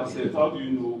data set, how do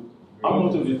you know? How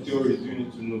much of the theory do you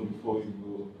need to know before you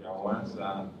go? Yeah, once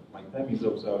my time is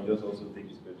up, so I'll just also take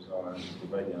this picture and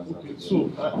provide the answer. Okay,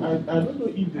 so I don't know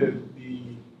if the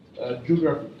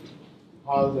geography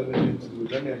has anything to do.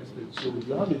 Let me explain. So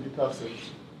you have a data set,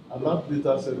 and that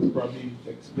data set probably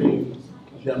explains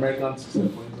the American system,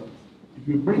 for instance. If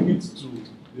you bring it to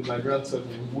the Nigerian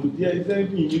setting, is there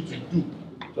anything you need to do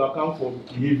to account for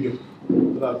behavior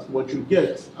so that what you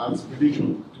get as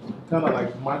prediction kind of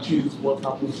like matches what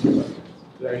happens in that?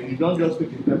 Like you don't just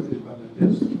take a template and then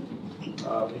just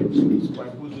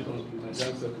superimpose it on the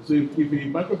Nigerian setting. So if a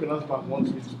microfinance bank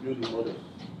wants me to build a model,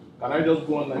 can I just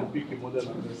go online, pick a model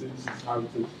and then say this is how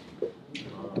it is?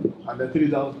 And then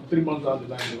 3 months down the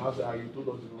line, they'll say, you told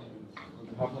us the wrong thing.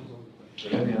 It happens all the time. So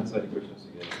let me answer the questions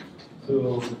again.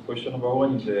 So question number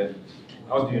one is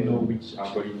how do you know which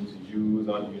algorithm to use?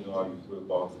 How do you know how you feel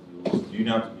about those? Do you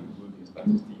know how to be good in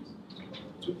statistics?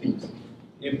 Two things.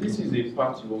 If this is a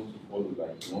path you want to follow,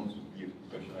 like you want to be a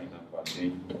professional in that path, then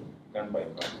you can't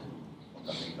bypass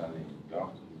fundamental learning. You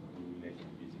have to really learn the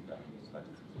basic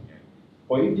statistics again.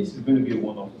 But if this is going to be a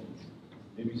one-off thing,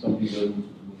 maybe something doesn't do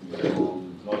well,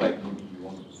 it's not like maybe you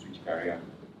want to switch career,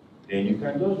 then you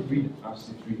can just read as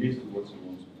it relates to what you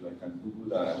want to do. I can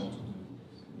Google that I want to do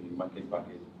a market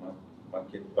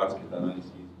basket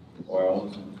analysis, or I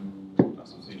want to do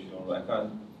association. I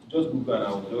can just Google and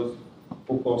I will just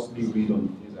focusedly read on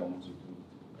the things I want to do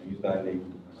and use that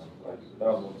learning and apply. So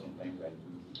that's what sometimes I do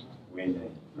when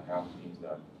I have things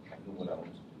that I know what I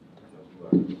want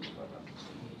to do.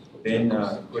 Just go and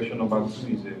then question number two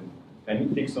is can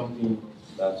you take something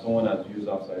that someone has used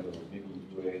outside of maybe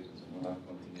US or some other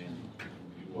continent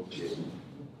and work here?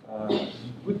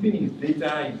 Good thing is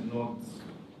data is not,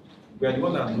 we are the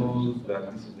one that knows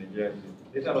that this is Nigeria.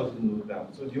 Data doesn't know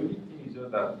that. So the only thing is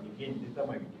just that, again, data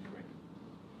might be different.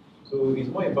 So it's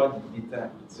more about the data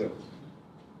itself.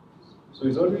 So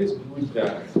it's always good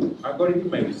that algorithm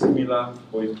might be similar,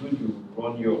 but it's good you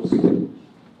run yours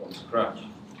from scratch.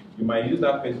 You might use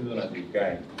that person as a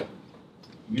guide.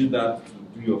 Use that to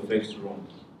do your first run.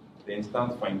 Then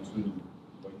start fine-tuning.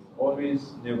 But it's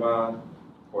always never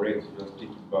correct, just take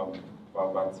it back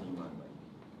team and like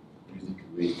use it the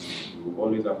way it is. You will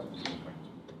always have to do some fine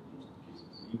tuning in most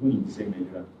cases. Even in the same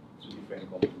area, two different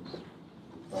companies.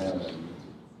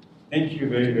 Thank you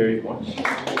very, very much.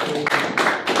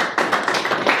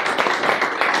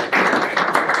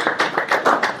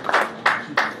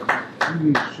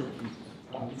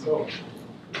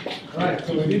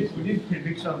 So we did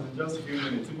predictions in just a few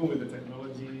minutes, even with the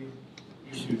technology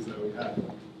issues that we had.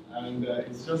 And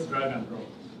it's just drag and drop.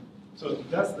 So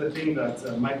that's the thing that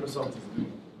Microsoft is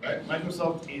doing, right?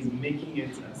 Microsoft is making it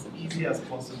as easy as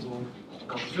possible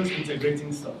of just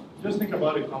integrating stuff. Just think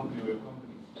about a company or a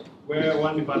company where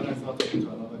one department is not talking to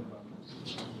another department.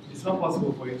 It's not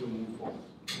possible for you to move forward.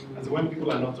 As when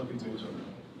people are not talking to each other.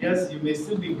 Yes, you may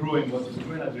still be growing, but it's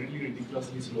growing at a really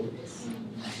ridiculously slow pace.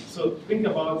 So think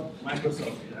about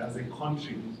Microsoft as a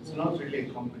country. It's not really a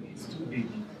company. It's too big.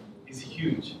 It's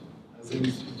huge. As in,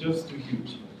 it's just too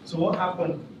huge. So what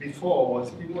happened before was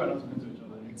people were not talking to each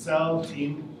other. Excel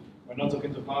team were not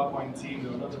talking to PowerPoint team. They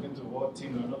were not talking to Word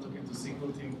team. They were not talking to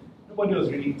SQL team. Nobody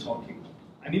was really talking.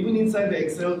 And even inside the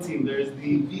Excel team, there is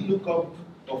the VLOOKUP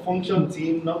or function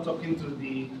team not talking to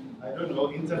the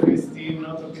interface team,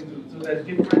 not talking to, so there's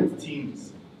different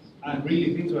teams. And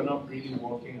really, things were not really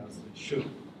working as they should.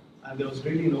 And there was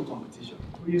really no competition.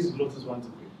 Who is Lotus want to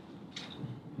be?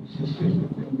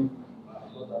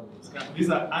 These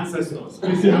are ancestors. Who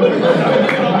used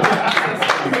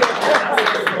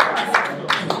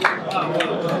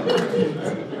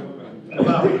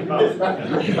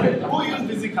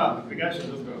VisiCalc? The guy should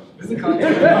just go. VisiCalc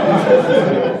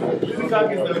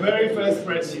is the very first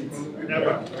spreadsheet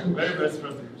ever. Very first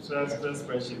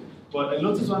spreadsheet. But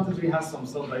Lotus 123 has some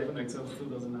stuff that even Excel still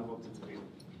doesn't have up to today.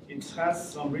 It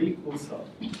has some really cool stuff.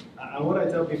 And what I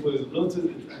tell people is Lotus,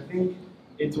 I think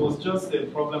it was just a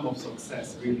problem of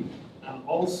success, really. And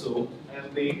also,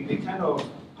 they kind of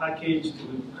packaged to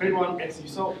create one. You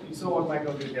saw what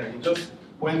Michael did here. He just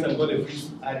went and got a free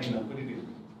add-in and put it in.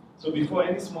 So before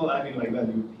any small add-in like that,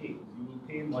 you will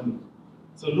pay money.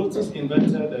 So Lotus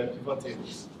invented pivot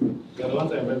tables. They are the ones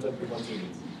that invented pivot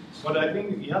tables. But I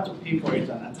think you have to pay for it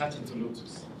and attach it to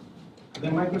Lotus. And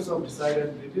then Microsoft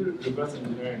decided they did reverse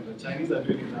engineering. The Chinese are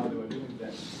doing it now, they were doing it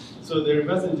then. So they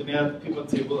reverse engineered pivot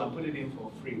table and put it in for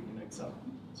free in Excel.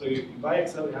 So you buy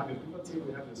Excel, you have a pivot table,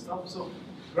 you have your stuff. So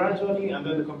gradually, and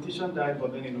then the competition died,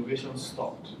 but then innovation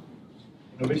stopped.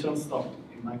 Innovation stopped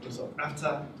in Microsoft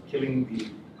after killing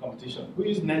the competition. Who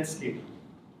used Netscape?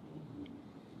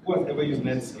 Who has ever used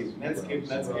Netscape? Netscape,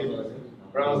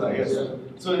 browser, yes.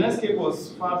 So Netscape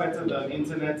was far better than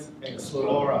Internet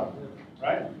Explorer,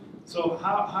 right? So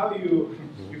how you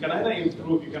can either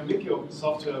improve, you can make your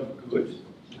software good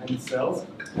and it sells,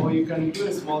 or you can do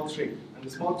a small trick. And the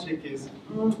small trick is,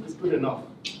 it's good enough.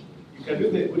 You can do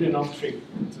the good enough trick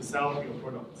to sell your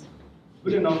product.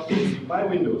 Good enough is you buy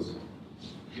Windows,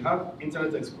 you have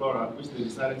Internet Explorer, which they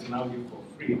decided to now give for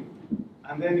free,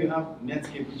 and then you have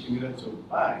Netscape, which you needed to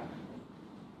buy.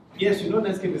 Yes, you know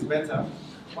Netscape is better,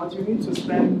 but you need to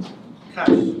spend cash.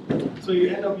 So you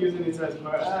end up using Internet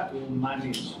Explorer to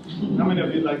manage. How many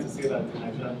of you like to say that in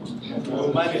Nigeria?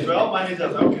 We'll manage. We're all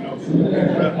managers, how you know?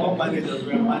 We're all managers,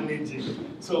 we're managing.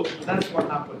 So that's what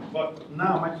happened. But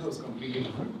now Microsoft is completely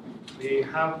different. They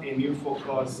have a new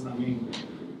focus. I mean,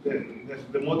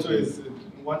 the motto is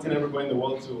wanting everybody in the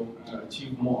world to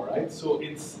achieve more, right? So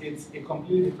it's a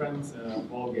completely different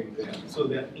ballgame there. So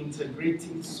they're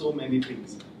integrating so many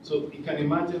things. So you can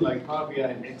imagine like Power BI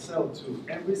and Excel too.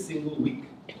 Every single week,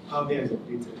 Power BI is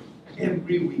updated.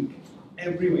 Every week.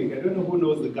 Every week. I don't know who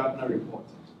knows the Gartner report.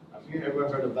 Have you ever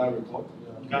heard of that report?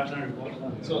 Yeah. Gartner report.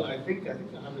 So I think I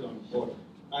have it on board.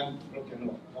 And okay,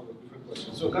 no, I have a different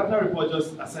question. So Gartner report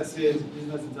just assesses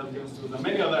business intelligence tools and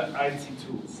many other IT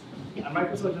tools. And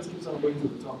Microsoft just keeps on going to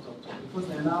the top, because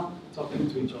they're now talking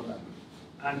to each other.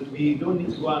 And we don't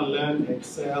need to go and learn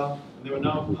Excel. And then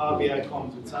now Power BI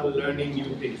comes, we start learning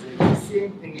new things. It's the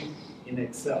same thing in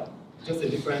Excel, just a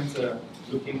different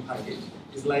looking package.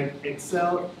 It's like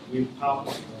Excel with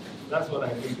PowerPoint. That's what I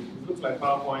think. It looks like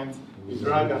PowerPoint with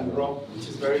drag and drop, which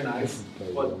is very nice.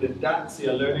 But the DAX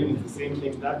you're learning is the same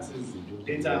thing. DAX is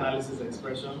data analysis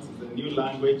expressions. It's a new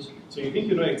language. So you think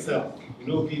you know Excel, you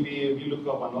know VBA,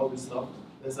 VLOOKUP, and all this stuff.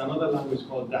 There's another language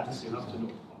called DAX you have to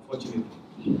know, unfortunately.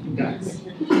 DAX.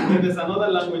 And then there's another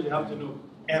language you have to know,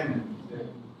 M.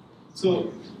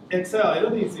 So Excel, I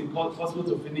don't think it's possible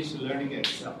to finish learning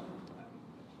Excel.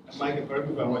 Michael, correct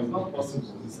me if I'm wrong, it's not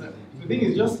possible. The thing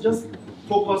is just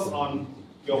focus on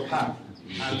your path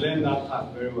and learn that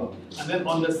path very well. And then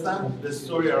understand the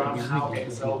story around how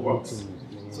Excel works.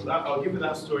 So that I'll give you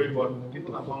that story, but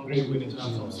people are hungry, we need to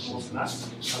have some small snacks.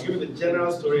 I'll give you the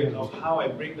general story of how I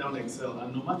break down Excel,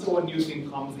 and no matter what new thing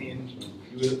comes in,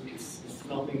 it's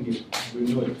nothing new,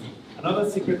 we know it. Another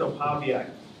secret of Power BI,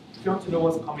 if you want to know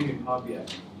what's coming in Power BI,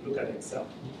 look at Excel.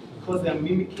 Because they're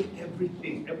mimicking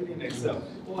everything in Excel.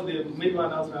 Oh, they made one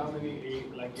announcement how many,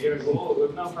 like a year ago, oh,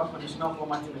 we've now have conditional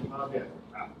formatting in Power BI.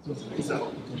 So it's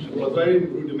Excel. It was very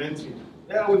rudimentary.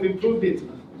 Yeah, we've improved it.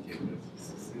 Okay,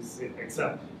 it's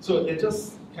Excel. So they're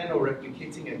just kind of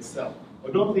replicating Excel.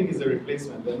 But don't think it's a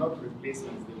replacement. They're not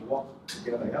replacements, they work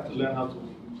together. You have to learn how to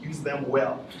use them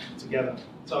well together.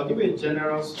 So I'll give you a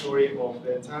general story of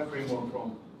the entire framework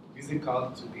from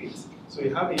physical to date. So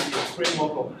you have a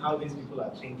framework of how these people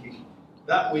are thinking.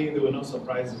 That way they will not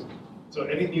surprise you. So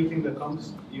any new thing that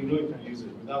comes, you know you can use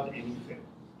it without any fear.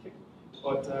 Okay.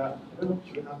 But I don't know,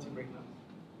 should we have tea break now?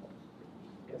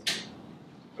 Yes.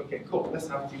 Okay, cool. Let's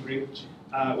have tea break.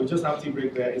 We just have tea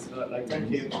break there. It's like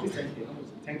 10K. It's 10K. How much is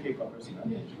it? 10K per person.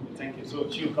 10K. So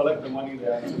she'll collect the money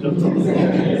there.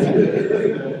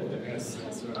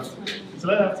 So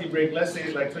let's have tea break. Let's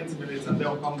say like 20 minutes, and then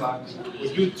we'll come back.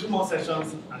 We'll do 2 more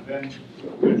sessions, and then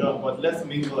we're done. But let's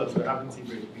mingle as we're having tea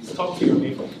break. Please talk to your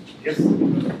neighbor. Yes.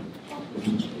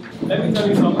 Let me tell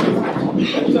you something.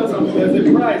 There's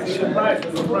a prize. There's a prize.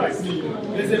 There's a prize.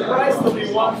 There's a prize to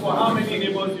be won for how many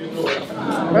neighbors you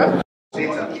know.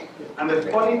 Data. And the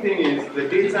funny thing is, the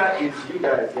data is you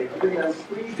guys. They're giving them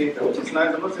free data, which is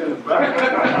nice. I'm not saying it's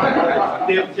bad.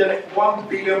 They've generated 1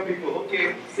 billion people.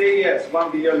 Okay, say yes,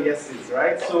 1 billion yeses,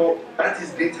 right? So that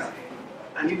is data.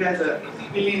 And you guys are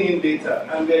filling in data.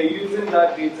 And they're using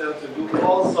that data to do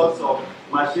all sorts of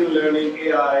machine learning,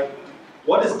 AI.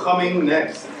 What is coming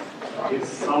next is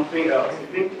something else.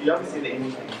 You haven't seen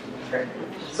anything. Okay.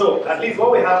 So at least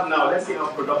what we have now, let's see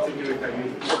how productively we can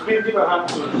use it. So please give a hand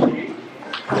to me.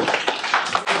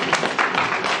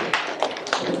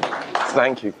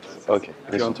 Thank you. Okay.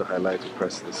 If you want to highlight,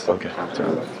 press this. Okay.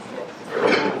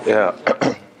 Yeah.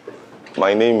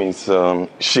 My name is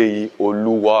Sheyi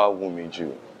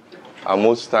Oluwawumiju. And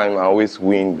most time I always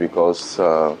win because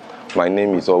my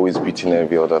name is always beating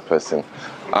every other person.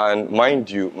 And mind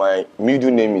you, my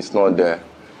middle name is not there.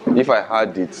 If I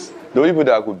had it, the only people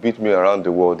that could beat me around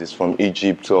the world is from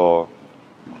Egypt or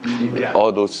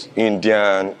all those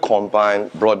Indian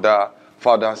combined brother,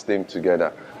 father's name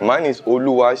together. Mine is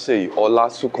Oluwaseyi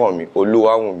Olasukomi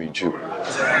Oluwawumiju.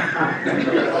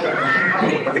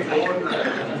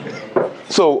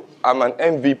 So I'm an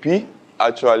MVP,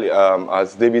 actually,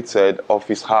 as David said,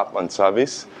 Office Hub and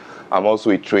Service. I'm also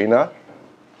a trainer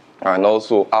and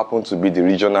also happen to be the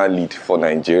regional lead for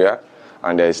Nigeria.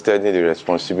 And they're extending the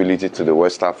responsibility to the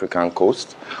West African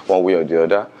coast, one way or the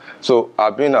other. So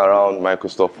I've been around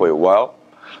Microsoft for a while,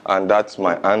 and that's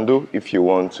my handle if you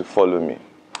want to follow me.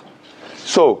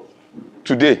 So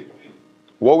today,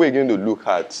 what we're going to look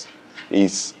at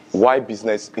is why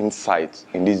business insight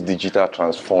in this digital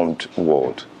transformed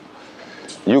world.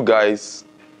 You guys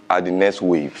are the next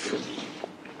wave.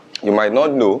 You might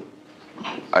not know,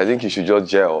 I think you should just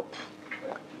gel up.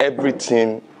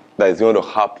 Everything that is going to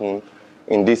happen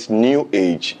in this new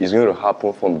age is going to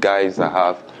happen from guys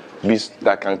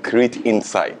that can create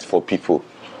insight for people.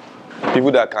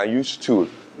 People that can use tools.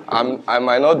 I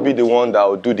might not be the one that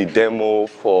will do the demo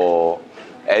for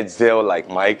Excel like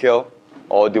Michael,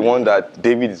 or the one that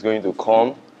David is going to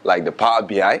come like the Power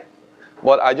BI.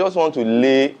 But I just want to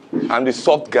I'm the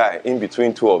soft guy in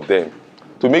between two of them,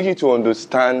 to make you to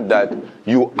understand that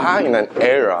you are in an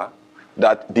era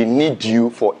that they need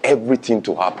you for everything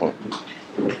to happen.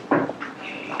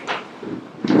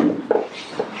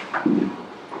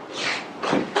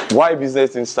 Why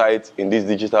business insights in this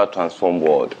digital transformed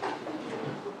world?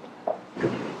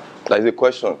 That is a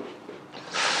question.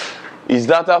 Is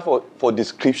data for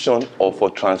description or for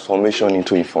transformation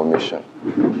into information?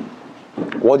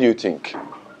 What do you think?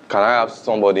 Can I have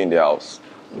somebody in the house?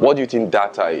 What do you think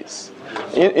data is?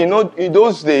 You know, in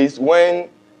those days when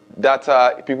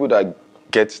people that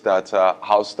get data,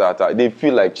 house data, they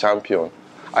feel like champion.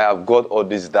 I have got all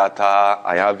this data,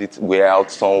 I have it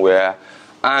warehoused somewhere.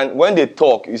 And when they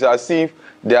talk, it's as if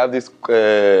they have this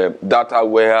data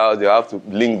warehouse, they have to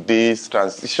link this,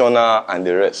 transitional, and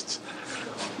the rest.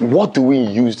 What do we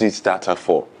use this data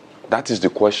for? That is the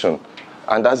question.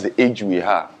 And that's the age we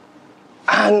are.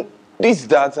 And this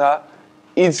data,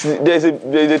 there's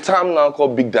a term now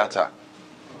called big data.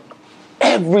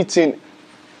 Everything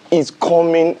is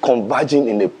converging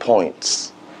in a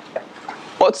point.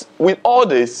 But with all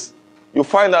this, you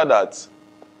find out that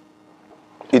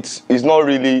it's not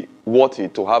really worth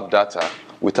it to have data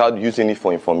without using it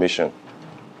for information.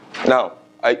 Now,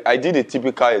 I did a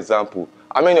typical example.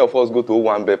 How many of us go to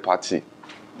Owambe party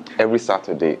every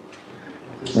Saturday?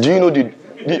 Do you know the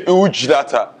huge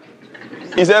data?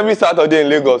 It's every Saturday in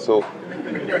Lagos. So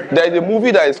there's a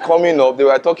movie that is coming up. They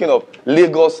were talking of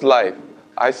Lagos Life.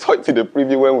 I saw it in the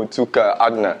preview when we took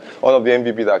Adna, one of the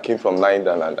MVP that came from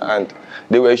London, and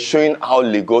they were showing how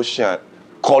Lagosian,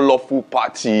 colorful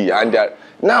party. And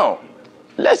now,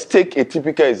 let's take a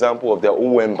typical example of their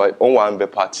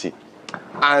Owambe party.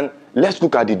 And let's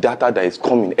look at the data that is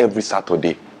coming every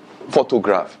Saturday.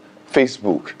 Photograph,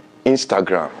 Facebook,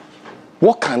 Instagram.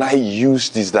 What can I use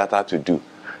this data to do?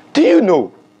 Do you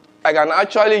know? I can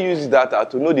actually use this data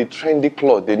to know the trendy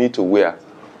clothes they need to wear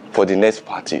for the next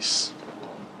parties.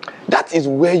 That is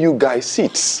where you guys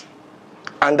sit.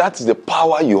 And that is the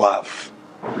power you have.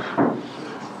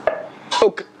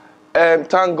 Look,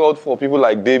 thank God for people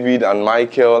like David and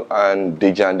Michael and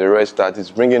Deja and the rest that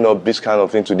is bringing up this kind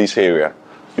of thing to this area.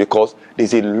 Because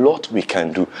there's a lot we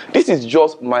can do. This is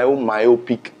just my own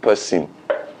myopic person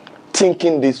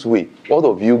thinking this way. All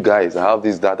of you guys have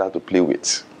this data to play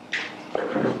with.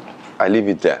 I leave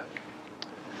it there.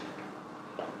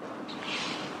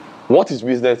 What is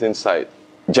Business Insight?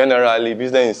 Generally,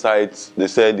 Business Insights, they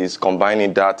said, is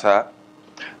combining data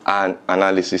and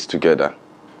analysis together.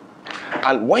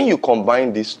 And when you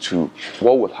combine these two,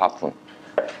 what will happen?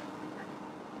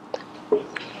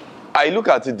 I look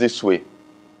at it this way.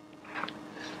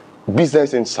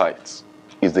 Business Insights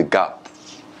is the gap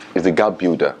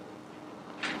builder.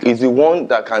 It's the one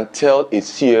that can tell a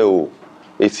CEO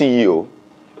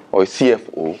or a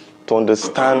CFO to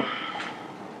understand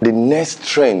the next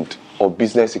trend of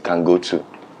business it can go to.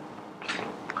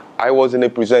 I was in a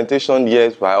presentation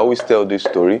years, but I always tell this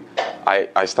story.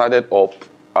 I started up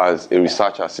as a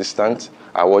research assistant.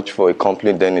 I worked for a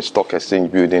company then in stock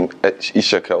exchange building at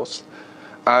Ishekels.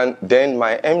 And then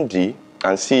my MD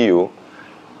and CEO,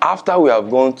 after we have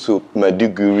gone to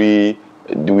Maiduguri,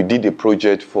 we did a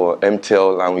project for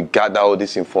MTEL and we gathered all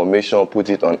this information, put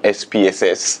it on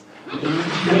SPSS.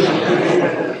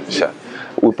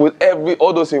 We put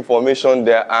all those information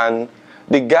there, and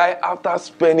the guy, after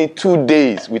spending 2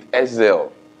 days with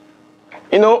Excel,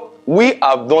 you know, we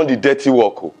have done the dirty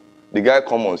work. The guy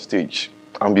come on stage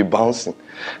and be bouncing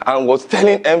and was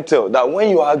telling MTEL that when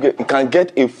you can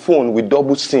get a phone with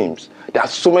double SIMs, there are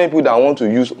so many people that want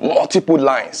to use multiple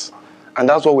lines. And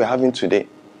that's what we're having today.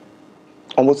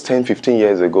 Almost 10, 15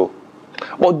 years ago.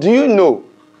 But do you know,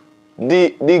 the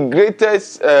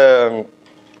greatest, the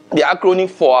acronym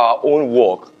for our own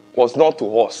work was not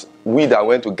to us, we that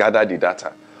went to gather the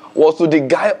data, was to the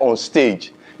guy on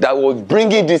stage that was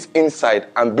bringing this insight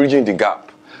and bridging the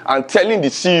gap and telling the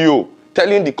CEO,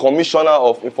 telling the commissioner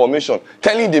of information,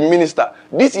 telling the minister,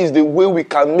 this is the way we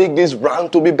can make this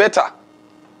brand to be better.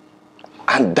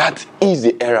 And that is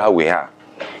the era we are.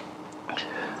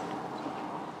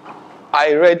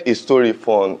 I read a story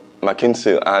from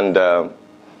McKinsey, and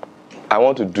I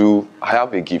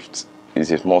have a gift.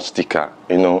 It's a small sticker.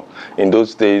 You know, in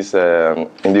those days, in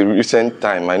the recent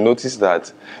time, I noticed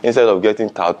that instead of getting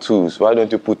tattoos, why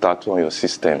don't you put tattoo on your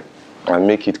system and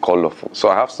make it colorful? So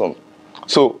I have some.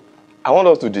 So I want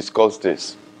us to discuss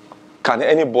this. Can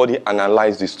anybody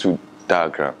analyze these two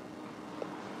diagrams?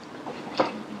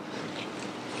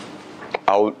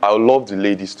 I would love the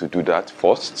ladies to do that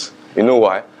first. You know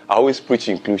why? I always preach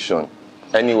inclusion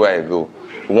anywhere I go.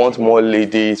 We want more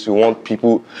ladies, we want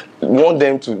people, we want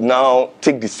them to now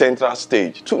take the central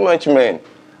stage. Too much men.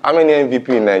 How many MVP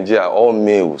in Nigeria? All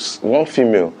males. We want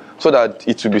female, so that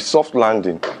it will be soft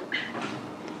landing.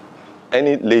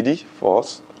 Any lady for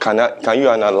us? Can you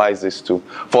analyze this too?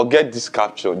 Forget this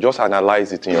capture, just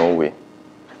analyze it in your own way.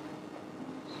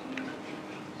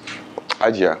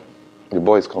 Ajia, the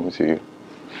boy is coming to you.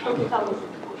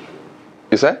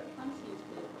 You say?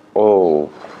 Oh,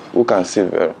 who can see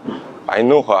her? I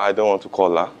know her, I don't want to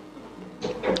call her.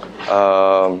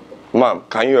 Ma'am,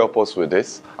 can you help us with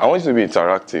this? I want you to be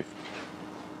interactive.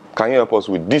 Can you help us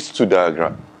with these two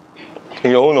diagrams?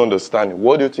 In your own understanding,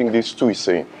 what do you think these two is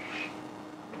saying?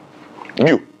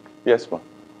 You. Yes, ma'am.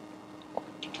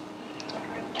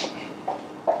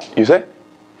 You say?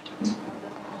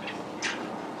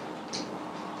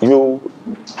 You.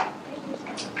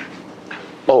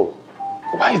 Oh,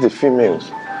 why is the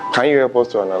females? Can you help us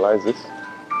to analyze this?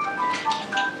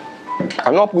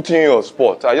 I'm not putting you on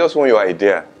spot. I just want your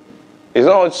idea. It's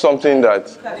not something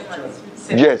that,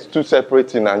 yes, two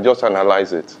separate things and just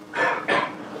analyze it.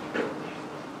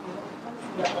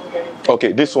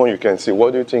 Okay, this one you can see.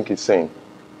 What do you think it's saying?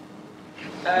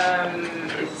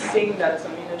 It's saying that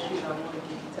some industries are more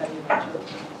digitally mature.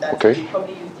 That Okay. they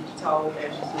probably use digital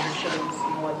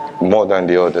solutions more than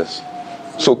the others.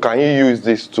 So can you use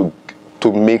this to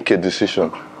to make a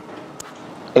decision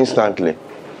instantly?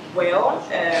 Well,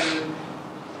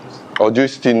 Or do you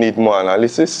still need more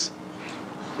analysis?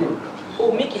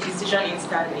 make a decision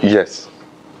instantly. Yes.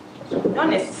 Not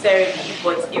necessarily,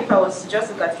 but if I was to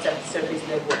just look at it at the surface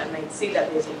level, I might say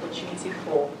that there's opportunity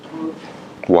for growth.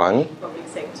 One. Public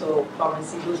sector,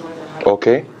 pharmacy, those ones that have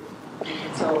Okay.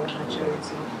 digital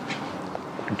maturity.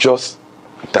 Just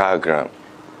diagram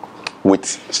with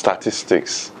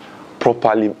statistics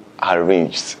properly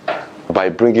arranged by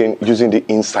using the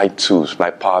insight tools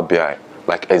like Power BI,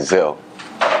 like Excel.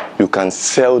 You can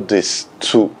sell this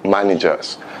to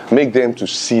managers, make them to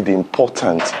see the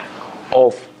importance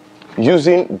of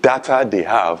using data they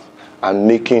have and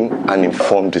making an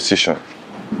informed decision.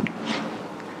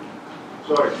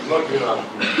 Sorry, not doing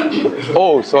that.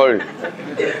 Oh, sorry.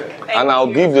 And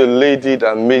I'll give the lady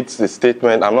that made the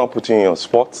statement, I'm not putting you on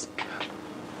spot.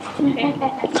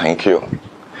 Thank you.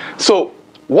 So,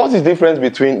 what is the difference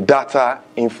between data,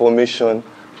 information,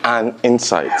 and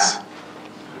insights?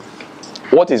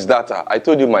 What is data? I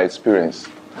told you my experience.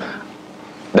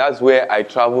 That's where I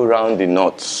travel around the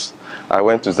north. I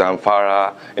went to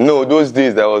Zamfara. Those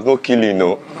days there was no killing,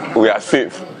 we are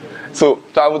safe. So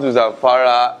travel to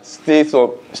Zamfara,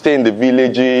 stay in the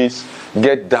villages,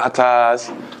 get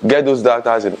get those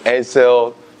data in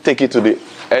Excel, take it to the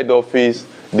head office,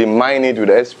 they mine it with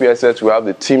the SPSS. We have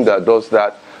the team that does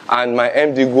that. And my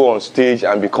MD go on stage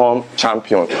and become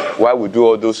champion while we do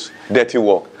all those dirty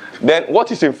work. Then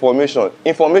what is information?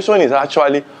 Information is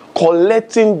actually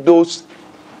collecting those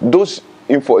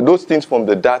things from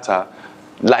the data,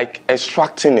 like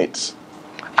extracting it.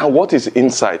 And what is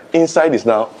insight? Insight is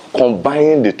now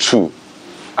combining the two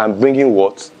and bringing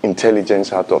what?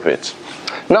 Intelligence out of it.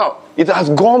 Now, it has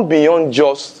gone beyond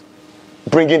just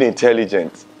bringing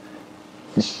intelligence.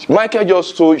 Michael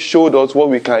just showed us what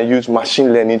we can use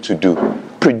machine learning to do.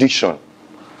 Prediction.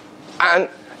 And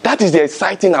that is the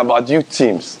exciting about you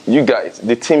teams, you guys,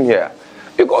 the team here.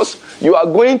 Because you are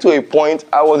going to a point,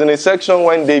 I was in a section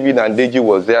when David and Deji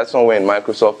was there somewhere in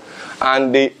Microsoft,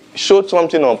 and they showed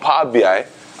something on Power BI,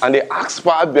 and they asked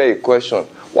Power BI a question.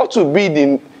 What would be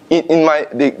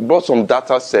they brought some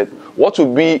data set, what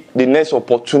would be the next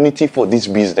opportunity for this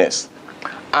business?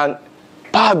 And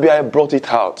Power BI brought it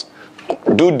out.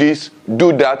 Do this,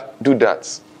 do that, do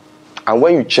that. And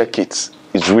when you check it,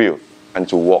 it's real and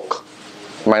it will work.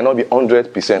 It might not be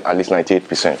 100%, at least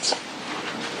 98%.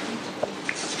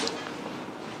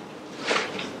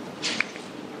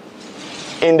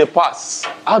 In the past,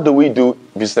 how do we do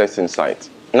business insight?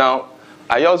 Now,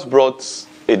 I just brought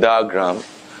a diagram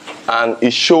and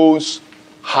it shows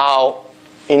how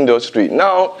industry.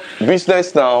 Now,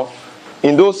 business now,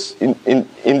 in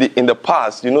the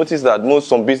past, you notice that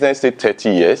some business take 30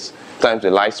 years times the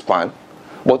lifespan,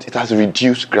 but it has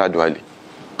reduced gradually.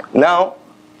 Now,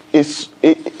 it's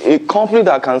a company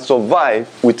that can survive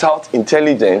without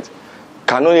intelligence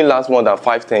can only last more than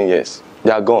 5-10 years.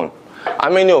 They are gone.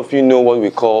 How many of you know what we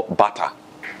call barter?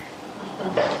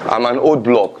 I'm an old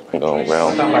block.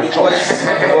 Well.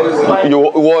 You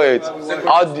wore it.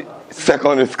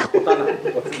 Secondary school.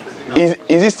 Is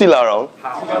it still around? They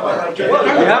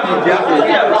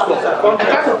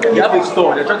have a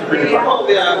store. They're trying to bring it back.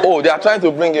 Oh, they are trying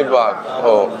to bring it back.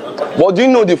 Oh. But do you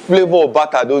know the flavor of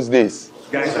barter those days?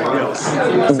 Guys and girls.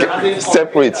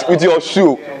 Separate with your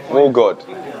shoe. Oh God.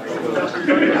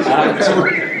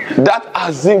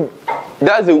 That's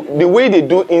the way they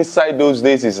do inside those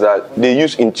days is that they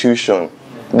use intuition.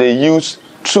 They use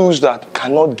tools that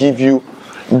cannot give you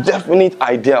definite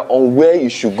idea on where you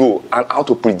should go and how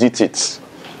to predict it.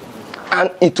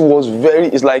 And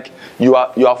it's like you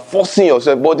are forcing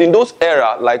yourself. But in those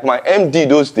era, like my MD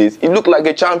those days, it looked like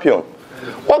a champion.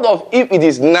 What if it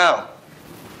is now?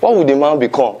 What would the man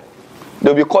become?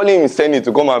 They'll be calling him in Senate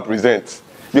to come and present.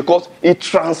 Because it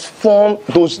transforms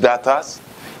those data.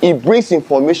 It brings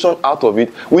information out of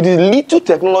it. With the little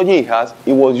technology he has,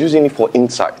 he was using it for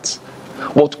insights.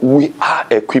 But we are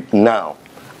equipped now.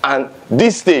 And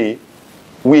this day,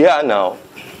 we have a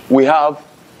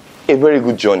very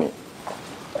good journey.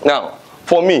 Now,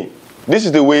 for me, this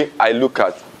is the way I look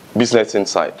at business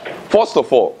insight. First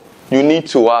of all, you need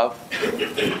to have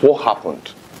what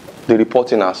happened, the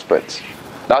reporting aspect.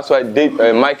 That's why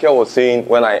Michael was saying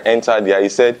when I entered there, he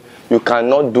said, you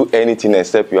cannot do anything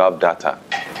except you have data.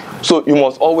 So you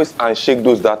must always unshake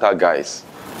those data guys.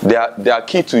 They are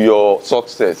key to your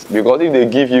success. Because if they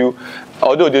give you,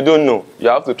 although they don't know, you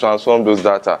have to transform those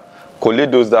data,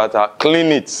 collate those data, clean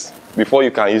it before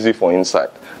you can use it for insight.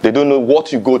 They don't know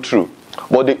what you go through.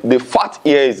 But the fact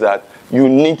here is that you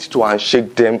need to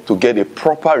unshake them to get a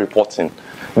proper reporting.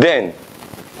 Then,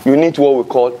 you need what we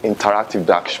call interactive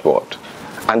dashboard.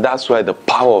 And that's why the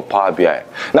power of Power BI.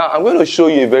 Now, I'm going to show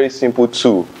you a very simple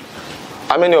tool.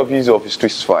 How many of you use Office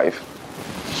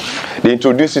 365? They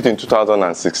introduced it in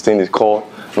 2016. It's called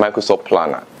Microsoft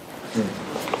Planner.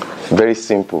 Very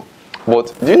simple.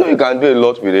 But do you know you can do a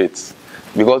lot with it?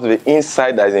 Because of the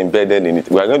insight that is embedded in it.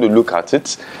 We are going to look at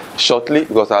it shortly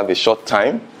because I have a short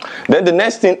time. Then the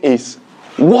next thing is,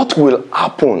 what will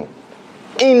happen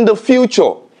in the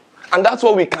future? And that's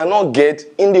what we cannot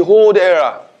get in the old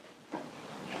era.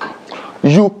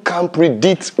 You can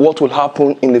predict what will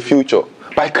happen in the future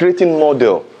by creating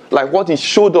model. Like what he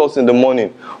showed us in the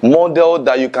morning. Model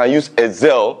that you can use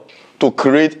Excel to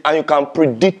create, and you can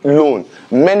predict loan.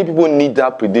 Many people need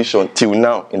that prediction till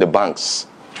now in the banks.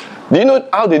 Do you know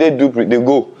how did they do? They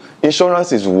go,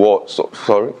 insurance is what? So,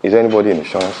 sorry, is anybody in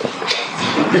insurance?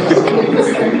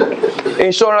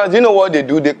 Insurance, do you know what they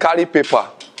do? They carry paper.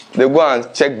 They go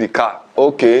and check the car.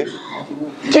 Okay.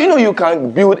 Do you know you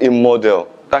can build a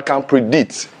model that can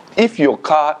predict if your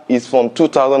car is from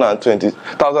 2020,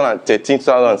 2013,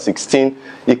 2016,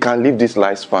 it can live this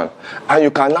lifespan. And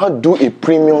you can now do a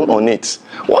premium on it.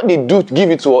 What they do to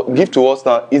give to us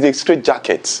now is a straight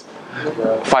jacket.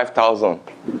 5,000.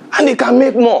 And they can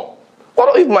make more.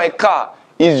 What if my car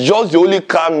is just the only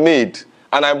car made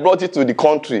and I brought it to the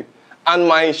country and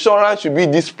my insurance should be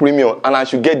this premium and I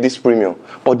should get this premium?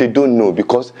 But they don't know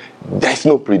because there's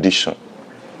no prediction.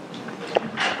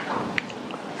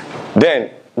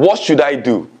 Then, what should I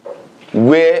do?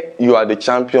 Where you are the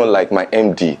champion like my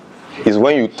MD is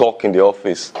when you talk in the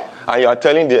office and you are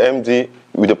telling the MD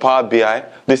with the Power BI,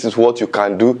 this is what you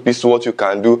can do, this is what you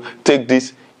can do, take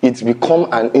this. It's become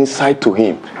an insight to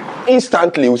him.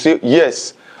 Instantly, we say,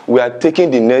 yes, we are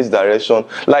taking the next direction.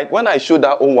 Like when I showed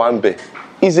that Owambe,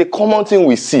 it's a common thing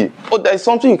we see, but there's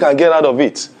something you can get out of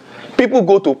it. People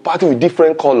go to party with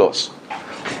different colors.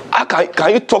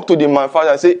 Can you talk to the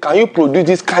manufacturer and say, can you produce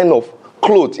this kind of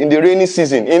clothes in the rainy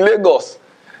season in Lagos?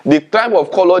 The type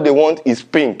of color they want is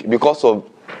pink because of,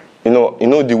 you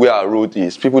know the way our road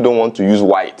is. People don't want to use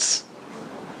whites.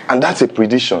 And that's a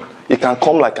prediction. It can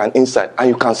come like an insight and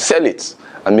you can sell it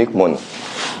and make money.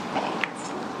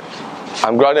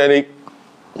 I'm gradually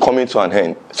coming to an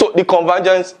end. So the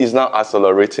convergence is now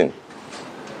accelerating.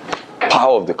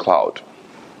 Power of the cloud.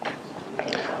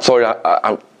 Sorry,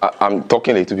 I'm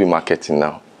talking a little bit marketing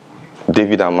now.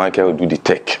 David and Michael will do the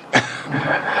tech.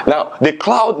 Now, the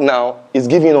cloud now is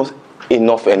giving us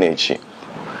enough energy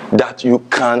that you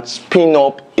can spin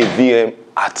up a VM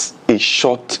at a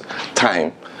short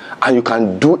time. And you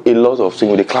can do a lot of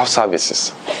things with the cloud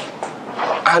services.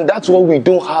 And that's what we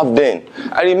don't have then.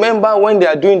 I remember when they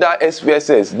are doing that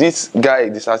SPSS, this guy,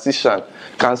 this assistant,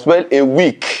 can spend a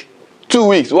week, 2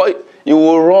 weeks. What? He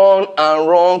will run and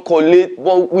run, collate,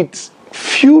 but with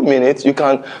few minutes, you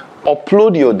can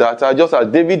upload your data, just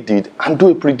as David did, and do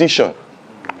a prediction,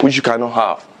 which you cannot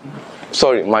have.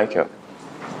 Sorry, Michael,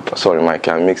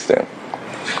 I mixed them.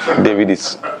 David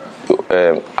is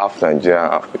half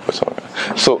Nigerian, half people. Sorry.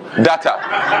 So, data.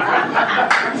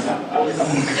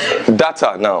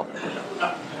 Data now.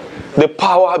 The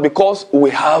power, because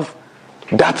we have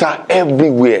data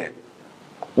everywhere,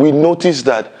 we notice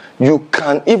that you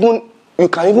can even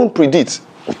predict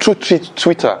through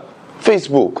Twitter,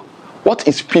 Facebook, what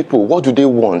is people, what do they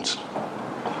want,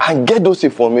 and get those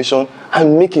information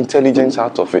and make intelligence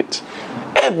out of it.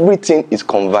 Everything is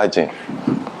converging.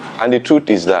 And the truth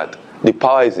is that the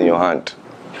power is in your hand.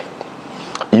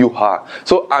 You are.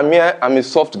 So I'm a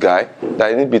soft guy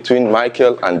that is in between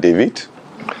Michael and David,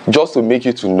 just to make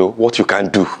you to know what you can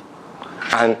do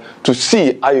and to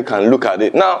see how you can look at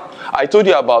it. Now, I told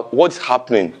you about what's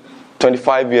happening.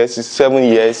 25 years, 7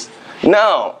 years.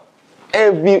 Now,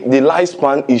 the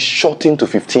lifespan is shortened to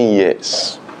 15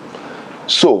 years.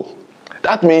 So,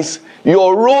 that means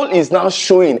your role is now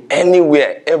showing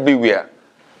anywhere, everywhere.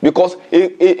 Because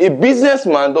a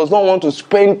businessman does not want to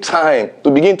spend time to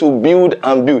begin to build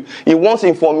and build. He wants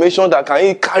information that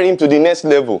can carry him to the next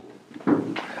level.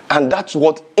 And that's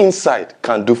what Insight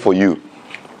can do for you.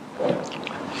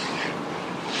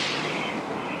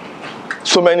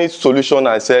 So many solutions,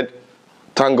 I said,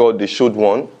 thank God they showed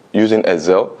one using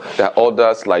Excel. There are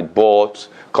others like bots,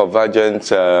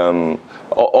 convergence,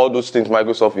 all those things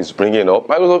Microsoft is bringing up.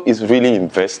 Microsoft is really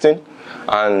investing.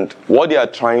 And what they are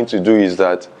trying to do is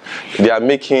that they are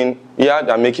making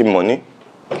money,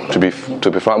 to be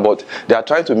frank, but they are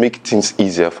trying to make things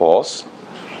easier for us,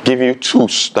 giving you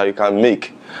tools that you can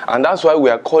make. And that's why we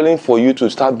are calling for you to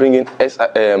start bring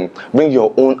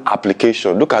your own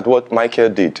application. Look at what Michael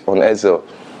did on Azure.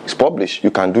 It's published.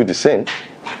 You can do the same.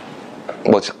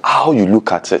 But how you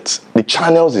look at it, the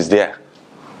channels is there.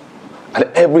 And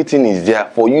everything is there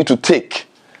for you to take.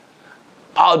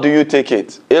 How do you take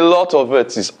it? A lot of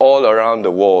it is all around the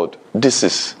world. This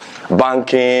is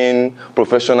banking,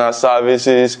 professional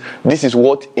services. This is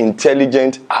what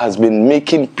intelligence has been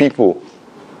making people.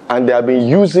 And they have been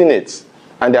using it.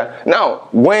 And now,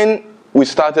 when we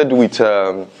started with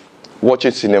watching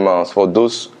cinemas, for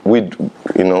those with,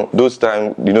 those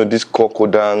time, this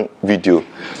Kokodan video,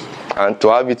 and to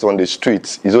have it on the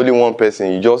streets, is only one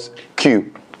person. You just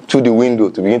queue to the window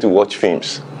to begin to watch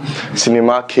films.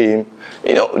 Cinema came.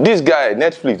 This guy,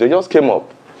 Netflix, they just came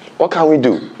up. What can we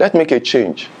do? Let's make a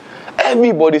change.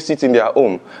 Everybody sits in their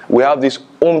home. We have this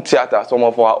home theater. Some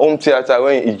of our home theater,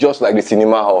 when it's just like the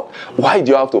cinema hall. Why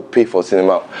do you have to pay for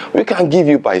cinema? We can give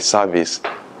you by service.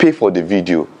 Pay for the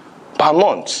video per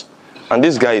month. And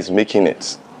this guy is making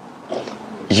it.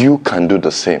 You can do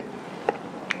the same.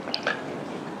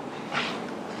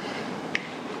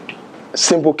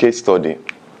 Simple case study.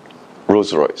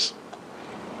 Rolls-Royce.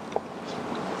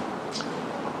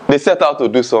 They set out to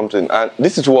do something, and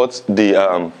this is what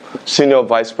the senior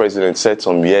vice president said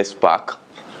some years back.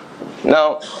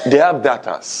 Now, they have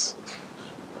data.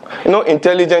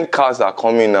 Intelligent cars are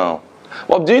coming now.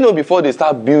 But do you know, before they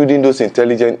start building those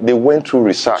intelligent, they went through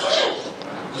research.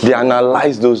 They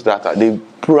analyzed those data. They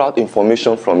pulled out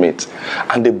information from it,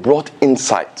 and they brought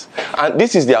insight. And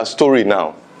this is their story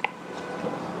now.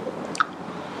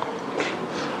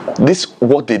 This is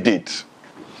what they did.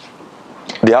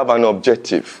 They have an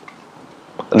objective.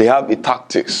 They have a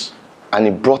tactics, and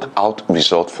it brought out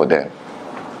results for them.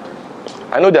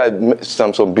 I know there are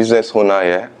some business owner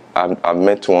here. I've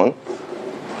met one.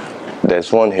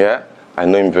 There's one here. I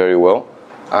know him very well.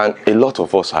 And a lot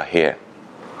of us are here.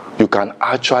 You can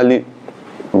actually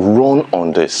run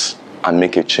on this and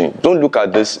make a change. Don't look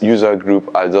at this user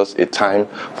group as just a time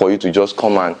for you to just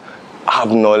come and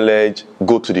have knowledge,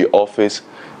 go to the office.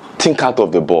 Think out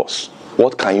of the box.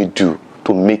 What can you do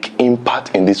to make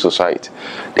impact in this society?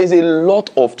 There's a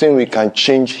lot of things we can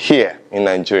change here in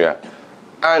Nigeria.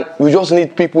 And we just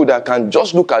need people that can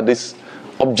just look at this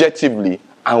objectively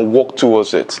and work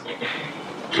towards it.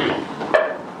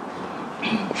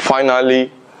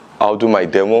 Finally, I'll do my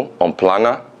demo on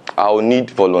Planner. I'll need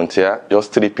volunteer,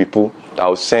 just 3 people.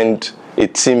 I'll send a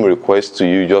team request to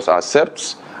you, just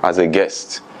accept as a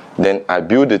guest. Then I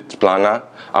build the planner,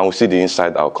 and we'll see the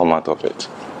insight that will come out of it.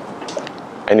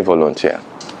 Any volunteer?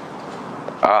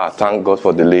 Thank God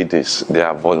for the ladies. They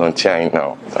are volunteering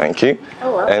now. Thank you.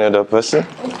 Oh, wow. Any other person?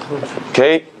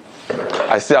 Okay.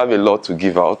 I still have a lot to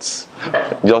give out.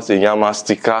 Just a Yama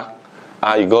sticker.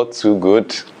 You got too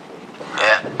good.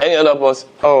 Any other person?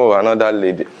 Oh, another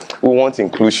lady. We want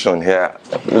inclusion here.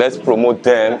 Let's promote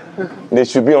them. They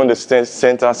should be on the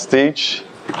center stage.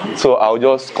 So I'll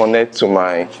just connect to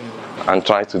and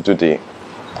try to do the.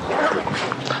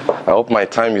 I hope my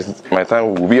time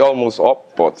will be almost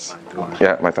up, but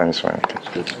yeah, my time is fine.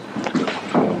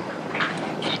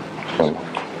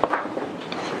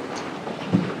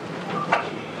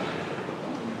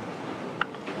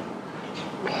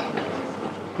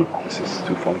 This is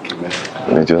too funky, man.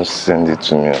 They just send it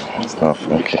to me. It's not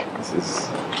funky.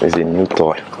 It's a new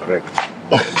toy. Correct.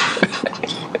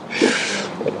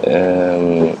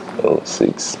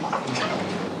 06.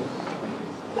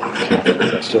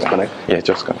 Let's just connect. Yeah,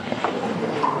 just connect.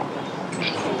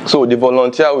 So the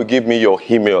volunteer will give me your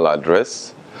email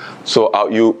address. So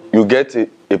you get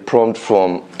a prompt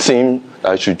from team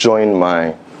that should join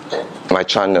my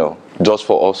channel just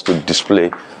for us to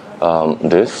display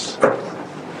this.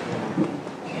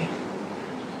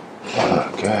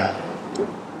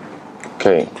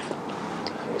 Okay.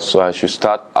 So I should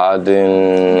start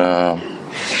adding.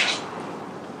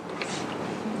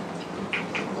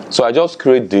 So I just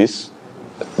create this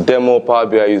demo Power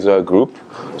BI user group.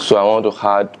 So I want to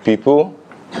add people.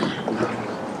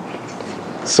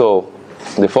 So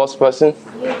the first person,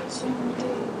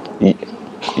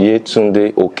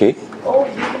 Yetunde, okay.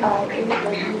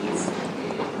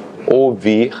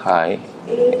 O-V-I-T.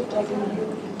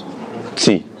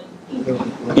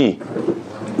 E.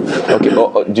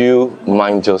 Okay, do you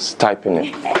mind just typing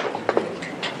it?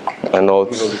 And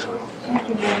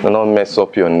not mess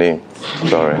up your name.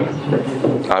 Sorry.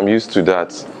 I'm used to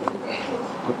that.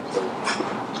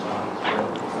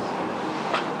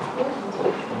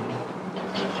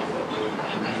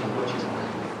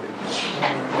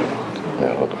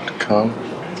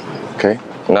 Okay.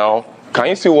 Now, can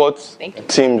you see what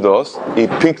team does? It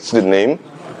picks the name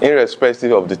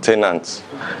irrespective of the tenants.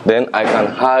 Then I can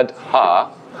add her.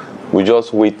 We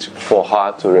just wait for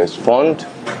her to respond.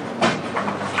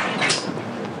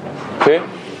 Okay,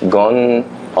 gone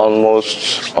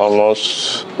almost.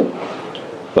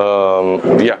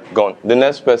 Yeah, gone. The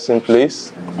next person,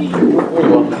 please.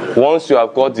 Once you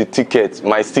have got the ticket,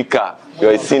 my sticker,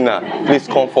 you're a sinner, please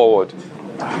come forward.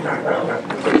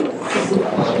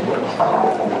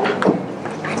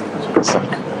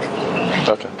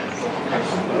 Okay.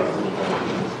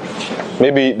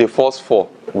 Maybe the first four,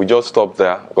 we just stop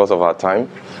there because of our time.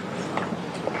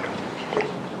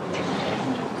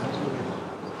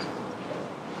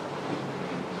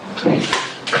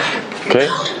 Okay,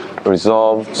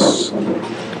 results,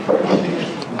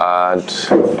 add,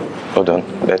 hold on,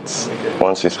 let's,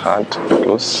 once it's add,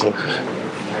 close.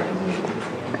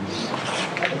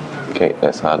 Okay,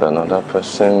 let's add another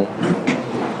person.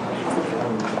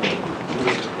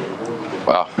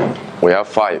 Wow, we have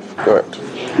 5, good.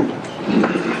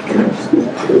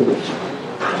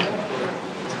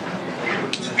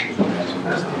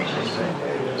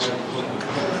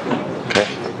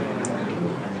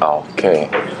 Okay,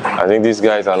 I think this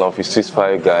guy is an Office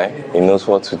 365 guy. He knows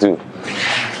what to do.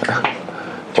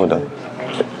 Hold on.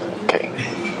 Okay.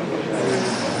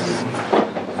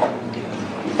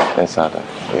 Let's add that.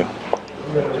 Yeah.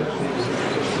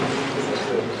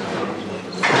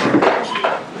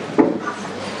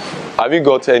 Have you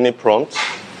got any prompt?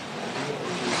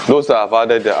 Those that have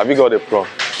added there, have you got a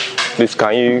prompt? Please,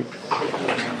 can you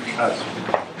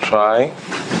try?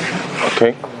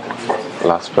 Okay.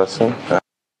 Last person.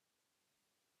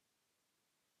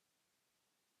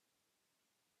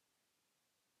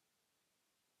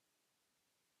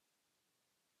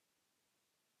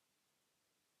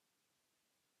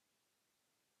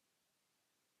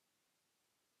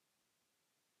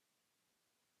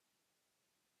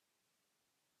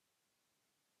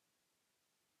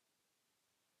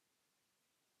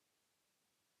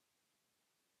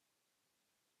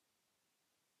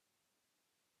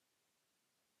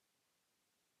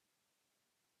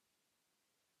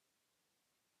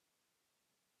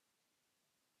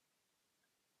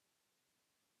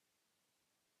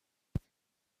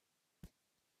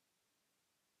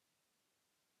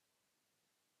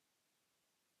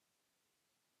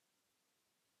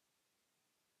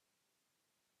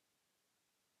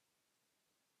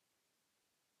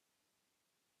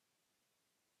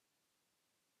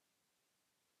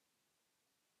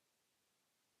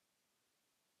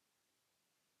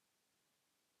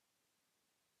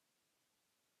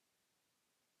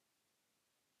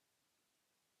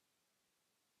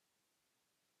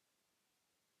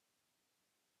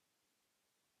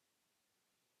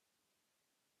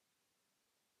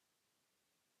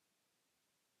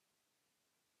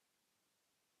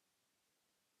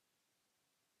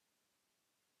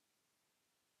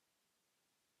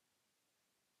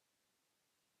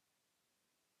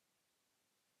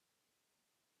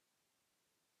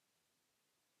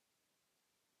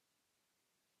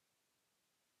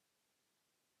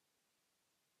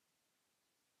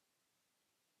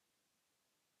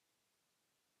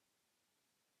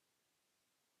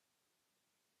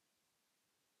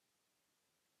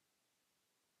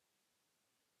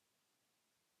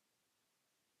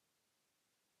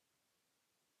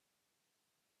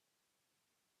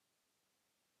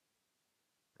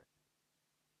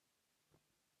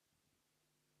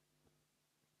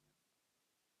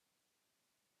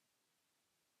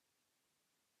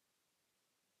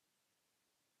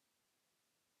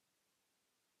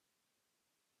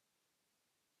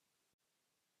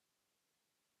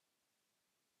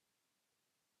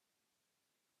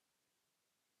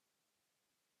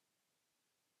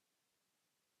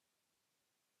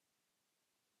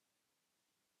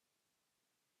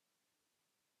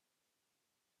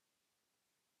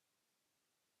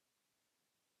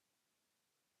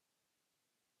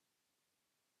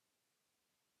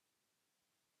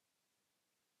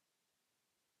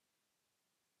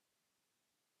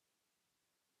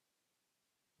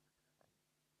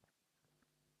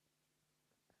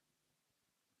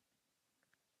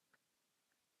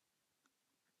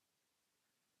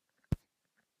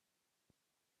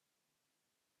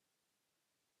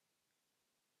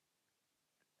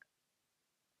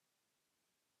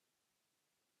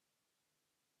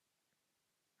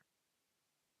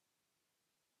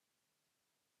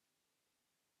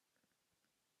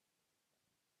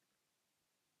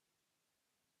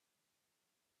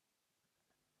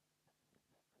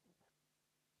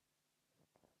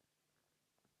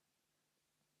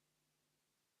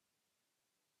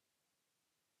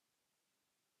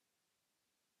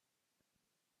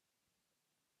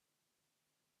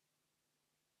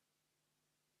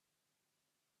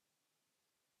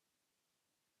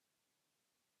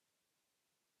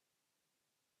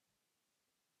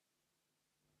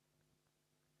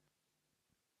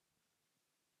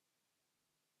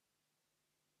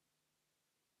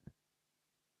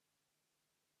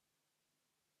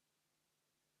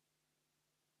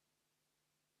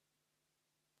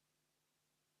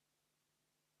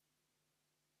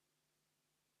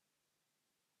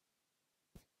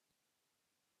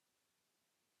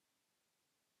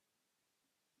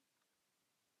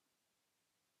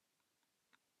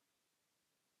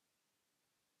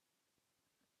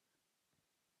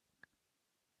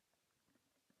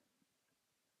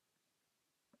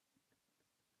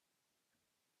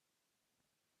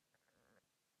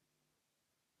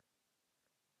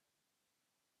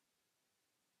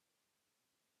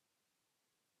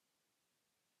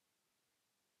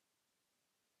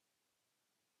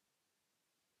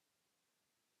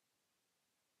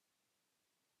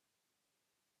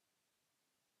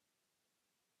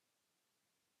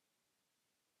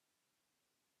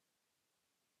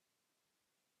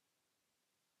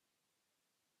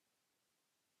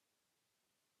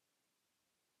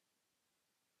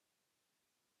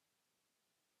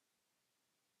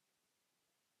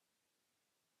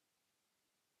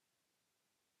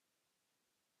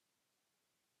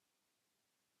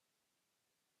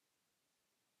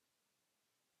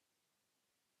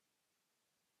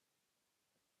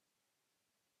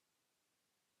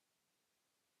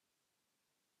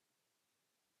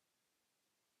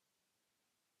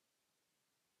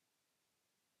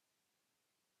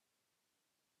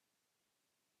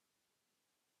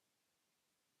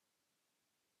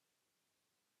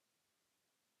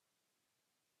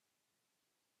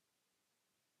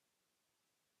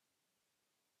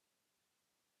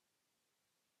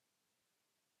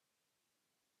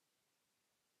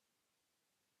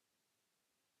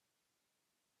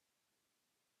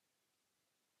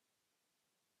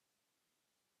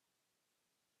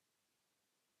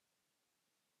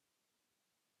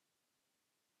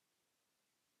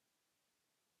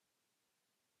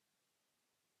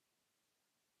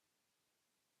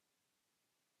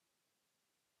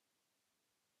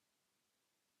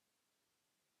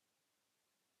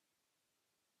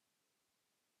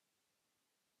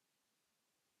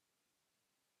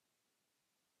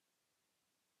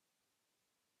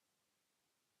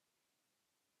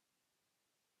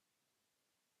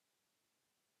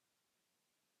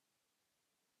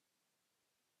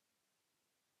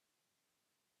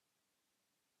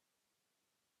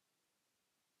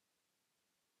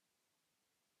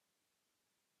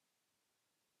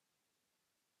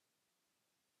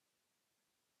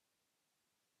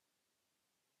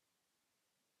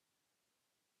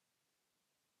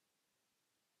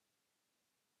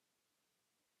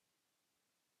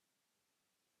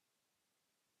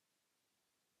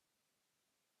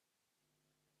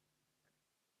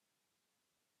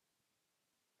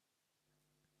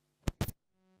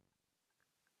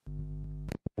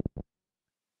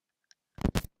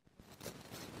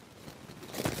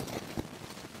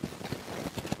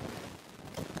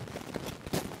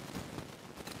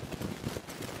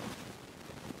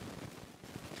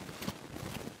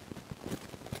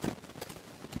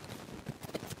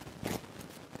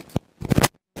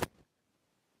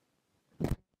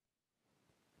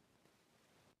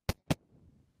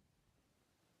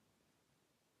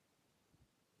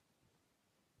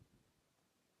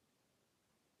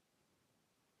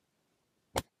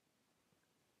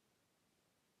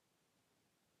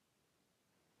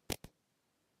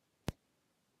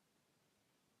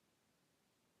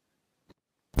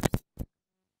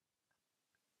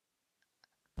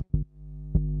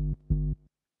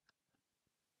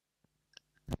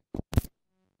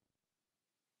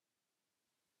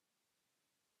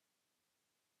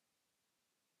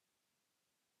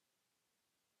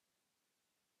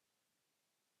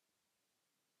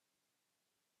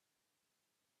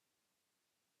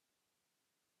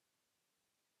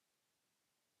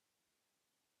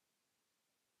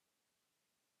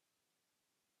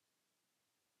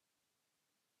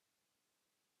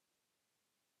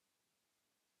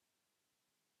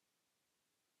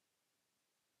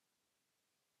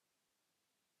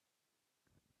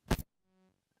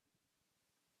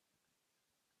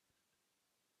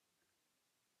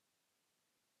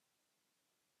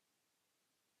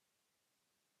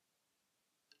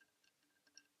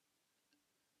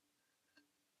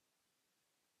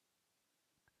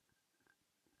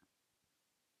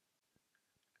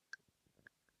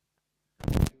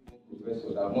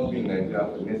 professors that have not been in Nigeria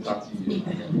for the next 30 years,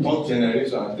 one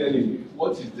generation, I'm telling you,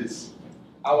 what is this?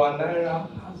 Our Naira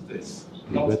has this,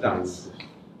 not that.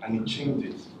 And it changed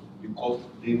it because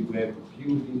they were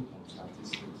building on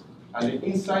statistics. And the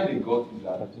insight they got is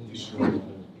that it is wrong.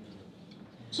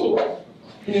 So,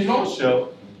 in a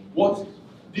nutshell, what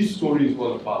this story is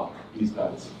all about is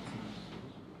that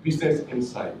business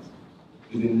insight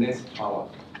is the next power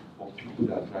for people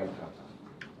that drive data.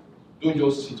 Don't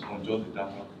just sit on just the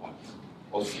data part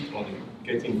or sit on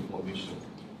getting information.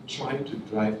 Try to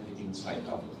drive the insight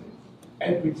out of it.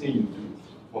 Everything you do,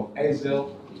 from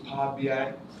Excel to Power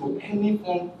BI to any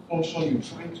function you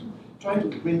try to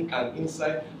bring an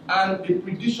insight, and the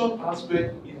prediction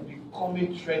aspect is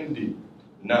becoming trendy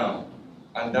now,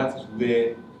 and that is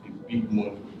where the big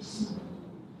money is.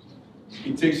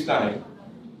 It takes time.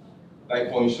 Like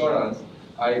for insurance,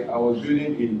 I was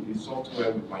building a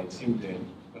software with my team then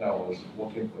when I was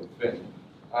working for a firm,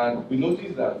 and we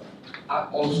noticed that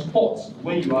on spot,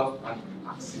 when you have an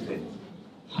accident,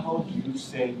 how do you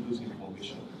send those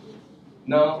information?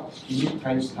 Now, you need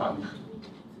timestamp.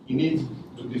 You need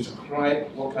to describe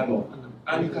what kind of,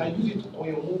 and you can use it on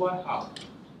your mobile app.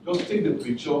 Just take the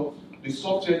picture, the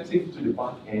software take it to the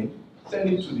back end, send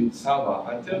it to the server,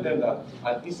 and tell them that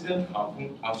an incident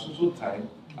happened at so time,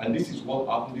 and this is what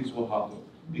happened, this is what happened.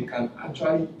 They can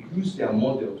actually use their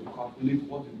model to calculate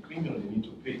what the premium they need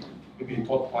to pay, maybe a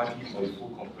third party or a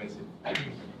full comprehensive. A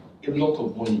lot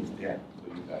of money is there for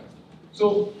you guys.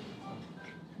 So,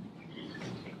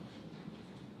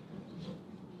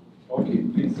 okay,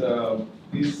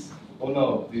 this owner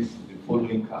of the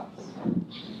following cards: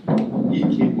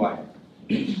 EKY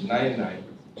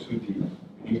 992D,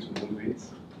 you need to move it.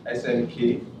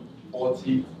 SNK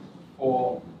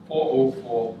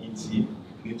 404ET, you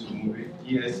need to move it.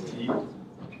 EST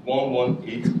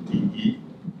 118DE,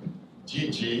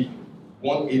 GG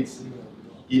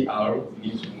 18ER, you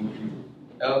need to move it.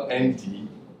 LND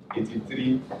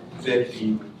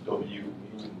 83ZEW.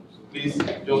 Please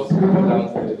just go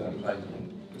downstairs and try to.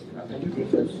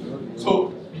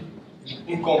 So,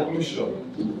 in conclusion,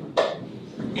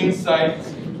 insight.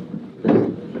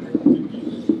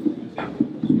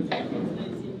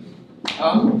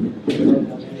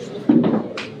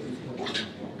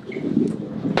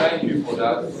 Thank you for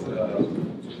that.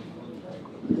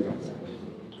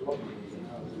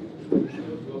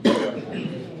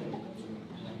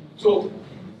 So,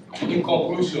 in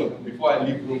conclusion, before I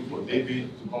leave room for David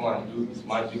to come and do his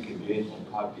magic again on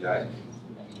Power BI,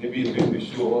 maybe he's going to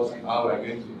show us how we're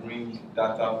going to bring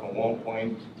data from one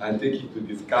point and take it to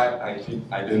the sky and shit,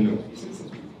 I don't know.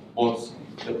 But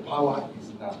the power is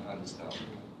in our hands now to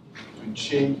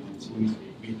change the things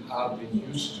we have been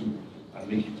used to and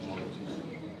make it more efficient.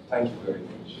 Thank you very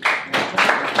much.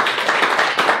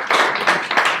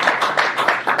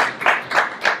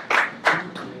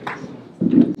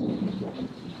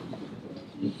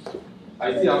 I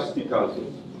still have speakers.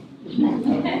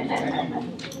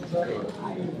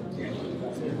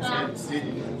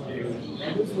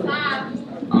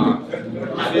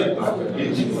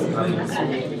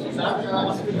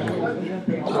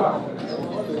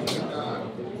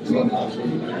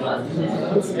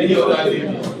 Any other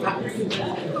ladies?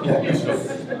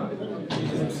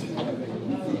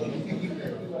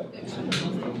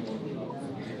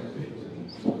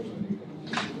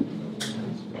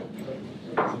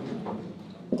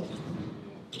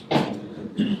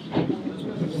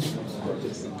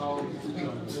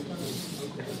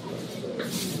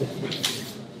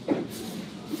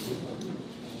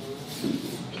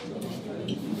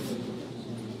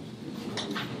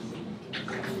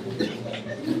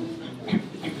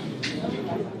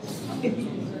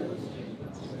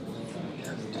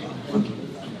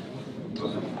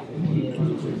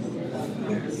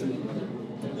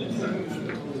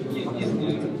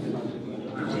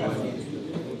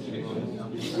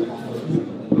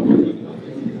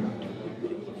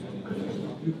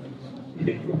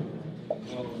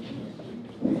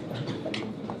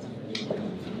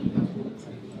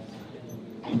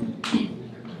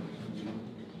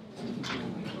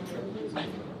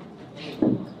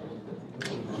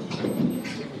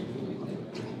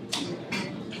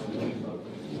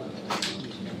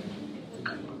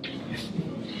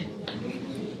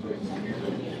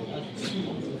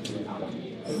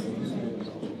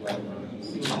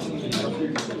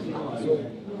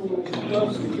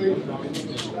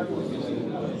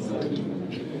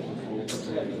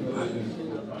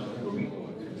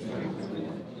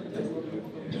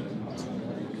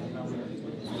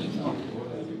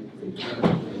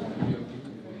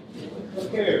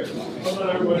 Okay, hold on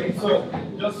everybody. So,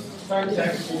 just time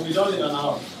check, we'll be done in an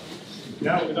hour.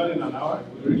 Yeah, we'll be done in an hour.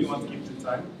 We really want to keep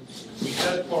time. We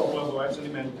said 4 o'clock, but actually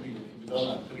meant 3. We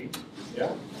done at 3.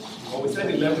 Yeah? But we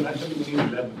said 11, actually we need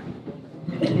 11.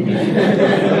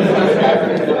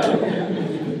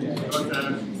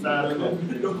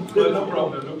 But no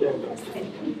problem, no problem.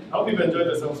 I hope you've enjoyed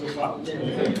yourself so far.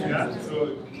 Yeah,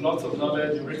 so lots of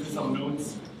knowledge, you've written some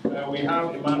notes. We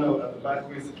have Emmanuel at the back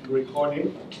who is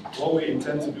recording. What we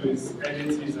intend to do is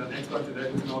edit, he's an expert in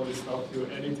editing all this stuff. He'll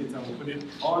edit it and we'll put it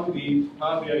on the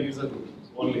Power BI user group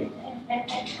only.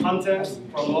 Content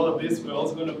from all of this, we're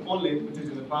also going to only put it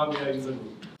in the Power BI user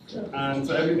group. And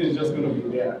so everything is just going to be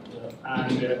there.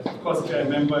 And of course, if you're a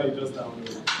member, you just download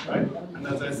it, right? And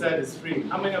as I said, it's free.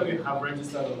 How many of you have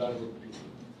registered on that group, please?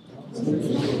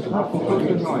 Not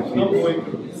going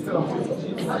through. Still on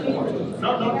meetup.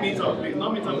 Not meetup, please.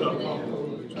 Not meetup.com.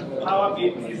 Power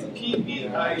BI is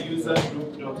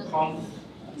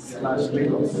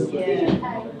pbiusergroup.com/Lagos.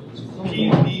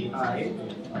 PBI.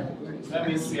 Let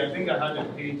me see. I think I had a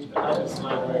page. I had a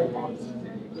slide where it was.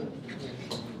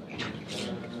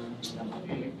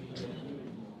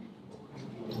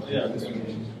 Yeah, this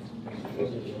one.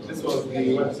 This was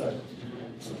the website.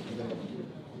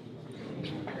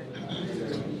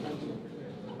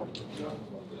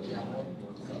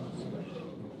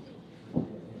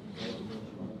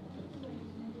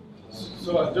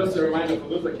 So just a reminder for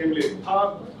those that came late,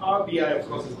 Power BI, of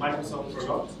course, is Microsoft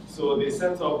product. So they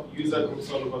set up user groups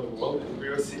all over the world in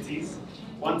various cities,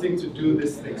 wanting to do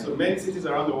this thing. So many cities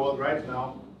around the world right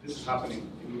now, this is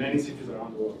happening in many cities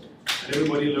around the world. And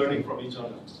everybody learning from each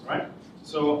other, right?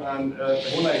 So, and the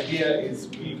whole idea is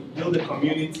we build a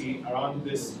community around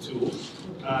this tool,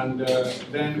 and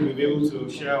then we'll be able to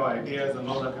share our ideas and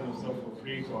all that kind of stuff for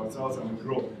free for ourselves and we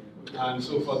grow. And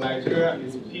so for Nigeria,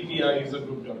 it's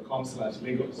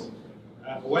pbiusergroup.com/Lagos.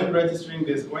 When registering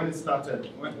this, when it started,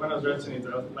 when I was registering it,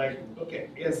 I was like, okay,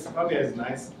 yes, Power BI is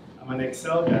nice. I'm an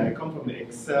Excel guy. I come from the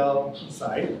Excel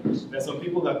side. There's some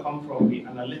people that come from the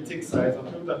analytics side, some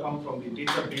people that come from the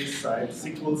database side,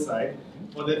 SQL side.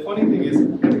 But the funny thing is,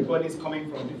 everybody's coming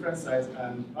from different sides,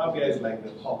 and Power BI is like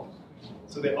the hub.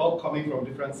 So they're all coming from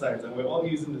different sides, and we're all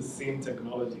using the same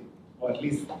technology, or at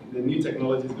least the new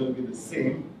technology is going to be the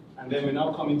same. And then we're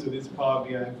now coming to this Power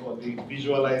BI for the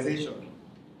visualization.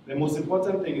 The most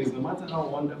important thing is, no matter how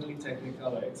wonderfully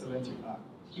technical or excellent you are,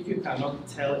 if you cannot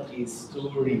tell a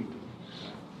story,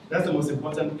 that's the most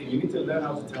important thing. You need to learn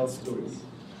how to tell stories.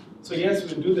 So yes,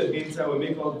 we do the data, we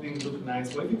make all things look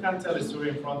nice, but if you can't tell a story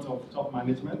in front of top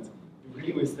management, you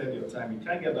really wasted your time. You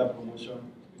can't get that promotion,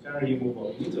 you can't really move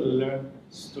on. You need to learn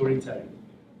storytelling.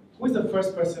 Who is the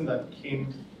first person that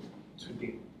came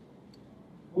today?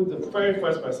 Who is the very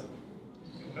first person?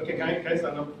 Okay, can I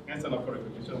stand up? Can I stand up for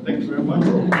recognition? Thank you very much.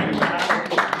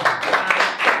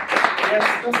 Yes,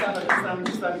 just stand up.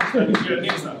 Your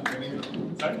name, sir.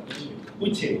 Sorry?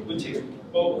 Uche.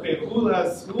 Okay, who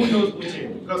knows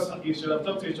Uche? Because you should have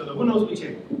talked to each other. Who knows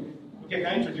Uche? Okay, can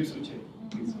I introduce Uche,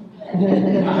 please?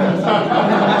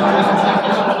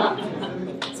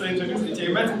 So introduce Uche.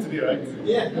 You met him today, right?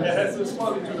 Yeah. So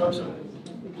small introduction.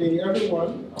 Okay,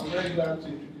 everyone, I'm very glad to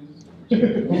introduce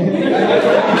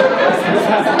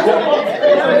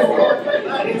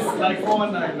It's like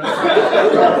 419.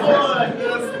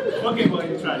 Okay, well,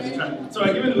 you try. So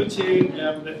I give it Uche.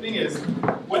 The thing is,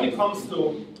 when it comes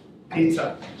to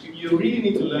data, you really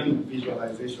need to learn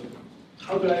visualization.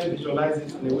 How do I visualize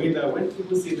it in a way that when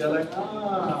people see, they're like,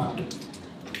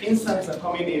 insights are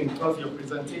coming in because your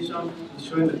presentation is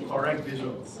showing the correct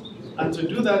visuals. And to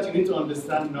do that, you need to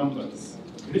understand numbers.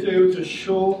 You need to be able to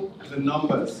show the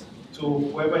numbers to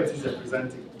whoever it is you're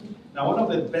presenting. Now, one of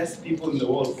the best people in the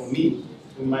world for me,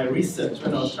 in my research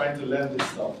when I was trying to learn this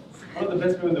stuff, one of the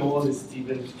best people in the world is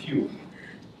Stephen Few.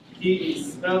 He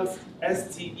is spelled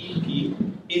STEPHENFEW,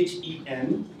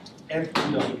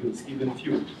 Stephen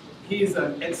Few. He is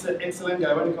an excellent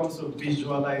guy when it comes to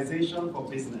visualization for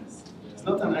business. He's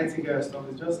not an IT guy or stuff,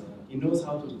 it's just he knows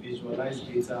how to visualize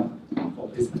data for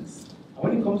business. And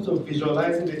when it comes to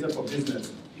visualizing data for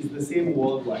business, it's the same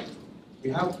worldwide.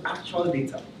 We have actual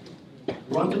data. We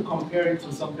want to compare it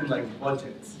to something like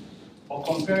budgets, or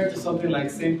compare it to something like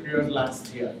same period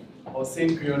last year, or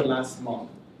same period last month.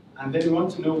 And then we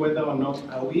want to know whether or not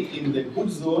are we in the good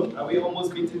zone, are we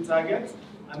almost meeting targets?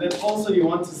 And then also you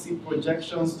want to see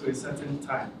projections to a certain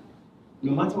time.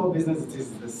 No matter what business it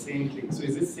is, it's the same thing. So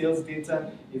is it sales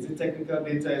data? Is it technical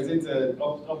data? Is it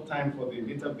uptime for the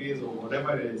database or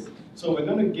whatever it is? So we're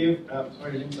going to give,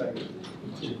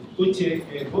 Uche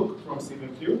a book from Stephen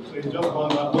Few. So he just won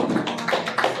that book.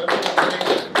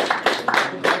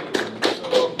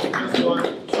 So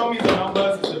show me the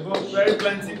numbers. It's a book, very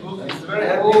plenty book. It's very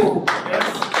heavy. Yes.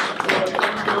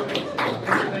 So,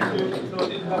 thank you. So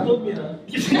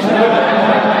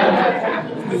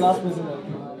The last person that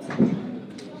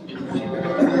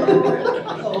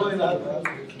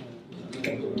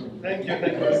Thank you.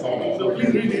 So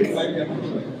please read it.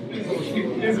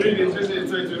 Please read it.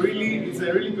 So it's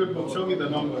a really good book. Show me the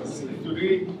numbers. It will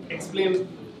really explain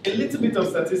a little bit of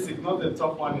statistics, not the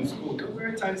top one in school. The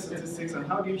very tiny statistics and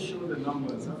how do you show the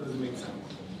numbers? How does it make sense?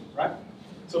 Right?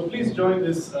 So please join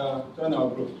join our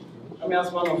group. Let me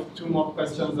ask one or two more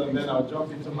questions and then I'll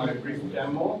jump into my brief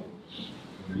demo.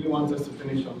 Do you want us to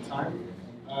finish on time?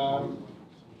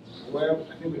 Well,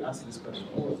 I think we asked this question.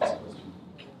 What was this question?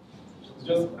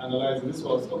 Just analyzing. This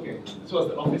was the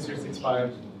Office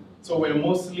 365. So we're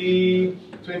mostly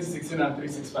 2016 and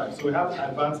 365. So we have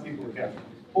advanced people here.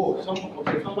 Oh,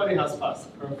 somebody has passed.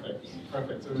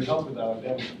 Perfect. So we help with our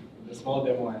demo, the small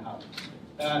demo I have.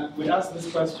 We asked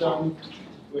this question.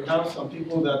 We have some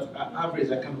people that are average.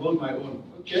 I can hold my own.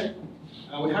 Okay.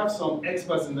 And we have some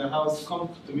experts in the house come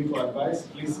to me for advice.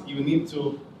 Please, you need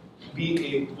to be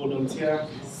a volunteer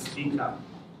speaker.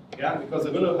 Yeah, because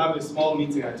we're going to have a small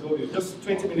meeting, I told you, just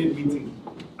 20-minute meeting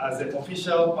as an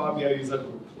official Power BI user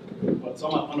group. But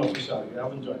some are unofficial, you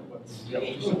haven't joined, but we are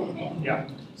official. Yeah.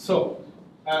 So,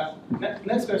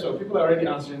 next question, people are already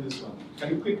answering this one. Can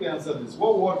you quickly answer this?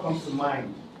 What word comes to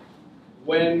mind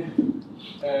when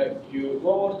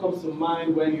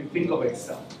you think of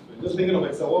Excel? Just thinking of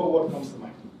Excel, what word comes to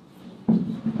mind?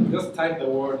 Just type the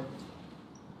word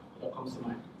that comes to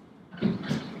mind.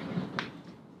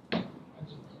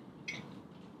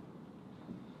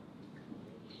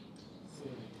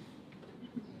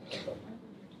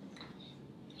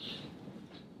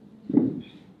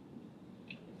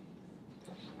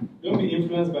 Don't be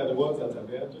influenced by the words that are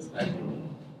there, just type them.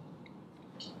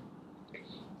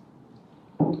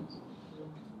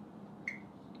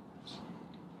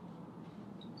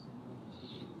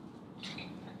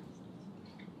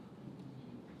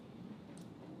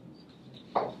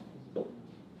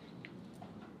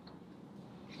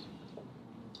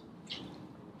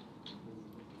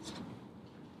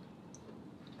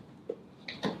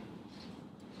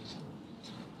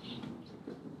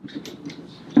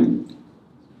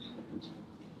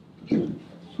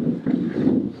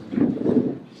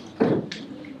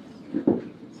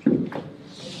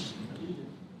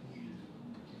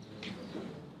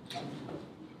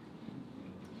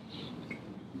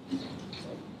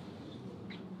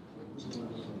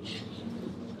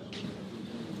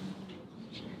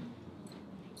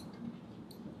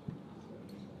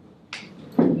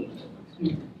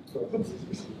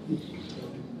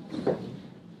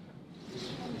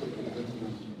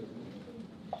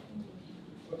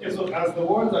 Okay, so as the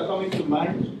words are coming to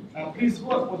mind, please,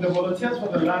 what the volunteers for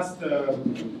the last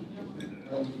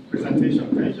presentation,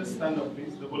 can you just stand up,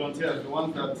 please? The volunteers, the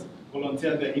ones that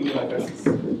volunteered their email addresses.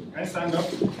 Can you stand up?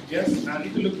 Yes, and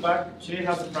if you look back, Shay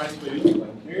has a prize for you.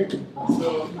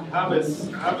 So have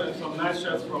some nice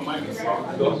shirts from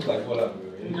Microsoft. Just like what I'm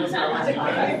doing. Yes.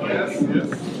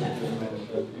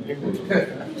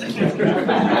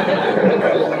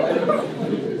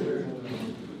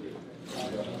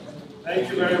 Thank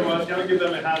you very much. Can we give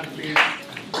them a hand, please?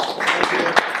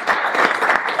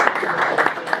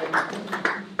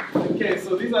 Okay,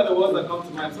 so these are the words that come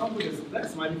to mind. Some put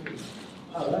that's smiley face.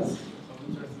 Oh, that's some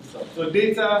interesting stuff. So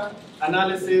data,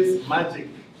 analysis, magic.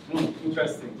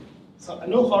 Interesting. So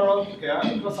no horror,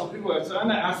 okay? Because some people are, so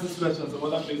when I ask these questions, some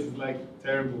other places like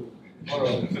terrible,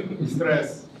 horror,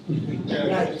 stress.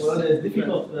 Yeah, well, it's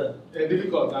difficult.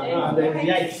 Difficult.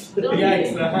 Yikes.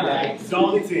 Yikes.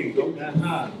 Daunting.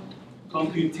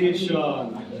 Computation.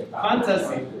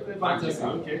 Fantasy.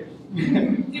 Okay.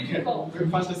 Difficult.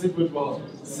 Fantasy football.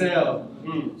 Sell.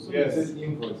 Yes.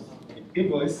 Invoice.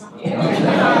 Invoice? Okay,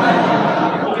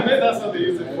 maybe that's what they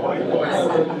use it for, invoice.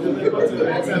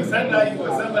 Send that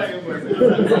invoice. I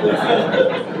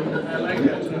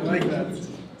like that.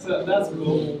 So that's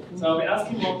cool. So I'll be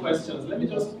asking more questions. Let me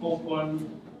just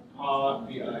open Power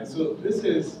BI. So this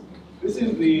is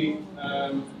the,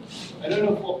 I don't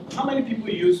know, how many people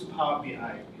use Power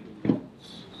BI?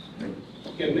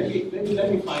 Okay, let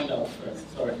me find out first.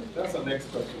 Sorry, that's the next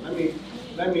question.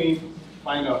 Let me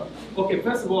find out. Okay,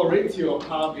 first of all, rate your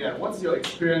Power BI. What's your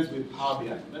experience with Power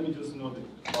BI? Let me just know the,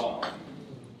 wow.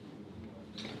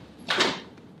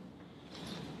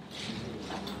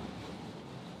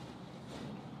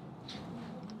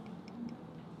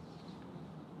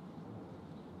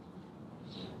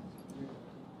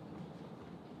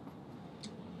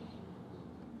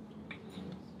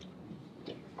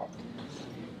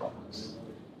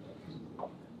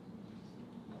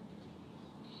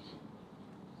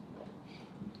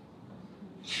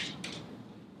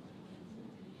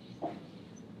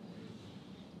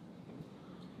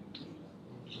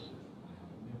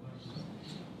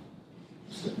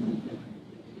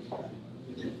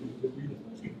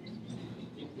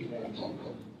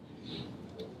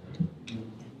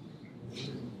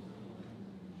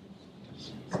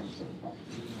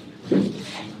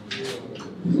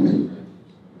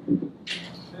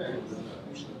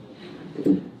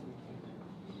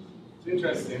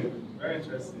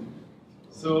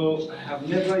 So I have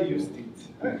never used it.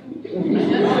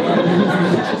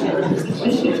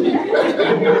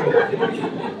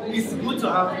 It's good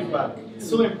to have feedback. It's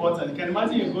so important. You can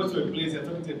imagine you go to a place, you're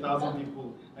talking to 1,000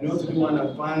 people, and you want to do one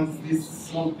advanced, this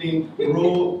something,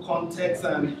 role, context,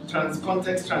 and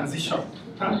context transition.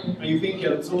 And you think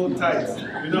you're so tight.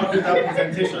 You don't do that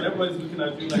presentation, everybody's looking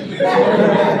at you like this.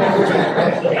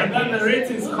 And then the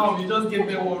ratings come, you just get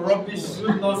there with rubbish,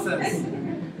 good nonsense.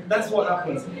 That's what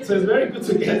happens. So it's very good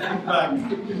to get feedback.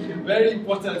 Very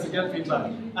important to get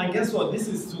feedback. And guess what?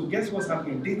 Guess what's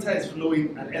happening? Data is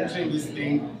flowing and entering this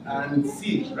thing and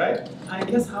see, right? And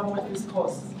guess how much this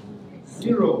costs?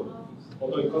 0.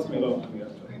 Although it costs me a lot of money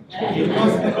actually.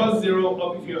 It costs 0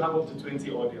 up if you have up to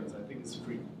 20 audience. I think it's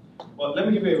free. But let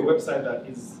me give you a website that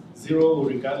is 0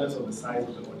 regardless of the size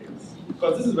of the audience.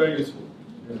 Because this is very useful.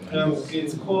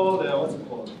 It's called, what's it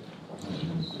called?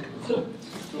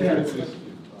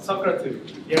 Socrative.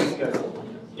 Yes.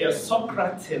 Yes,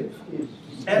 Socrative.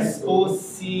 I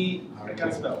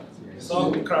can't spell.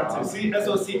 Socrative.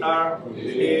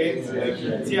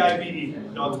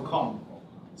 SOCRATIVE.com.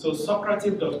 So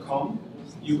Socrative.com.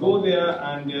 You go there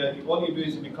and all you do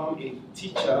is you become a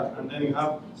teacher and then you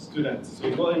have students. So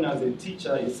you go in as a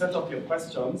teacher, you set up your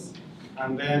questions,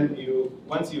 and then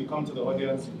once you come to the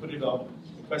audience, you put it up.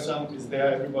 The question is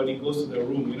there, everybody goes to the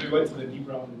room. You went to the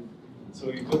dbrown room. So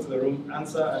you go to the room,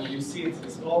 answer, and you see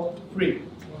it's all free.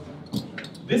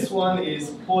 This one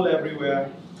is poll everywhere,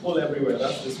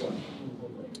 that's this one.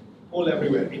 Poll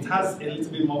everywhere. It has a little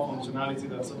bit more functionality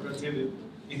than Socrative.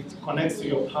 It connects to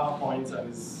your PowerPoint and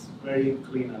is very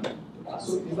clean.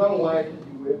 So is that why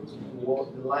you went to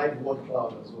the live word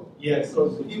cloud as well? Yes.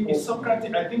 Because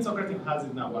Socrative, I think Socrative has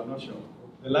it now, but I'm not sure.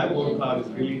 The live word cloud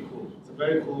is really cool. It's a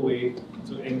very cool way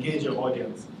to engage your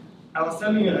audience. I was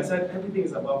telling you, I said everything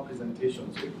is about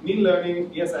presentation. So me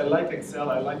learning, yes, I like Excel,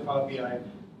 I like Power BI,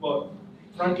 but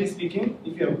frankly speaking,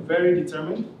 if you're very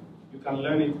determined, you can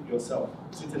learn it yourself,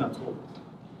 sitting at home.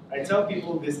 I tell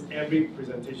people this every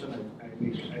presentation I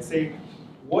make. I say,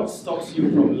 what stops you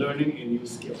from learning a new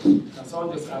skill? Can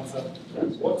someone just answer?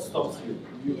 What stops you?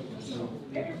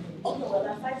 Okay, well,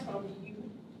 aside from you,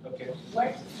 okay.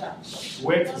 Where to start?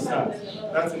 Where to start?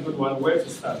 That's a good one. Where to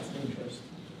start?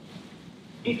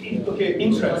 Okay,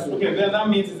 interest. Okay, then that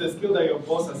means it's a skill that your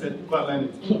boss has said, go and learn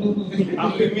it.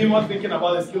 And you mean not thinking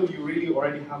about the skill you really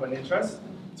already have an interest?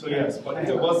 So yes, but if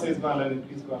your boss says, go and learn it,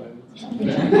 please go and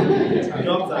learn it.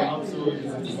 Jobs are not so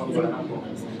easy to come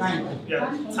by.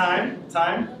 Yeah,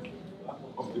 time.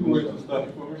 Where to start?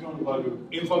 Information overload.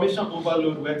 Information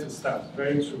overload, where to start.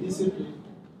 Very true.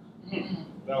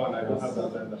 That one, I don't have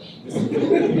that either.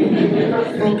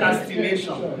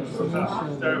 Procrastination.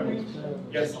 Terrible.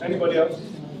 Yes, anybody else?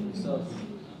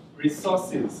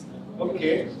 Resources.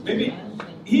 Okay, maybe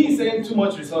he's saying too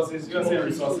much resources, you're saying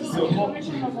resources. So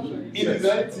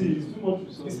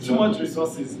it's too much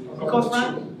resources. Because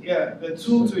the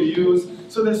tool to use,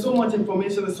 so there's so much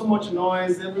information, there's so much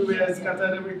noise, everywhere,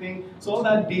 scattered everything. So all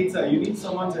that data, you need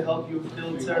someone to help you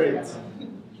filter it.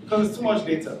 Because it's too much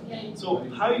data. So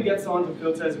how you get someone to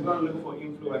filter is you go and look for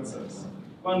influencers.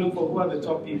 Go and look for who are the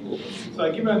top people. So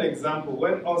I give you an example.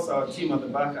 When also our team at the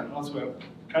back and us were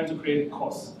trying to create a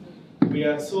course, we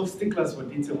are so sticklers for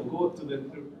detail. We'll go to the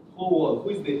whole world. Who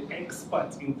is the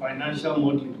expert in financial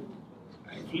modeling?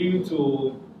 I flew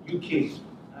to UK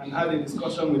and had a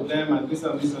discussion with them and this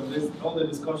and this and this. All the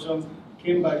discussions,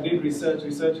 came back, did research.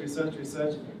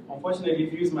 Unfortunately,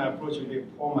 if you use my approach, you'll be a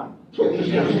poor man. So we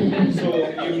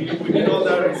did all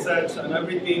that research and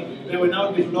everything. Then we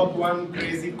now developed one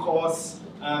crazy course,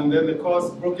 and then the course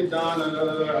broke it down, and at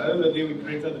the end of the day, we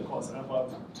created the course. And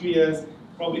about 2 years,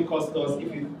 probably cost us,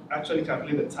 if you actually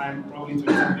calculate the time, probably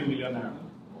 20 million naira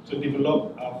to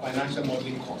develop our financial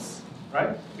modeling course,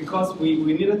 right? Because we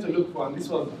needed to look for, and this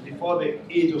was before the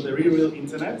age of the real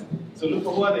internet, so look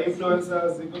for who are the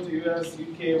influencers, they go to US,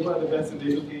 UK, who are the best in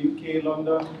the UK,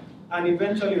 London, and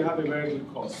eventually you have a very good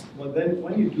course. But then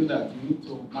when you do that, you need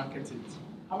to market it.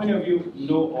 How many of you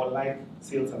know or like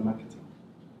sales and marketing?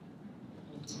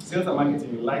 Sales and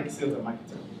marketing, you like sales and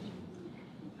marketing.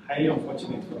 Highly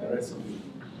unfortunate for the rest of you.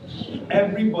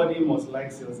 Everybody must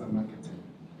like sales and marketing.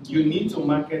 You need to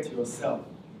market yourself.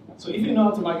 So if you know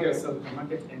how to market yourself, you can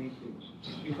market anything.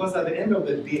 Because at the end of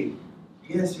the day,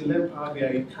 yes, you learn Power BI,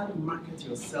 you can't market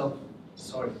yourself.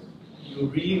 Sorry. You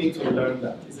really need to learn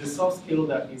that. It's a soft skill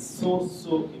that is so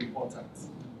important.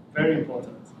 Very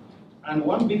important. And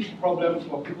one big problem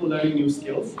for people learning new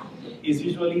skills is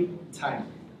usually time.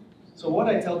 So what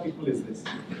I tell people is this.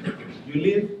 You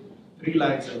live 3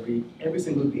 lives every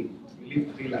single day. You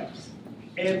live 3 lives.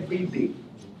 Every day.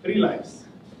 3 lives.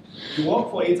 You work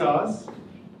for 8 hours,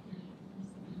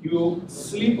 You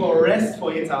sleep or rest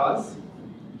for 8 hours.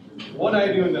 What are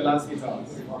you doing in the last 8 hours?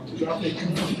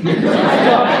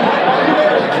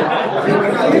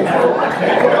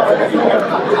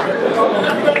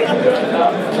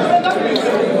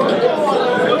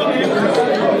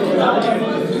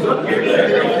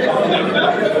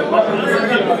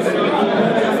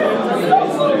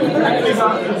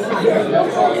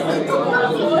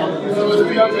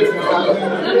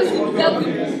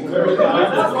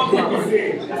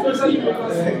 Especially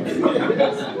because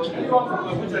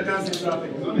I can't say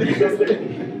traffic.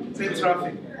 Say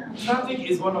traffic. Traffic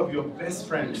is one of your best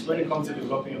friends when it comes to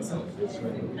developing yourself,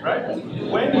 right?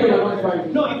 When you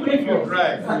no, even if you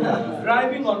drive,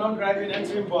 driving or not driving,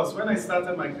 entering bus. When I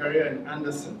started my career in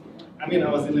Anderson, I mean, I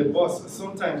was in the bus.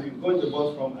 Sometimes you go in the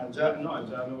bus from Ajah, no,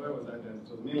 where was I then? It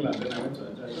was mainland. Then I went to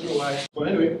Ajah. I don't know why. But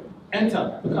anyway,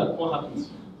 enter. Look at what happens.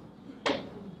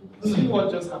 See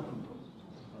what just happened.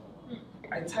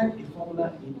 I typed a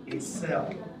formula in a cell.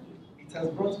 It has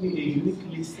brought me a unique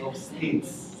list of states.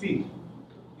 See,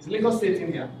 is Lagos State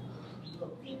in here?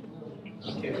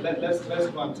 Okay, let's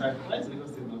go and type. Why is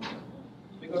Lagos State not here?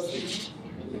 Lagos State.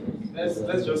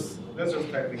 Let's just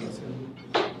type Lagos here.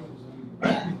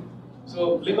 Right?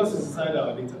 So Lagos is inside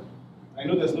our data. I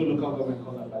know there's no local government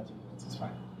called Abaji, but it's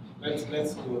fine. Let's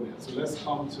go there. So let's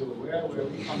come to where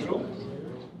we control.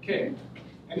 Okay.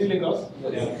 Any Lagos?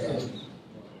 Yeah.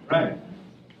 Right.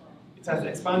 It has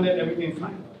expanded, everything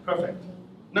fine. Perfect.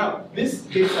 Now, this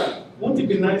data, won't it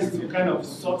be nice to kind of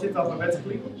sort it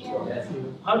alphabetically?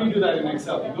 How do you do that in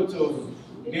Excel? You go to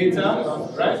data,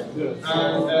 right?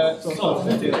 And sort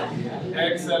data.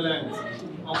 Excellent.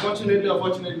 Unfortunately,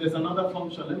 there's another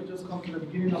function. Let me just come to the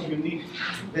beginning of unique.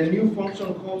 The new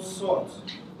function called sort.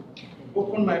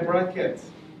 Open my bracket.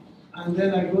 And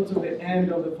then I go to the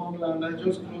end of the formula and I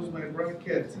just close my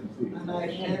bracket. And I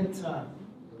enter.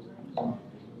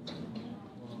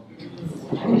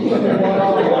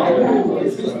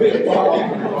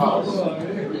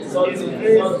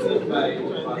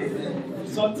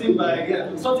 Sorting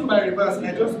by reverse.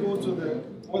 I just go to the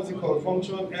what's it called,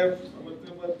 function F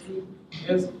whatever 2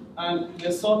 yes, and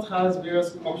the sort has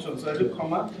various options. So I do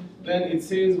comma, then it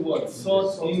says what?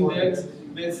 Sort index,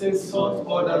 then it says sort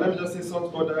order. Let me just say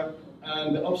sort order,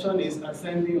 and the option is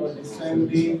ascending or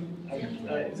descending.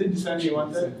 Is it descending you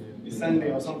wanted?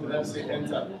 Descending or something. Let's say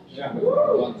enter. Yeah.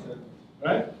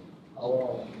 Right?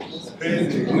 It's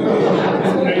crazy.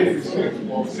 It's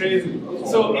crazy.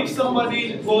 So if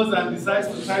somebody goes and decides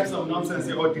to type some nonsense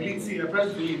or delete here,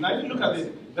 press delete. Now if you look at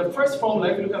the first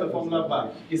formula, if you look at the formula bar,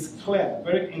 it's clear.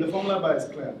 In the formula bar, it's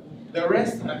clear. The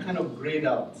rest are kind of grayed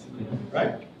out,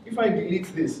 right? If I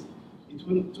delete this, it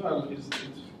wouldn't. I don't agree. It's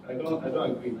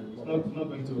not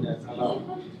going to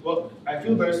allow. Well, I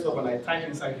feel very stubborn. I type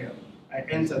inside here. I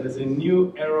enter. There's a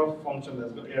new error function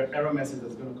error message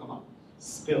that's going to come up.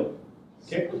 Spill.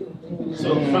 Okay?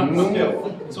 So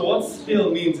spill. So what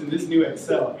spill means in this new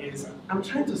Excel is I'm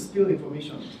trying to spill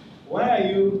information. Why are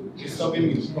you disturbing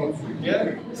me?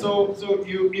 Yeah? So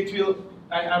it will.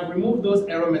 I have removed those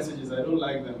error messages. I don't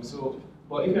like them. So,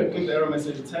 but if I click the error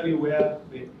message, it'll tell you where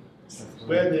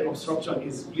the obstruction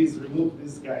is. Please remove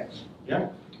this guy.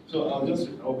 Yeah? So I'll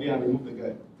be and remove the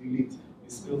guy. Delete.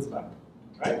 It spills back.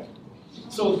 Right?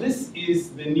 So this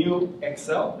is the new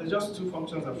Excel. There's just 2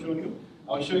 functions I've shown you.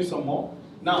 I'll show you some more.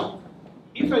 Now,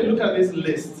 if I look at this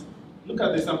list, look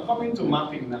at this, I'm coming to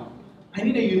mapping now. I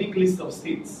need a unique list of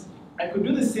states. I could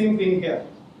do the same thing here.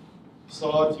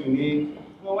 Sort, unique.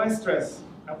 Well, why stress?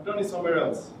 I've done it somewhere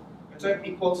else. I type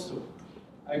equals to.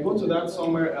 I go to that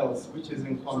somewhere else, which is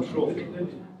in control.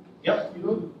 Yep. You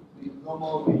know, the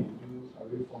normal way you do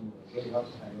array formula, where you have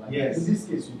to highlight. Yes. In this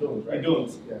case, you don't, right? You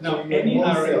don't. Yeah. Now, So any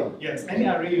array, yes, any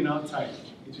array you now type,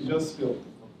 it will just fill.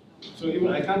 So even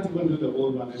I can't even do the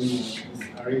old one anymore, these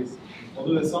arrays.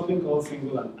 Although there's something called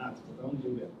single and at, but I don't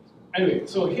do that. Anyway,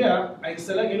 so here I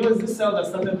select, it's this cell that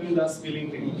started doing that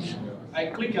spilling thing. I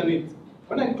click on it.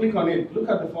 When I click on it, look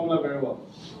at the formula very well.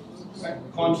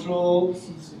 Control,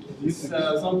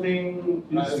 something,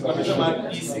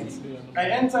 E6. I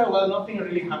enter, well, nothing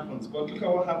really happens. But look at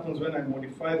what happens when I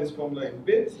modify this formula a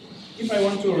bit. If I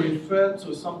want to refer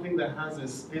to something that has a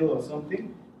spill or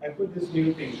something, I put this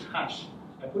new thing, hash.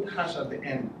 I put hash at the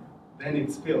end, then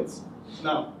it spills.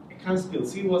 Now, it can't spill.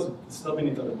 See what's stopping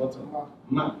it at the bottom?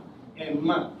 Ma. And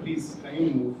ma, please, can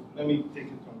you move? Let me take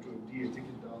it, Control D, take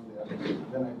it down there.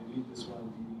 And then I delete this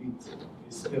one, delete.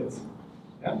 It spills.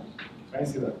 Yeah? Can you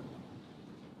see that?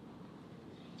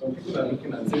 Some people are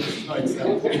looking and saying it's not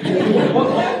Excel.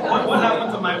 what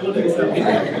happened to my old Excel?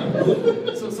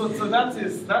 So that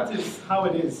is how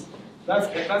it is.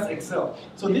 That's Excel.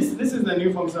 So this is the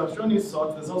new function. I've shown you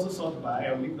sort. There's also sort by.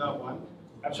 I'll leave that one.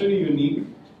 I've shown you unique.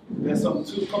 There's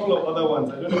couple of other ones.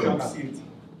 I don't know if you can see it.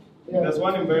 There's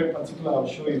one in very particular I'll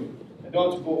show you. I don't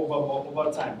want to go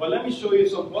over time. But let me show you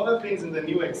some other things in the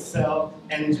new Excel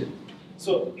engine.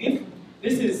 So if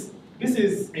this is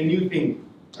a new thing,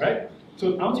 right?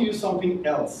 So I want to use something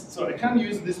else. So I can't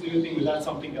use this new thing without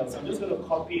something else. I'm just going to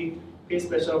copy, paste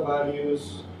special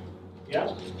values,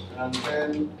 yeah, and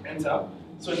then enter.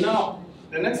 So now,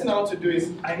 the next thing I want to do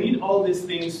is, I need all these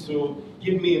things to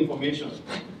give me information.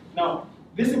 Now,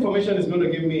 this information is going to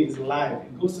give me is live.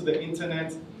 It goes to the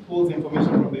internet, pulls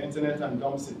information from the internet and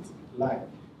dumps it live.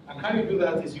 And how you do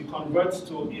that is you convert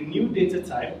to a new data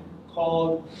type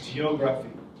called geography.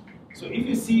 So if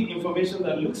you see information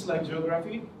that looks like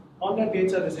geography, under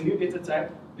data, there's a new data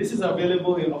type. This is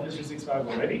available in Office 365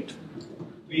 already.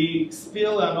 The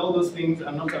spill and all those things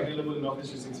are not available in Office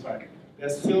 365. They're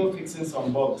still fixing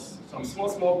some bugs, some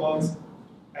small bugs.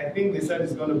 I think they said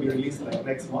it's going to be released like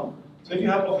next month. So if you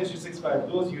have Office 365,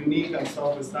 those unique and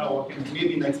stuff will start working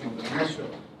maybe next month, I'm not sure,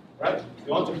 right?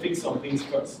 They want to fix some things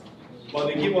first. But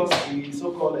they give us the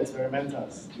so-called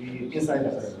experimenters, the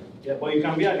insiders. Yeah, but you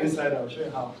can be an insider, I'll show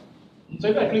you how. So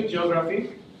if I click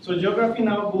geography, so geography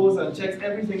now goes and checks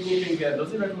every single thing there.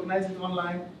 Does it recognize it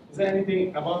online? Is there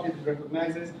anything about it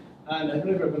recognizes? And I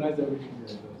don't recognize everything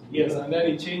there. Yes, and then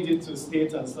it changes it to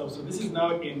state and stuff. So this is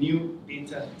now a new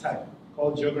data type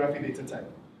called geography data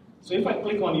type. So if I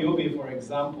click on Yobe, for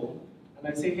example, and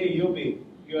I say, hey, Yobe,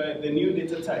 you're the new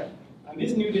data type. And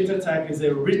this new data type is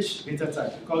a rich data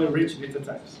type. We call it rich data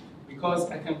types. Because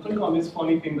I can click on this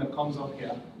funny thing that comes up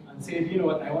here and say, you know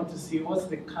what, I want to see what's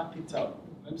the capital.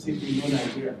 Let me see if you know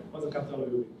Nigeria. What's the capital of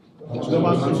Yobe?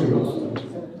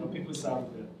 No, people south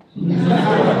there.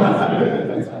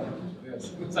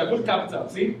 Yes. So I put capital,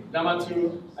 see?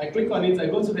 Damaturu. I click on it, I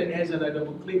go to the edge and I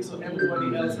double click so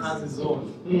everybody else has his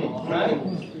own. Right?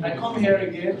 I come here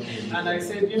again and I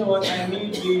said, you know what, I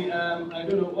need the, I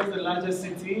don't know, what's the largest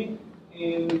city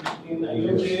in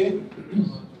Yobe?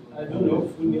 I don't know,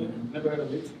 Fune, never heard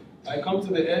of it. I come to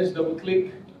the edge, double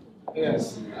click.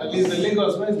 Yes, at least the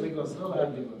Lagos, where is Lagos? No, I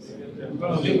have Lagos.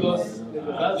 Lagos.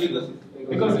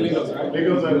 Because Lagos, right?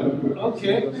 Lagos Island.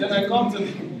 Okay, then I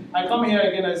come here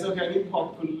again, I say, okay, I need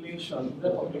population. Is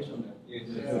there population there?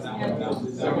 Yes.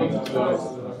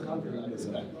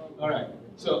 All right,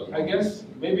 so I guess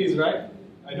maybe it's right.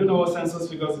 I don't know what census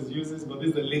figures it uses, but this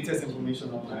is the latest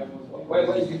information online. Why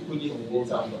is it pulling the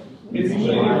data? It's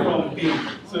pulling from Bing.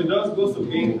 So it just goes to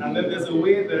Bing, and then there's a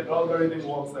way the algorithm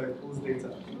works that it pulls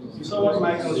data. You saw what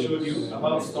Michael showed you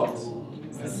about stocks?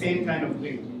 It's the same kind of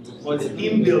thing, but it's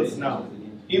inbuilt now.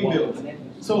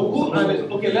 Inbuilt. So who are the,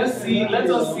 okay, let us see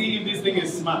if this thing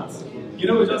is smart. You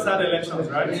know we just had elections,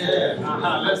 right?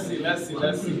 Yeah. Let's see.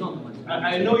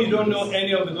 I know you don't know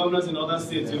any of the governors in other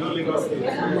states, you know Lagos State.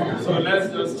 So let's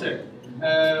just check.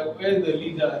 Where's the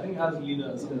leader? I think it has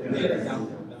leaders.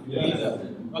 Leader.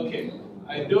 Okay.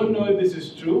 I don't know if this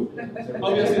is true.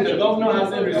 Obviously the governor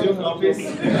hasn't resumed office.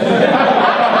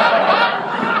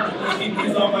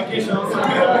 He's on vacation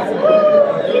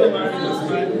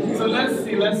so let's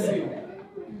see.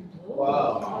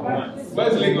 Wow.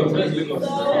 Where's Lagos?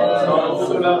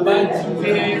 So now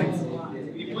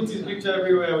he puts his picture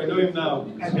everywhere. We know him now.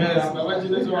 Yes,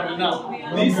 Babajide is one now.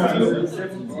 These two.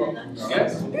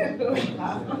 Yes?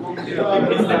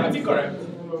 Is deputy correct?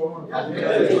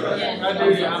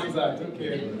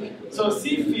 Okay. So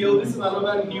see field, this is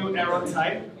another new error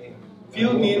type.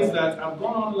 Field means that I've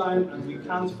gone online and we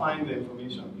can't find the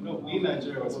information. You know, we in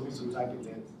Nigeria were supposed to type it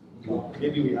in.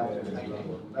 Maybe we have to type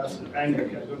it. That's I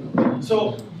don't know.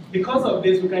 So because of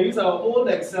this, we can use our old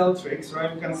Excel tricks,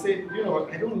 right? We can say, you know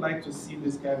what, I don't like to see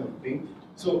this kind of thing.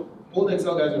 So old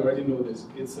Excel guys already know this.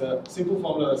 It's a simple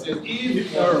formula that says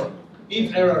if error,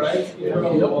 right? If error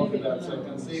will work with that. So I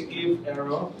can say if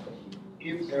error.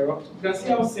 You can see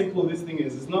how simple this thing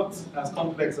is. It's not as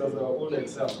complex as our old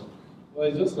Excel. Well,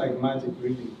 it's just like magic,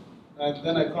 really. And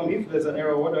then I come, if there's an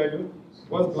error, what do?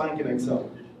 What's blank in Excel?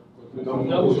 Double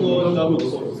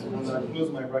quote, and I close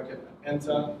my bracket,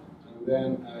 enter, and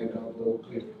then I double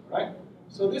click, right?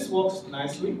 So this works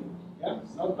nicely, yeah,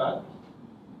 not bad,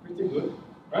 pretty good,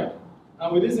 right?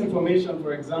 And with this information,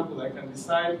 for example, I can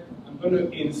decide I'm going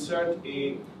to insert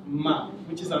a map,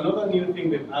 which is another new thing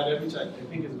they've added, which I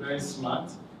think is very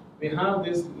smart. They have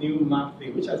this new map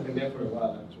thing, which has been there for a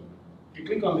while, actually. If you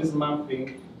click on this map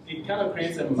thing, it kind of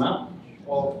creates a map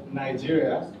of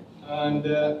Nigeria, and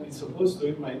it's supposed to,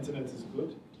 if my internet is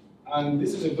good. And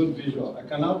this is a good visual. I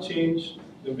can now change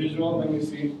the visual. Let me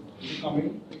see. Is it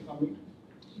coming?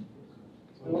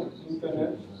 So,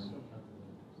 internet.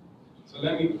 So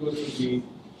let me go to the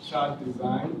chart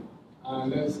design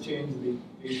and let's change the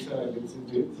data a little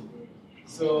bit.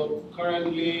 So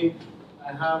currently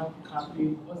I have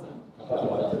copy, what's that?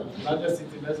 Largest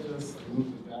city, let's just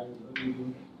remove the guy.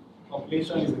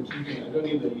 Population is the key thing. I don't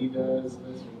need the leaders,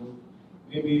 let's remove.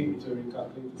 Maybe it will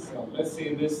recalculate itself. Let's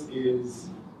say this is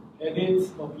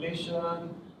edit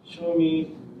population, show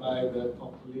me by the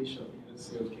population. Let's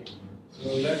say okay.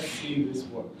 So let's see if this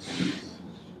works.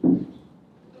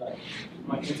 Right.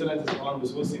 My internet is on, we're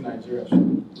supposed to see Nigeria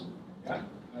show. Yeah?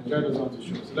 Nigeria doesn't want to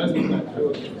show. So let's make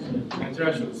Nigeria.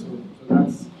 Nigeria show. So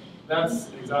that's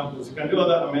examples. You can do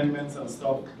other amendments and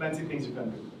stuff, plenty of things you can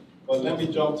do. But let me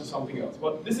jump to something else.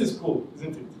 But this is cool,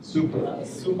 isn't it? Super.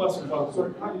 Super cool.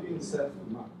 Sorry, how did you insert the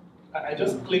map? I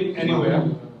just click anywhere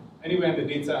in the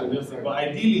data and just say, but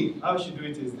ideally, how you should do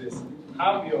it is this.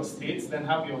 Have your states, then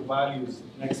have your values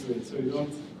next to it, so you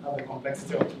don't have the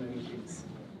complexity of too many things.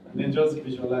 And then just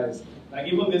visualize. Like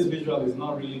even this visual is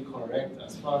not really correct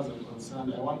as far as I'm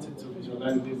concerned. I wanted to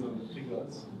visualize based on the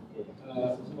figures.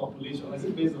 Population, is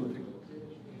it based on the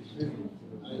figures?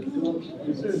 I don't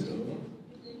think so.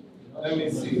 Let me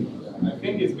see. I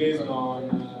think it's based on,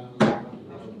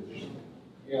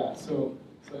 yeah, so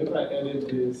if I edit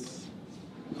this,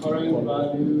 current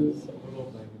values,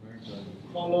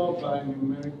 color by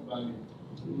numeric value,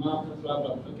 map, blah,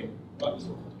 blah, okay. But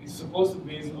it's supposed to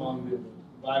be based on the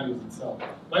values itself.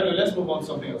 By the way, let's move on to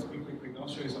something else. Quick. I'll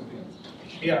show you something else.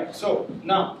 Yeah, so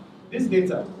now, this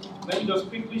data, let me just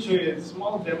quickly show you a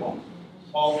small demo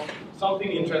of something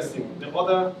interesting, the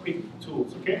other quick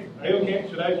tools, okay? Are you okay?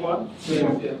 Should I go on?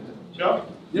 Yeah. Sure?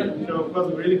 Yeah. Sure, because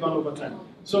we've really gone over time.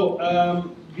 So,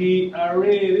 the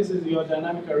array, this is your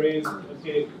dynamic arrays,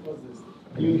 okay, what's this?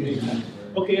 New data.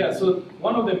 Okay, yeah, so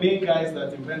one of the main guys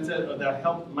that invented, or that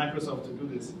helped Microsoft to do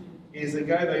this, is a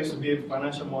guy that used to be a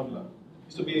financial modeler.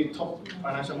 Used to be a top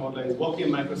financial modeler. He's working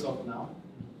in Microsoft now.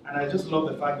 And I just love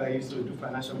the fact that he used to do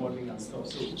financial modeling and stuff.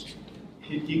 So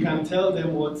he can tell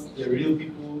them what the real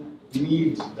people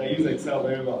need that use Excel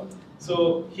very well.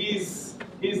 So he's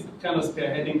kind of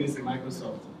spearheading this in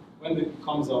Microsoft. When it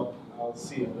comes up, I'll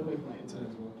see. I don't know if my internet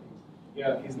is working.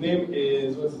 Yeah, his name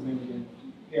is, what's his name again?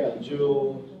 Yeah,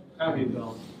 Joe, can't read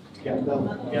down.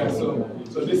 Yeah, so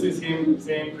this is him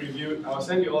saying preview. I'll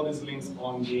send you all these links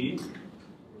on the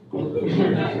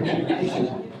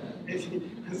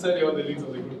send you all the links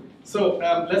on the group. So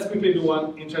let's quickly do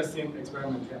one interesting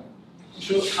experiment here.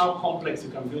 Show how complex you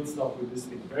can build stuff with this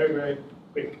thing. Very, very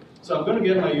quick. So I'm going to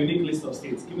get my unique list of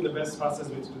states. Give me the best,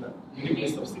 fastest way to do that. Unique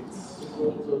list of states. We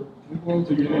want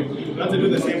to do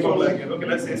the same formula again. Okay,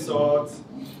 let's say sort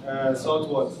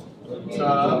what?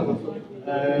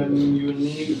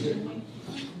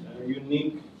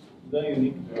 Unique. Is that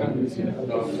unique? Yeah, unique.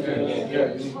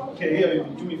 Okay, here, you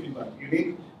give me feedback.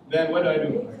 Unique. Then what do?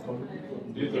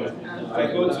 I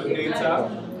go to data.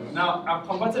 Now, I've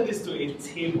converted this to a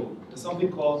table. There's something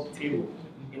called table.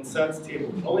 Insert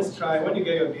table. Always try, when you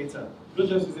get your data, don't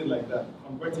just use it like that.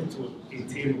 Convert it to a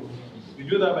table. You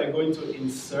do that by going to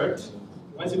insert.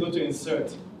 Once you go to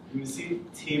insert, you will see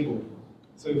table.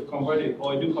 So you've converted,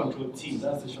 or you do Control T,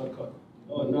 that's the shortcut.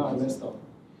 Oh, no, I messed up.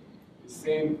 It's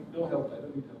saying, don't help, I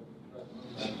don't need help.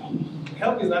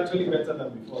 Help is actually better than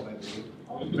before, by the way.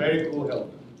 Very cool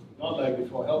help. Not like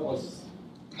before, help was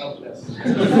helpless.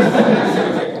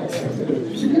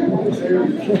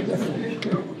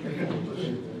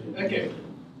 Okay,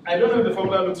 I don't know if the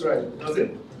formula looks right. Does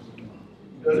it?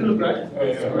 Does it look right?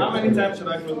 How many times should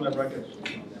I close my bracket?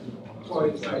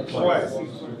 Twice.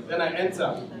 Then I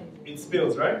enter. It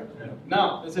spills, right?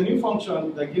 Now, there's a new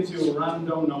function that gives you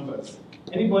random numbers.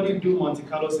 Anybody do Monte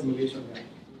Carlo simulation here?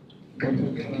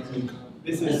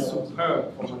 This is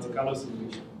superb for Monte Carlo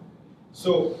simulation.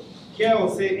 So here I'll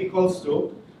say equals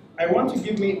to, I want to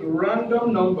give me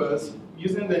random numbers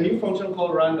using the new function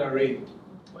called rand array.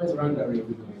 What is rand array?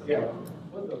 Yeah.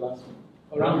 What's the last one?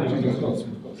 Oh, rand array, of course.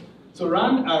 So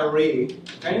rand array,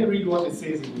 can you read what it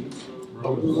says in it?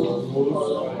 Okay.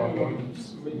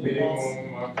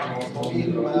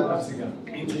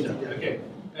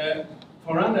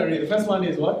 For rand array, the first one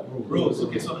is what? Rows.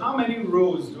 Okay, so how many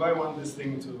rows do I want this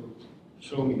thing to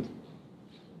show me?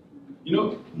 You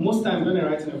know, most times when you're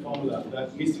writing a formula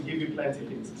that needs to give you plenty of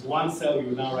things, it's one cell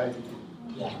you now write it in.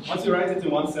 Once you write it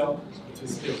in one cell, it will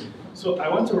spill. So I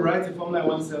want to write a formula in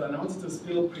one cell and I want it to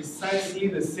spill precisely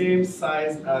the same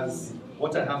size as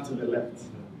what I have to the left.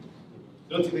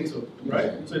 Don't you think so?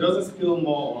 Right? So it doesn't spill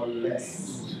more or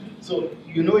less. So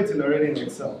you know it already in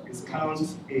Excel. It's count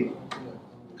A.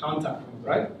 Counter,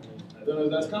 right? I don't know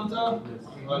if that's counter.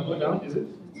 If I go down, is it?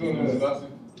 No, that's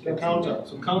it. Counter.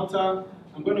 So counter,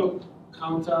 I'm going to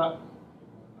counter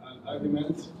an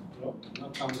argument. No,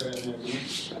 not counter energy.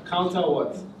 Counter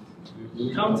what?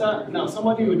 Counter, now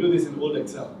somebody will do this in old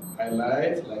Excel.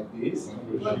 Highlight like this,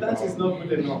 but that is not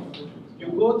good enough. You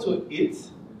go to it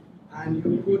and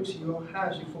you put your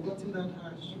hash. You've forgotten that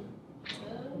hash.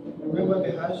 Remember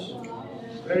the hash?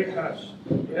 Very hash.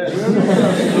 Yes.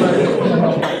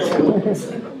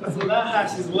 So that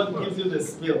hash is what gives you the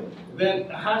spill. Then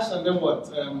hash and then what?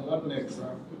 What next?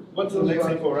 What's the next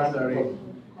thing for round array?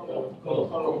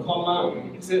 Comma.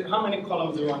 Say, how many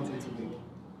columns do you want it to be?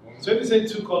 So if you say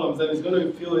 2 columns, then it's going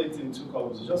to fill it in 2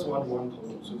 columns. You just want 1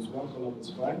 column. So it's 1 column is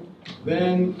fine.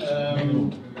 Then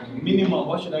minimum.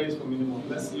 What should I use for minimum?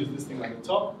 Let's use this thing at the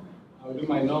top. I'll do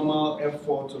my normal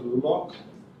F4 to lock.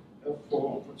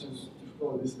 F4, which is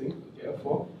difficult, this thing. Okay,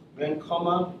 F4. Then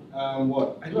comma.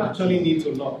 What? I don't actually need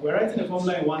to lock. We're writing a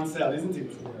formula in 1 cell, isn't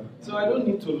it? So I don't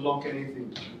need to lock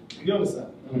anything. You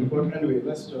understand? But anyway,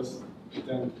 let's just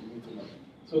pretend we need to lock.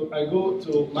 So I go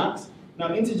to max.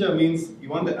 Now integer means you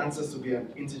want the answers to be an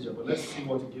integer, but let's see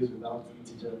what it gives without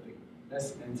integer thing.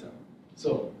 Let's enter.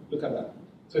 So look at that.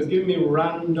 So it's giving me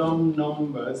random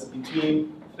numbers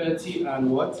between 30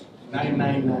 and what?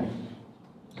 999.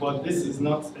 But this is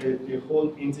not a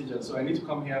whole integer, so I need to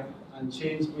come here and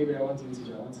change. Maybe I want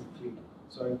integer, I want it clean.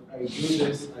 So I do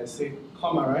this, I say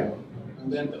comma, right?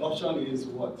 And then the option is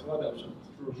what? What are the options?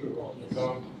 True.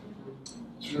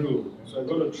 True. So I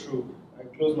go to true. I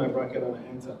close my bracket and I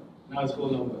enter. Now it's whole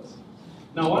numbers.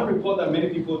 Now one report that many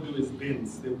people do is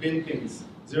bins. They bin things.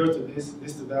 0 to this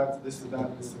to that, this to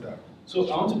that, this to that. So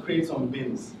I want to create some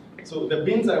bins. So the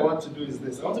bins I want to do is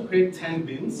this. I want to create 10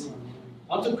 bins.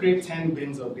 I want to create 10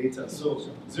 bins of data. So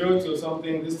 0 to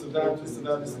something, this to that, this to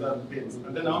that, this to that, bins.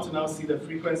 And then I want to now see the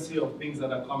frequency of things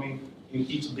that are coming in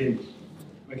each bin.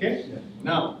 Okay? Yeah.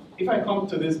 Now, if I come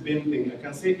to this bin thing, I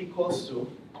can say equals to,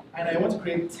 and I want to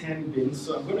create 10 bins.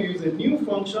 So I'm going to use a new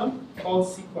function called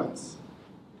sequence.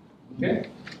 Okay?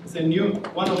 It's a new,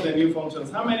 one of the new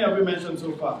functions. How many have we mentioned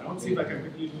so far? I want to see if I can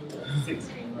quickly do 6.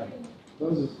 Right.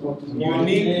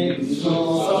 Unique,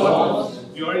 sort,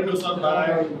 you already know sort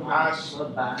by, hash,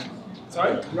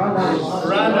 sorry? Random,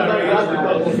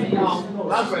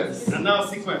 and now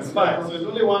sequence, 5. So there's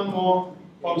only one more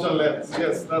function left.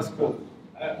 Yes, that's cool.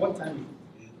 What time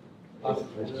is it?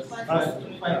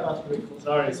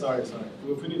 Sorry.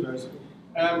 We'll finish very soon.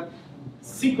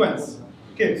 Sequence.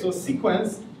 Okay, so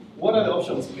sequence, what are the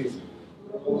options, please?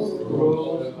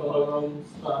 Rows, columns,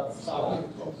 start.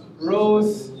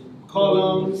 Rows,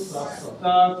 columns,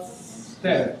 start,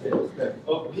 step.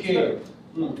 Okay.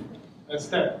 A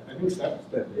step. I think step.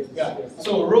 Yeah.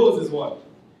 So rows is what?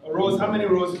 Rows, how many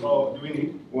rows do we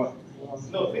need? 1.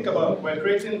 No, think about it. We're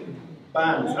creating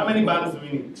bands. How many bands do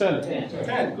we need? 10.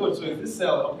 10. Good. So it's this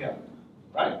cell up here,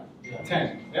 right?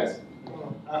 10. Yes?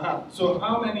 So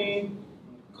how many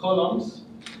columns?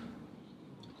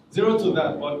 0 to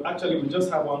that, but actually we just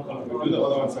have 1 column. We'll do the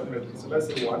other one separately. So let's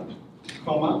say 1,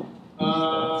 comma,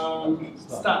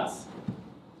 starts.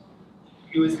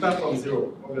 It will start from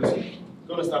 0, obviously. It's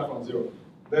going to start from 0.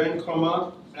 Then,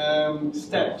 comma,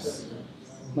 steps.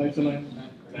 99.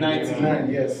 99,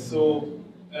 yes. So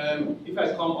if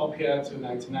I come up here to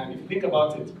 99, if you think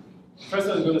about it, first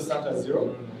one is going to start at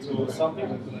 0, so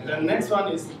something. The next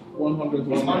one is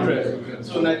 100.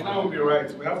 So 99 will be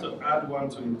right. We have to add 1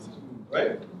 to it,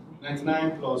 right?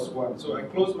 99 plus 1. So I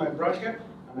close my bracket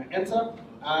and I enter,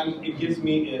 and it gives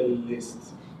me a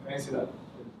list. Can you see that?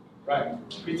 Right,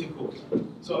 pretty cool.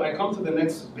 So I come to the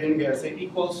next bin here, I say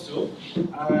equals to,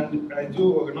 and I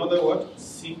do another what?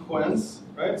 Sequence,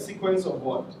 right? Sequence of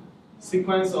what?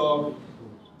 Sequence of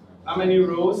how many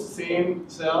rows, same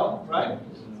cell, right?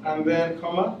 And then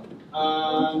comma,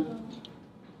 and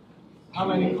how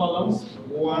many columns?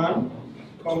 1,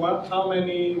 comma, how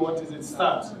many, what is it,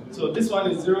 start? So this one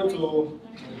is 0 to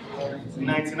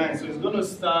 99, so it's going to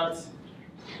start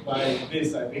by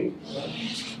this, I think,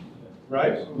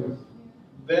 right?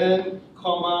 Then,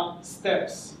 comma,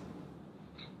 steps.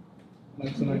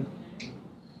 99.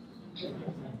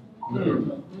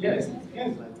 Yes,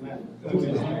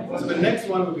 99. So the next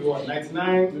one will be what,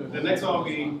 99? The next one will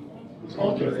be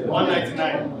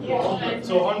 199.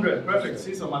 So 100, perfect.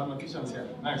 See some mathematicians here.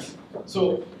 Nice.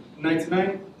 So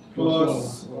 99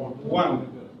 plus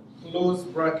 1, close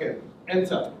bracket,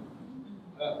 enter.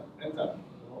 Enter.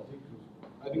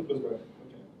 I didn't close bracket.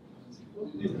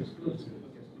 Okay.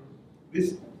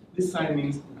 This sign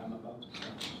means I'm about to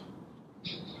crash.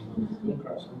 Don't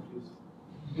crash, please.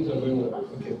 Things are going well.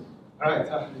 Okay. All right.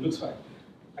 It looks fine.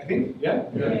 I think, yeah?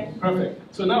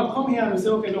 Perfect. So now come here and say,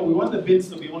 okay, no, we want the bins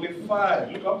to be only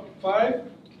 5. Look up, 5.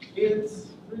 It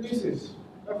reduces.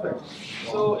 Perfect.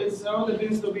 So it's I want the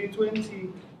bins to be 20.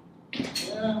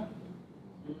 Yeah.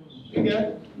 You get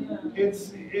it?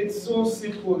 It's so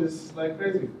simple, it's like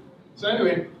crazy. So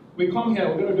anyway, we come here,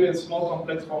 we're going to do a small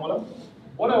complex formula.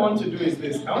 What I want to do is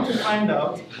this. I want to find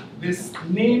out the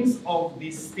names of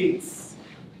the states.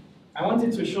 I want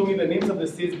it to show me the names of the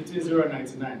states between 0 and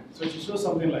 99. So it should show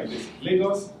something like this.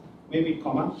 Lagos, maybe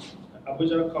comma,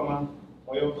 Abuja, comma,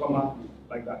 Oyo, comma,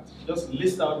 like that. Just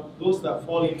list out those that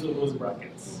fall into those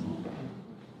brackets.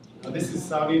 Now this is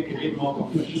sounding a bit more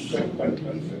complex.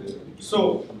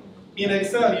 So in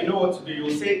Excel, you know what to do.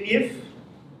 You'll say if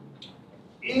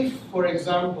for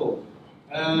example,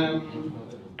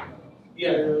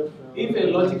 if a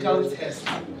logical test.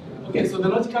 Okay, so the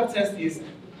logical test is,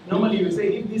 normally you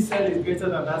say if this cell is greater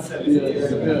than that cell,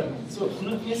 So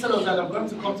instead of that, I'm going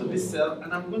to come to this cell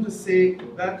and I'm going to say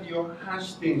that your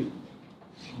hash thing.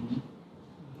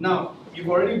 Now, you've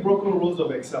already broken rules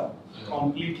of Excel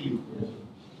completely.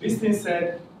 This thing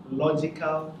said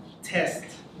logical test.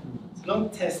 It's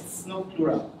not tests, not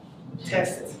plural.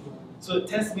 Test. So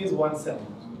test means one cell.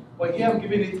 But here I'm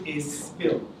giving it a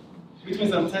spill, which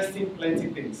means I'm testing plenty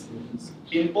things.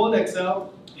 In old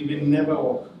Excel, it will never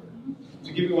work.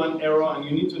 To give you one error, and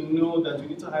you need to know that you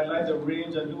need to highlight the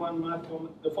range and do one math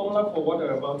formula. The formula for what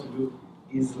we're about to do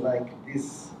is like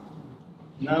this.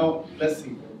 Now, let's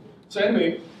see. So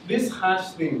anyway, this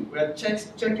hash thing, we're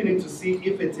checking it to see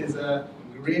if it is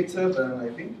greater than, I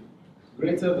think,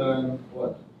 greater than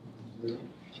what?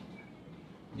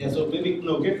 Yeah, so maybe,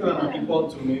 no, greater than or equal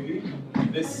to maybe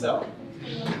this cell,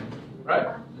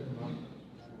 right?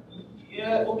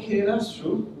 Yeah, okay, that's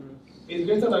true. It's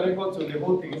greater than or equal to the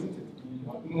whole thing, isn't it?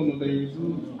 No, you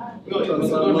do. No,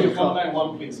 it's only a formula in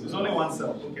one place. It's only one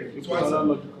cell. Okay, it's one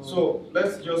cell. So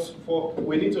let's just,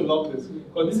 we need to lock this.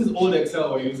 Because this is old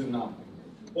Excel we're using now.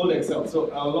 Old Excel. So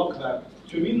I'll lock that.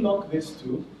 Should we lock this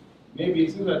too? Maybe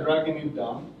since we're dragging it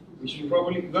down, we should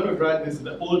probably, going to drag this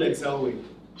the old Excel way.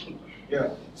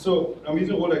 Yeah, so I'm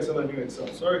using old Excel and new Excel.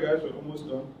 Sorry guys, we're almost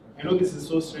done. I know this is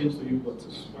so strange to you, but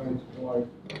it's fine. Don't worry.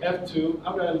 F2,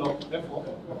 how do I lock? F4?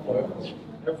 F4,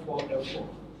 F4, F4.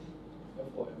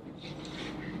 F4,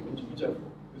 which F4?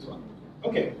 This one.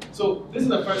 Okay, so this is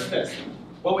the first test.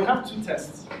 Well, we have two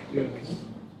tests. Yeah.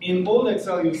 In old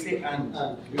Excel, you say and.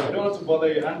 I don't want to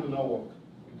bother you, and do not work.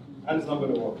 And is not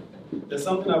going to work. There's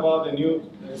something about the new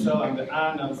Excel and the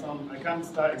and some, I can't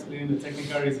start explaining the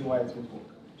technical reason why it won't work.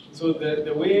 So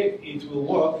the way it will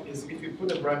work is if you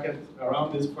put a bracket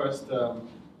around this first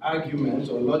argument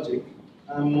or logic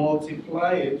and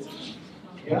multiply it,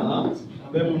 yeah, and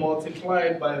then multiply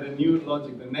it by the new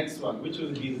logic, the next one, which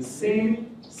will be the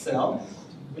same cell,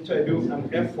 which I do an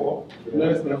F4,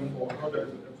 there's F4,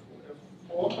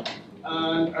 F4,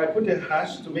 and I put a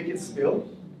hash to make it spill,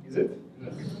 is it?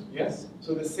 Yes.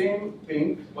 So the same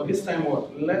thing, but this time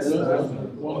what? Less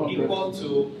than or equal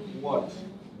to what?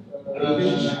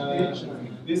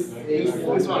 This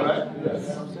one, right?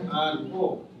 Yes. And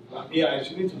oh, yeah, I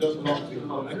should need to just lock the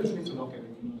column. I just need to lock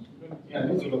everything. Yeah, I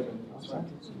need to lock everything. That's right.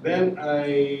 Then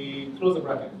I close the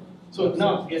bracket. So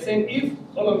now you're saying if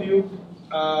all of you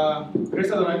are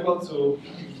greater than or equal to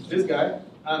this guy,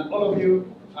 and all of you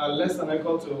are less than or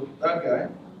equal to that guy,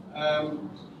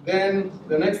 then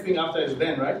the next thing after is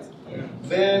then, right? Yeah.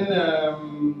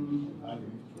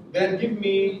 Then give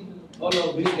me all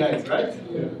of these guys, right?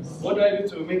 Yes. What do I do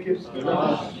to make it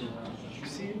harsh? You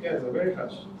see, you guys are very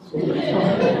harsh. So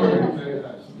very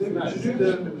harsh. Should you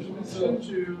then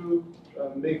to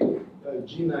make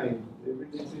G9 a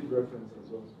relative reference as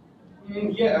well?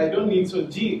 Yeah, I don't need. So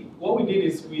G, what we did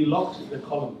is we locked the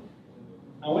column.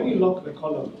 And when you lock the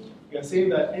column, you're saying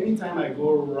that anytime I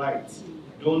go right,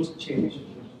 don't change.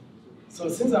 So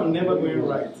since I'm never going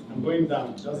right, I'm going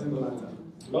down, it doesn't matter.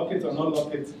 Lock it or not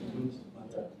lock it, doesn't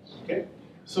matter. Okay?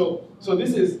 So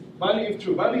this is value if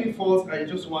true. Value if false, I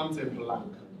just want a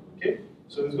blank. Okay?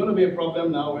 So there's going to be a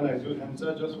problem now when I do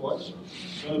enter, just watch.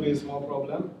 It's going to be a small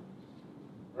problem.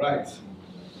 Right.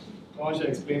 Someone should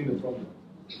explain the problem.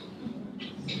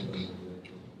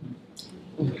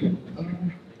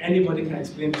 Anybody can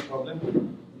explain the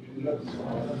problem?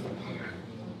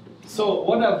 So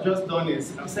what I've just done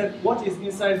is, I've said what is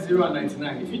inside 0 and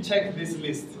 99. If you check this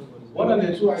list, what are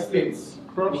the two states?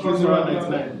 Cross River and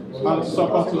 99.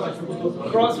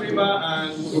 Cross River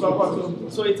and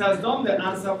so it has done the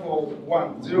answer for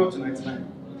 1, 0 to 99.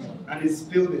 And it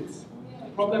spilled it.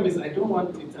 The problem is I don't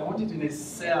want it, I want it in a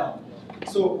cell.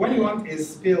 So when you want a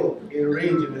spill, a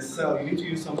range in a cell, you need to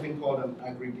use something called an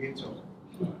aggregator.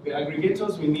 The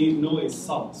aggregators we know is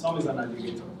sum. Sum is an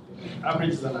aggregator. Average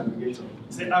is an aggregator.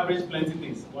 Say average, plenty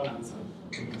things, one answer.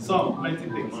 Sum, plenty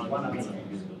things, one answer.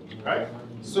 Right?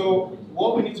 So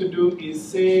what we need to do is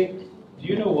say do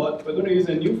you know what? We're going to use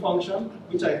a new function,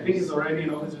 which I think is already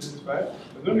in Office 365.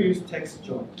 We're going to use text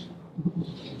join.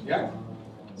 Yeah?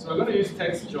 So we're going to use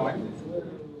text join.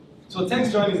 So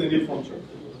text join is a new function.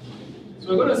 So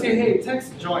we're going to say, hey,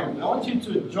 text join. I want you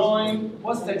to join.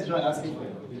 What's text join asking for?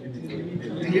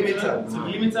 Delimiter. So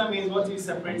delimiter means what is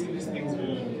separating these things.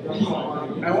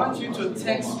 I want you to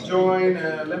text join,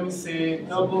 let me say,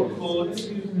 double quote.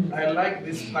 I like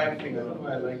this pipe thing. I don't know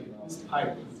why I like it. This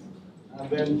pipe. And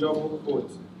then double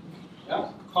quote.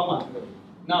 Yeah? Comma.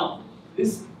 Now,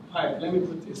 this pipe, let me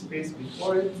put a space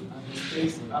before it and a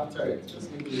space after it.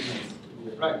 Just make it nice.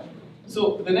 Right.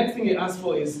 So the next thing it asks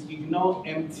for is ignore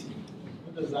empty.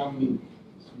 What does that mean?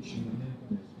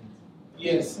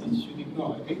 Yes, it should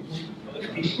ignore, I think.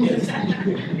 Yes.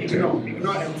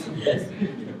 Ignore empty.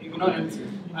 Ignore empty.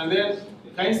 And then,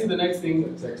 can you see the next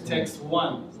thing? Text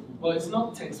one. Well, it's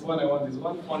not text one I want, it's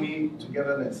one funny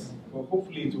togetherness. But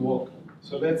hopefully it will work.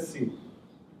 So let's see.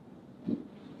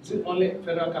 Is it only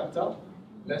federal capital?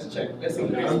 Let's check. Let's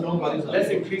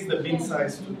increase the bin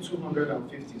size to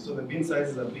 250. So the bin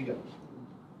sizes are bigger.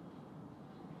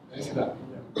 Can you see that?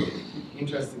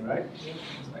 Interesting, right? So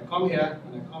I come here,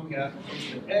 and I come here, I come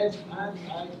to the edge, and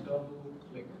I double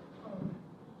click.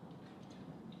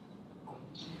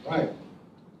 Right.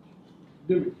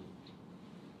 David.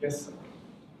 Yes, sir.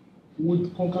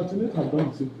 Would concatenate have done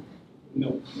the same thing?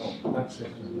 No. That's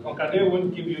it. Concatenate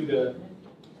won't give you the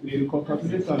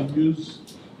concatenate and use.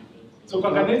 So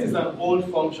concatenate is an old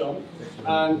function,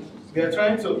 and they are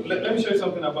trying to. Let me show you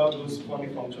something about those funny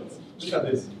functions. Look at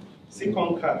this. See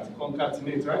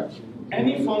concatenate, right?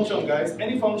 Any function, guys,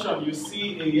 any function you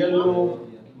see a yellow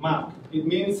mark, it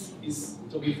means it's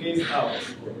to be phased out.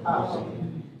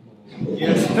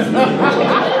 Yes.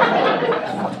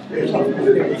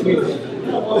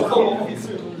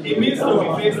 It means to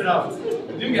be phased out.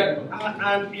 Do you get?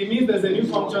 And it means there's a new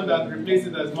function that replaces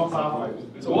it that's more powerful.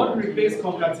 So what replaces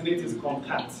concatenate is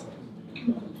concat.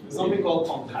 There's something called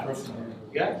concat.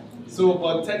 Yeah? So,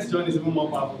 but text join is even more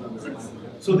powerful than the rest.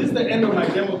 So this is the end of my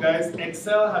demo, guys.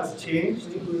 Excel has changed,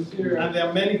 and there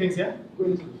are many things here.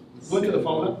 Go to the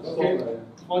formula. Okay.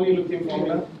 Funny looking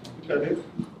formula. Look at it.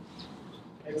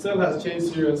 Excel has changed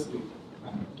seriously.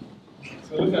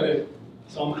 So look at it.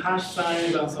 Some hash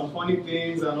signs and some funny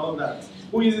things and all that.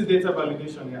 Who uses data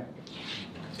validation here?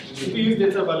 If you use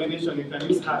data validation, you can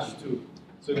use hash too.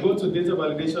 So go to data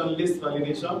validation, list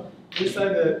validation.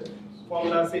 Inside the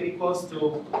formula, say equals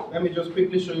to, let me just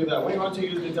quickly show you that. When you want to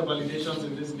use data validations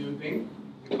in this new thing,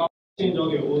 you can't change all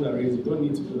your old arrays. You don't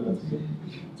need to do that.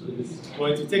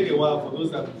 But it will take a while for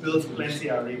those that build plenty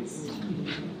arrays.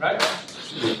 Right?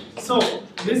 So,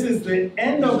 this is the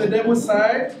end of the demo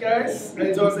side, guys.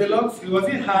 It was a lot, was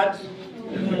it hard?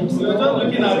 So we're just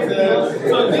looking at,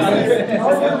 so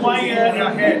this is 1 year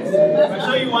ahead. I'll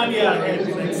show you 1 year ahead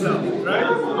in Excel, right?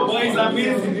 But it's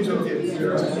amazing, isn't it?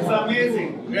 It's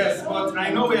amazing, yes, but I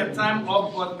know we have time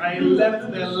up, but I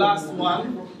left the last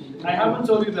one. I haven't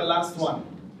told you the last one.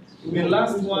 The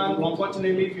last one,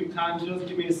 unfortunately, if you can't, just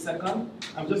give me a second.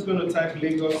 I'm just going to type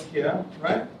Lagos here,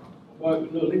 right? Well,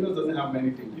 no, Lagos doesn't have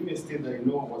many things. Give me a state that you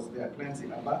know was there. Plenty.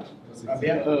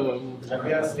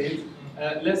 Abia State.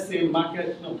 Let's say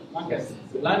market.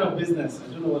 Line of business. I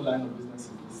don't know what line of business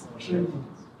is.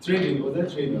 Trading. Was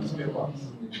that trading? Spare parts.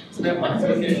 Spare parts.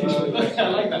 Okay. I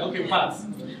like that. Okay, parts.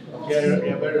 Yeah,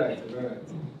 very right. Very right.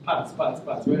 Parts.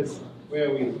 Where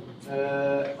are we?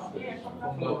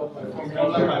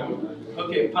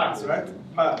 Okay, parts, right?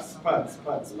 Parts.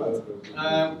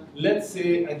 Let's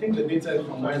say, I think the data is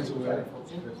from when to where?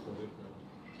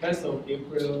 1st of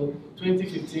April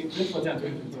 2015, 2014 and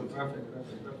 2015. Perfect.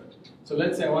 So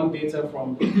let's say I want data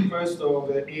from 1st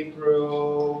of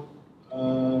April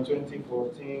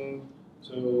 2014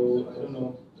 to, I don't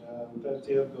know,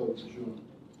 30th of June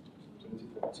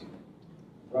 2014.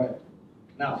 Right.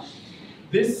 Now,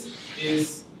 this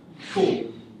is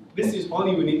cool. This is all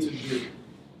you need to do.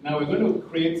 Now we're going to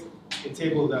create a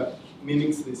table that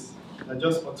mimics this, that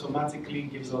just automatically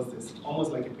gives us this,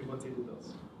 almost like a pivot table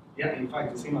does. Yeah, in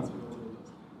fact, the same as pivot table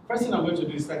does. First thing I'm going to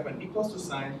do is type an equals to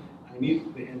sign. I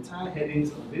need the entire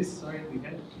headings of this. Sorry, the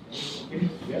head. Okay,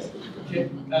 yes. Okay,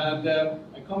 and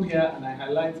I come here and I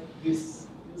highlight this.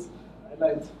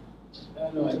 Highlight.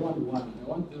 No, I don't want one. I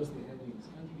want just the headings.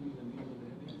 Can't you give me the name of the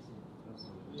headings?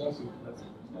 That's it.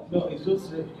 No, it's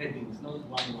just headings, not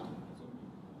one.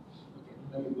 Okay,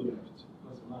 let me go left.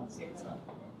 Because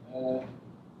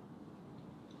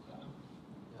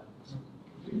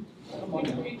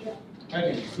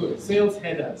headings, good. Sales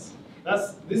headers.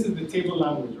 This is the table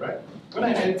language, right? When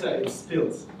I enter, it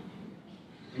spills.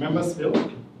 Remember spill?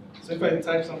 So if I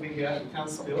type something here, it can't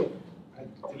spill.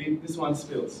 I delete this one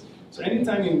spills. So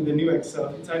anytime in the new Excel,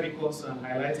 if you type equals and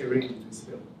highlight a range, it will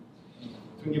spill. It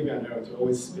won't give you an error, it will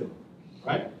always spill,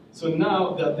 right? So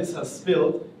now that this has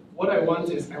spilled, what I want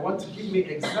is, I want to give me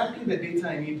exactly the data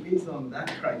I need based on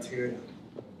that criteria,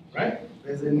 right?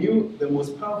 There's a new, the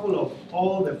most powerful of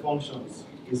all the functions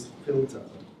is filter.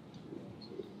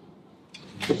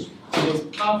 The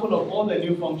most powerful of all the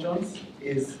new functions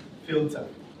is filter.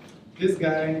 This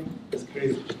guy is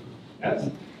crazy, yes?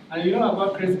 And you know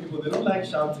about crazy people, they don't like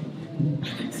shouting.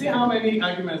 See how many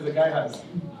arguments the guy has?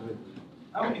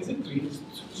 How many, is it 3?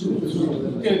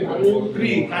 2. Okay,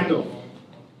 3, kind of.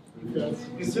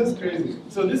 It's just crazy.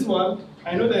 So this one,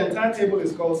 I know the entire table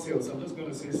is called sales. I'm just going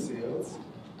to say sales.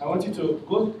 I want you to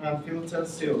go and filter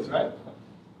sales, right?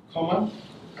 Comma.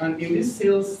 And in this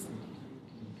sales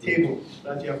table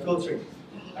that you're filtering,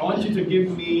 I want you to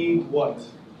give me what?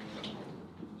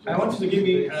 I want you to give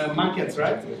me markets,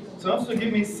 right? So I want you to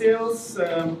give me sales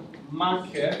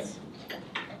market,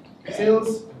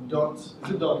 sales dot, is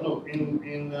it dot? No,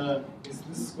 it's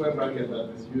this square bracket that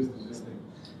is used in this thing.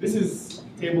 This is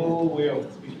table way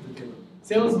of speaking to table.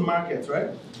 Sales market, right?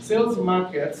 Sales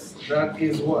markets, that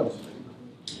is what?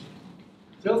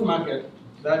 Sales market,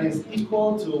 that is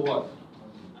equal to what?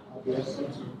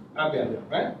 Abia,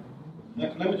 right?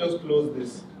 Let me just close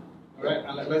this, all right?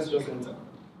 And let's just enter.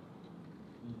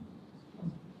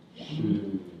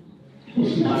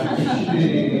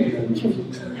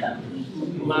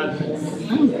 Madness.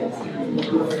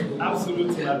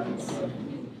 Absolute madness.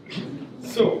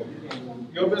 So,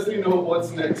 you obviously know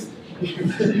what's next.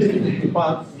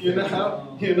 But you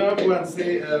now go and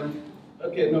say,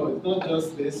 okay, no, it's not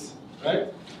just this,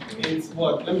 right? It's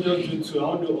what? Let me just do 2. I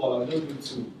won't do all, I'll just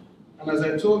do 2. And as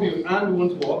I told you, and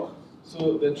won't work.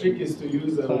 So the trick is to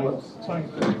use what?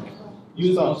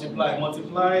 Use multiply.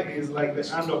 Multiply is like the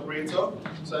AND operator.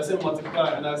 So I say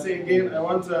multiply, and I say again, I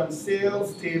want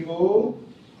sales table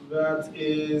that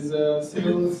is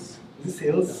sales. Is it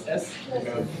sales? S.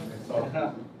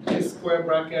 This square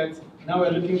bracket. Now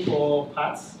we're looking for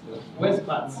parts. Where's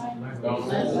parts?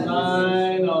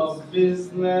 Line of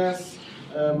business.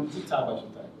 Tab, I should type.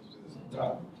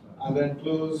 Tab. And then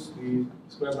close the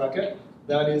square bracket.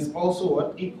 That is also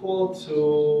what? Equal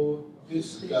to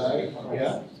this guy.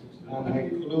 Yeah. And I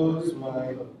close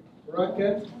my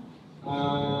bracket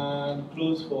and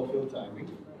close for filter.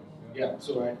 Yeah,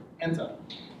 so I enter.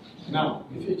 Now,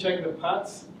 if you check the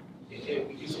parts,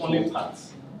 it's only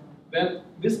parts. Then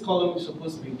this column is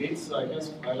supposed to be date, so I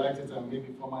just highlight it and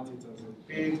maybe format it as a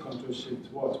date, Control-Shift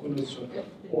what? Who knows shortcut?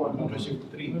 Or Control-Shift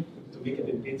 3 to make it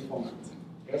a date format.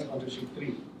 Yes, Control-Shift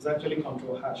 3. It's actually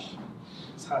Control-#.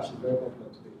 This hash is very popular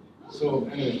today. So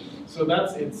anyway, so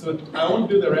that's it. So I won't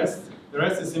do the rest. The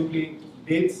rest is simply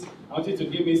dates. I want you to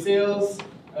give me sales.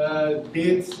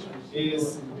 Date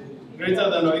is greater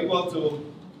than or equal to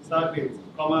start date.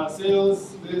 Comma,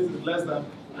 sales, this is less than.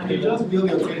 And you just build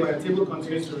your table, and table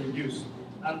continues to reduce.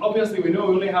 And obviously, we know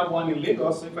we only have one in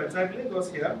Lagos. So if I type Lagos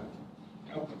here,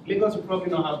 Lagos will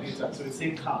probably not have data. So it's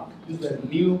saying calc. This is a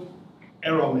new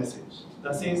error message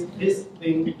that says this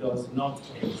thing does not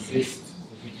exist.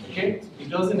 Okay? It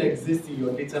doesn't exist in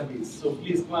your database. So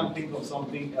please go and think of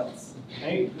something else.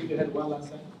 Can you look ahead one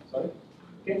last time? Sorry?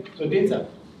 Okay? So data.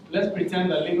 Let's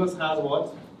pretend that Lagos has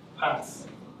what? Parts.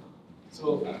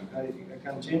 So I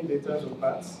can change data to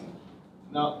parts.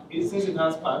 Now, since it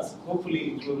has parts,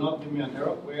 hopefully it will not give me an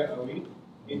error. Where are we?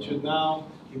 It should now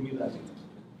give me that data.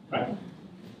 Right?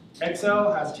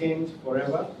 Excel has changed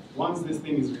forever once this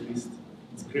thing is released.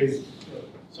 It's crazy.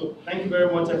 So thank you very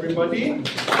much, everybody.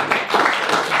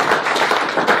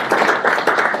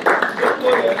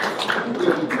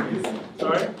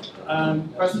 Sorry.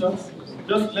 Questions?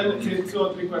 Just let me take 2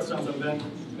 or 3 questions and then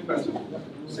 3 questions.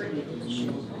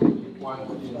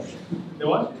 The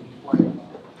what?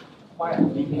 Choir.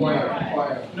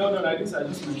 No, I just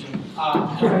mentioned.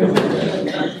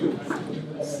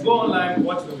 Go online,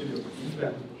 watch the video.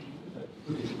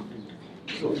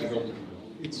 So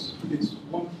it's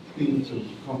one thing to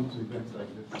come to events like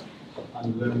this and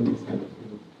learn this kind of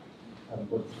field.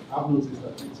 But I've noticed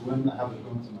that it's when I haven't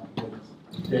gone to my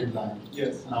deadline,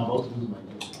 yes, and I'm about to lose my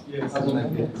job. Yes. That's when I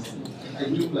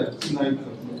do like 2 nights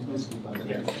of sleep and then I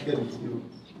get the skill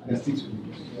and it sticks with me.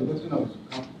 The question is,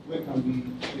 where can we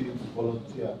be able to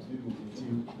volunteer to be with the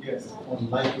team? Yes. On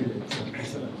live events?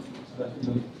 Excellent. So that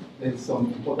there's some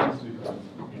importance to it.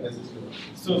 Yes.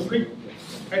 So quick,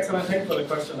 excellent, thank you for the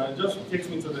question. It just takes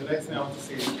me to the next thing I want to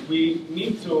say. We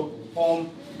need to form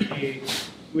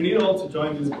we need all to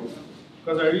join this group.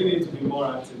 Because I really need to be more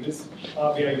active. This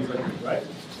Power BI user group, right?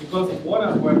 Because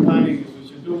what we're planning is we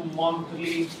should do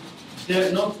monthly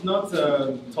Yeah, not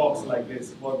talks like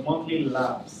this, but monthly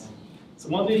labs. So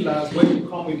monthly labs, where you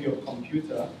come with your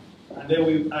computer, and then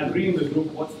we agree in the group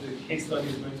what the case study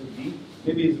is going to be.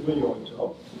 Maybe it's doing your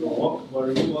job, your work, or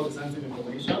remove all the sensitive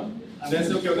information, and then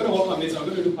say, okay, we're going to work on this, I'm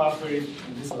going to do Power Query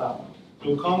in this lab.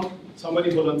 You'll come,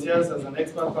 somebody volunteers as an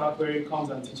expert Power Query, comes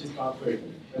and teaches Power Query.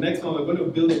 The next one, we're going to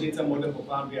build a data model for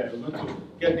Power BI. We're going to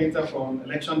get data from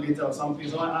election data or something.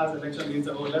 Someone asks election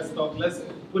data, oh, let's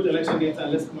put election data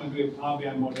and let's come and do a Power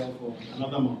BI model for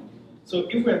another month. So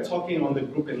if we're talking on the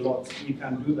group a lot, we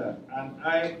can do that. And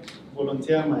I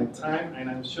volunteer my time, and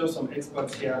I'm sure some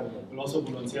experts here will also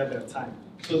volunteer their time.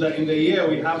 So that in the year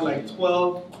we have like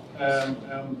 12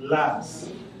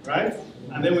 labs, right?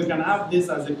 And then we can have this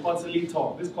as a quarterly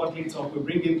talk. This quarterly talk, we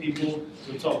bring in people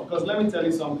to talk. Because let me tell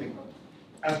you something.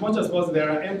 As much as possible, there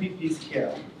are MVPs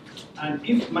here. And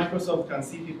if Microsoft can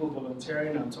see people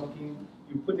volunteering and talking,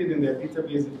 you put it in their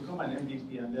database, you become an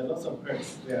MVP, and there are lots of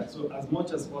perks there. So as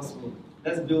much as possible,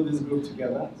 let's build this group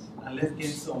together, and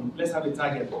let's have a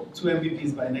target, 2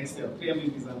 MVPs by next year, 3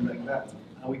 MVPs and like that,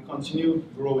 and we continue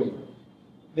growing.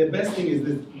 The best thing is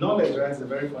that knowledge, right, is a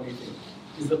very funny thing.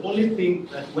 It's the only thing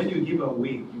that when you give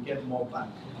away, you get more back.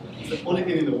 It's the only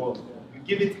thing in the world. You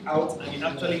give it out, and you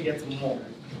actually get more.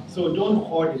 So don't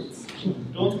hoard it.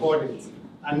 Don't hoard it.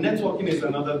 And networking is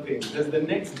another thing. There's the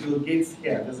next Bill Gates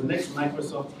here. There's the next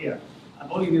Microsoft here. And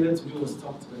all you needed to do was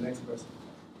talk to the next person.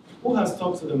 Who has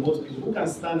talked to the most people? Who can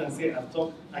stand and say, I've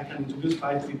talked, I can introduce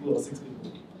 5 people or 6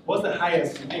 people? What's the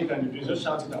highest you think you can introduce? Just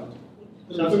shout it out.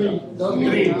 Shout it out.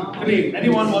 3.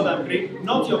 Anyone more than 3?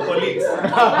 Not your colleagues. Not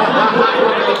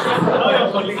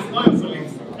your colleagues. Not your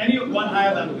colleagues. Anyone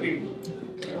higher than 3?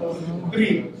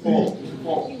 3. 4.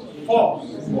 4.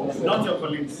 Not your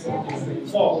colleagues.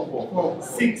 4.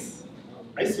 6.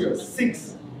 Are you serious?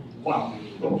 6. Wow.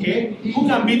 Okay. Who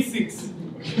can beat 6?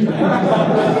 Who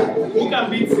can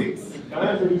beat 6? Can I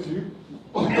introduce you?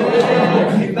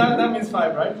 that means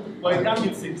 5, right? But it can't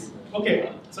beat 6. Okay.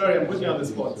 Sorry, I'm putting you on the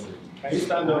spot. Can you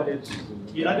stand up?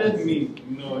 He added me.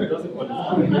 No, it doesn't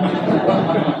qualify.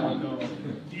 No.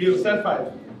 You said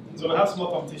 5. So we'll have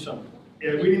small competition.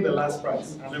 You're winning the last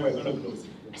prize, and then we're going to close.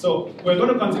 So we're going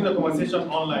to continue the conversation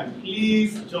online.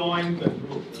 Please join the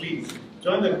group. Please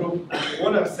join the group. And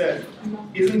what I've said,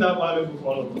 isn't that valuable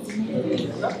for all of us?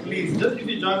 Please, just if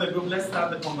you join the group, let's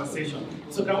start the conversation.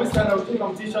 So can we start out with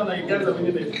competition, and you guys are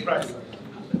winning the prize?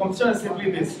 The competition is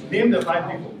simply this: name the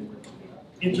 5 people.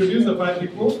 Introduce the 5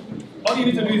 people. All you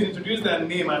need to do is introduce their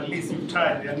name. At least you've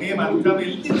tried their name and tell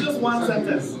me just one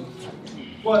sentence.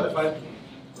 Who are the 5 people?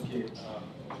 Okay.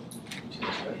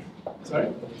 Sorry.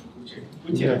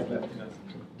 Uche has left.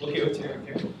 Okay, Uche,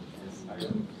 okay.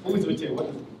 Who is Uche? What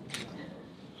is it?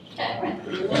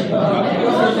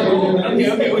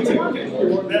 Okay, Uche, okay.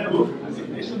 Then who?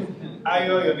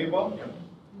 Ayo, your neighbor?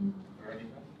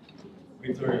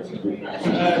 Victoria.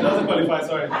 Doesn't qualify,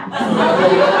 sorry.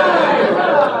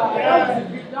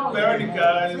 Veronica.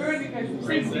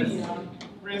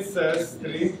 Princess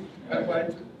 3.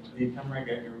 The camera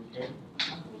guy, okay?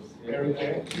 Okay,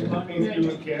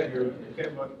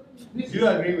 but do you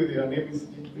agree with your name?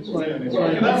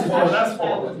 Okay, that's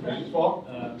 4. 4?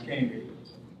 Candy.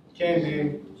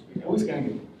 Candy. Who's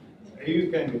Candy? I use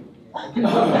Candy. You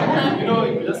know,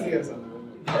 you just hear something.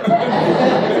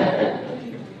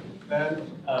 Then,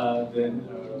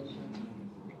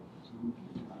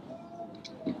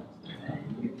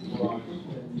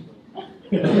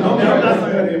 that's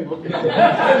not your name.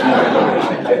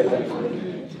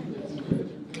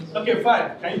 Okay,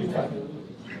 5. Can you do 5?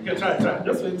 Okay, try.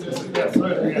 Just wait till yeah,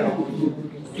 sorry.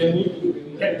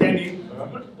 Kenny.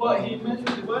 Well, he mentioned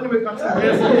it. Well, anyway, continue.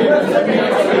 Yes,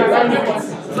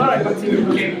 sorry, continue.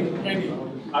 Kenny.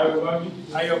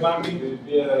 Ayobami.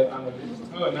 Analyst.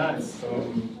 Oh, nice.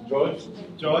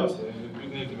 George.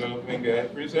 Business development guy.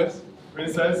 Princess.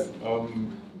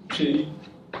 Che.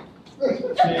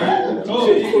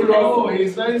 Oh,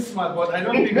 he's very smart, but I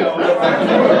don't think I will.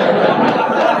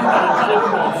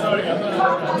 Sorry, I'm not.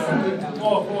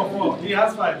 4. He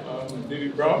has 5.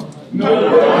 David Brown. No.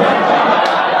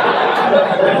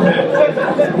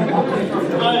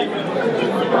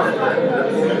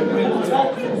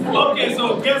 Okay,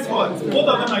 so guess what? Both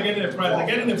of them are getting a prize. They're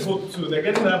getting a book too. They're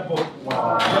getting that book.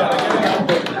 Wow. Yeah,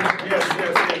 they're getting that book. Yes.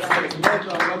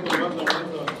 Well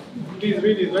done. Please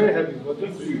read it. It's very heavy. But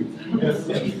thank you. Yes.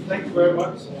 Thank you very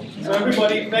much. So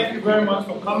everybody, thank you very much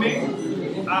for coming.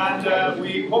 And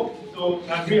we hope to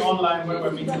agree online when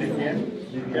we're meeting again.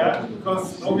 Yeah,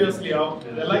 because obviously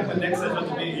I'd like the next session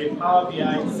to be a Power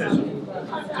BI session.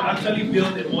 To actually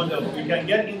build a model. We can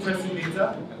get interesting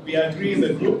data. We agree in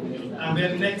the group. And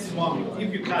then next month,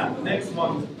 if you can, next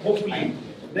month, hopefully,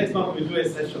 Next month we do a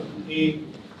session.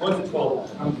 What's it called?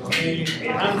 A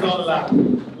hands-on lab.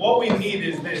 What we need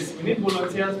is this. We need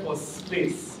volunteers for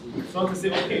space. So to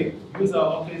say, okay, use our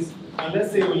office, and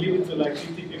let's say we leave it to like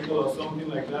 50 people or something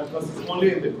like that, because it's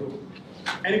only in the group.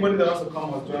 Anybody that wants to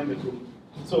come must join the group.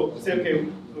 So say, okay,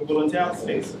 we volunteer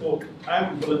space. Oh,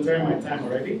 I'm volunteering my time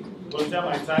already. Volunteer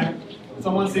my time.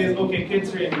 Someone says, okay,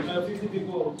 catering, 50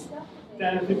 people,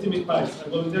 10, 50 meat pies. I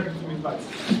volunteer 50 meat pies.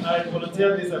 I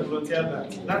volunteer this, I volunteer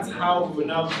that. That's how we will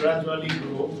now gradually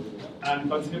grow and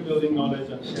continue building knowledge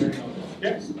and sharing knowledge.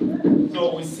 Okay?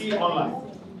 So we see online.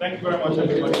 Thank you very much,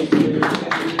 everybody. Take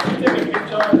a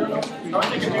picture. I don't know.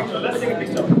 I'll take a picture. Let's take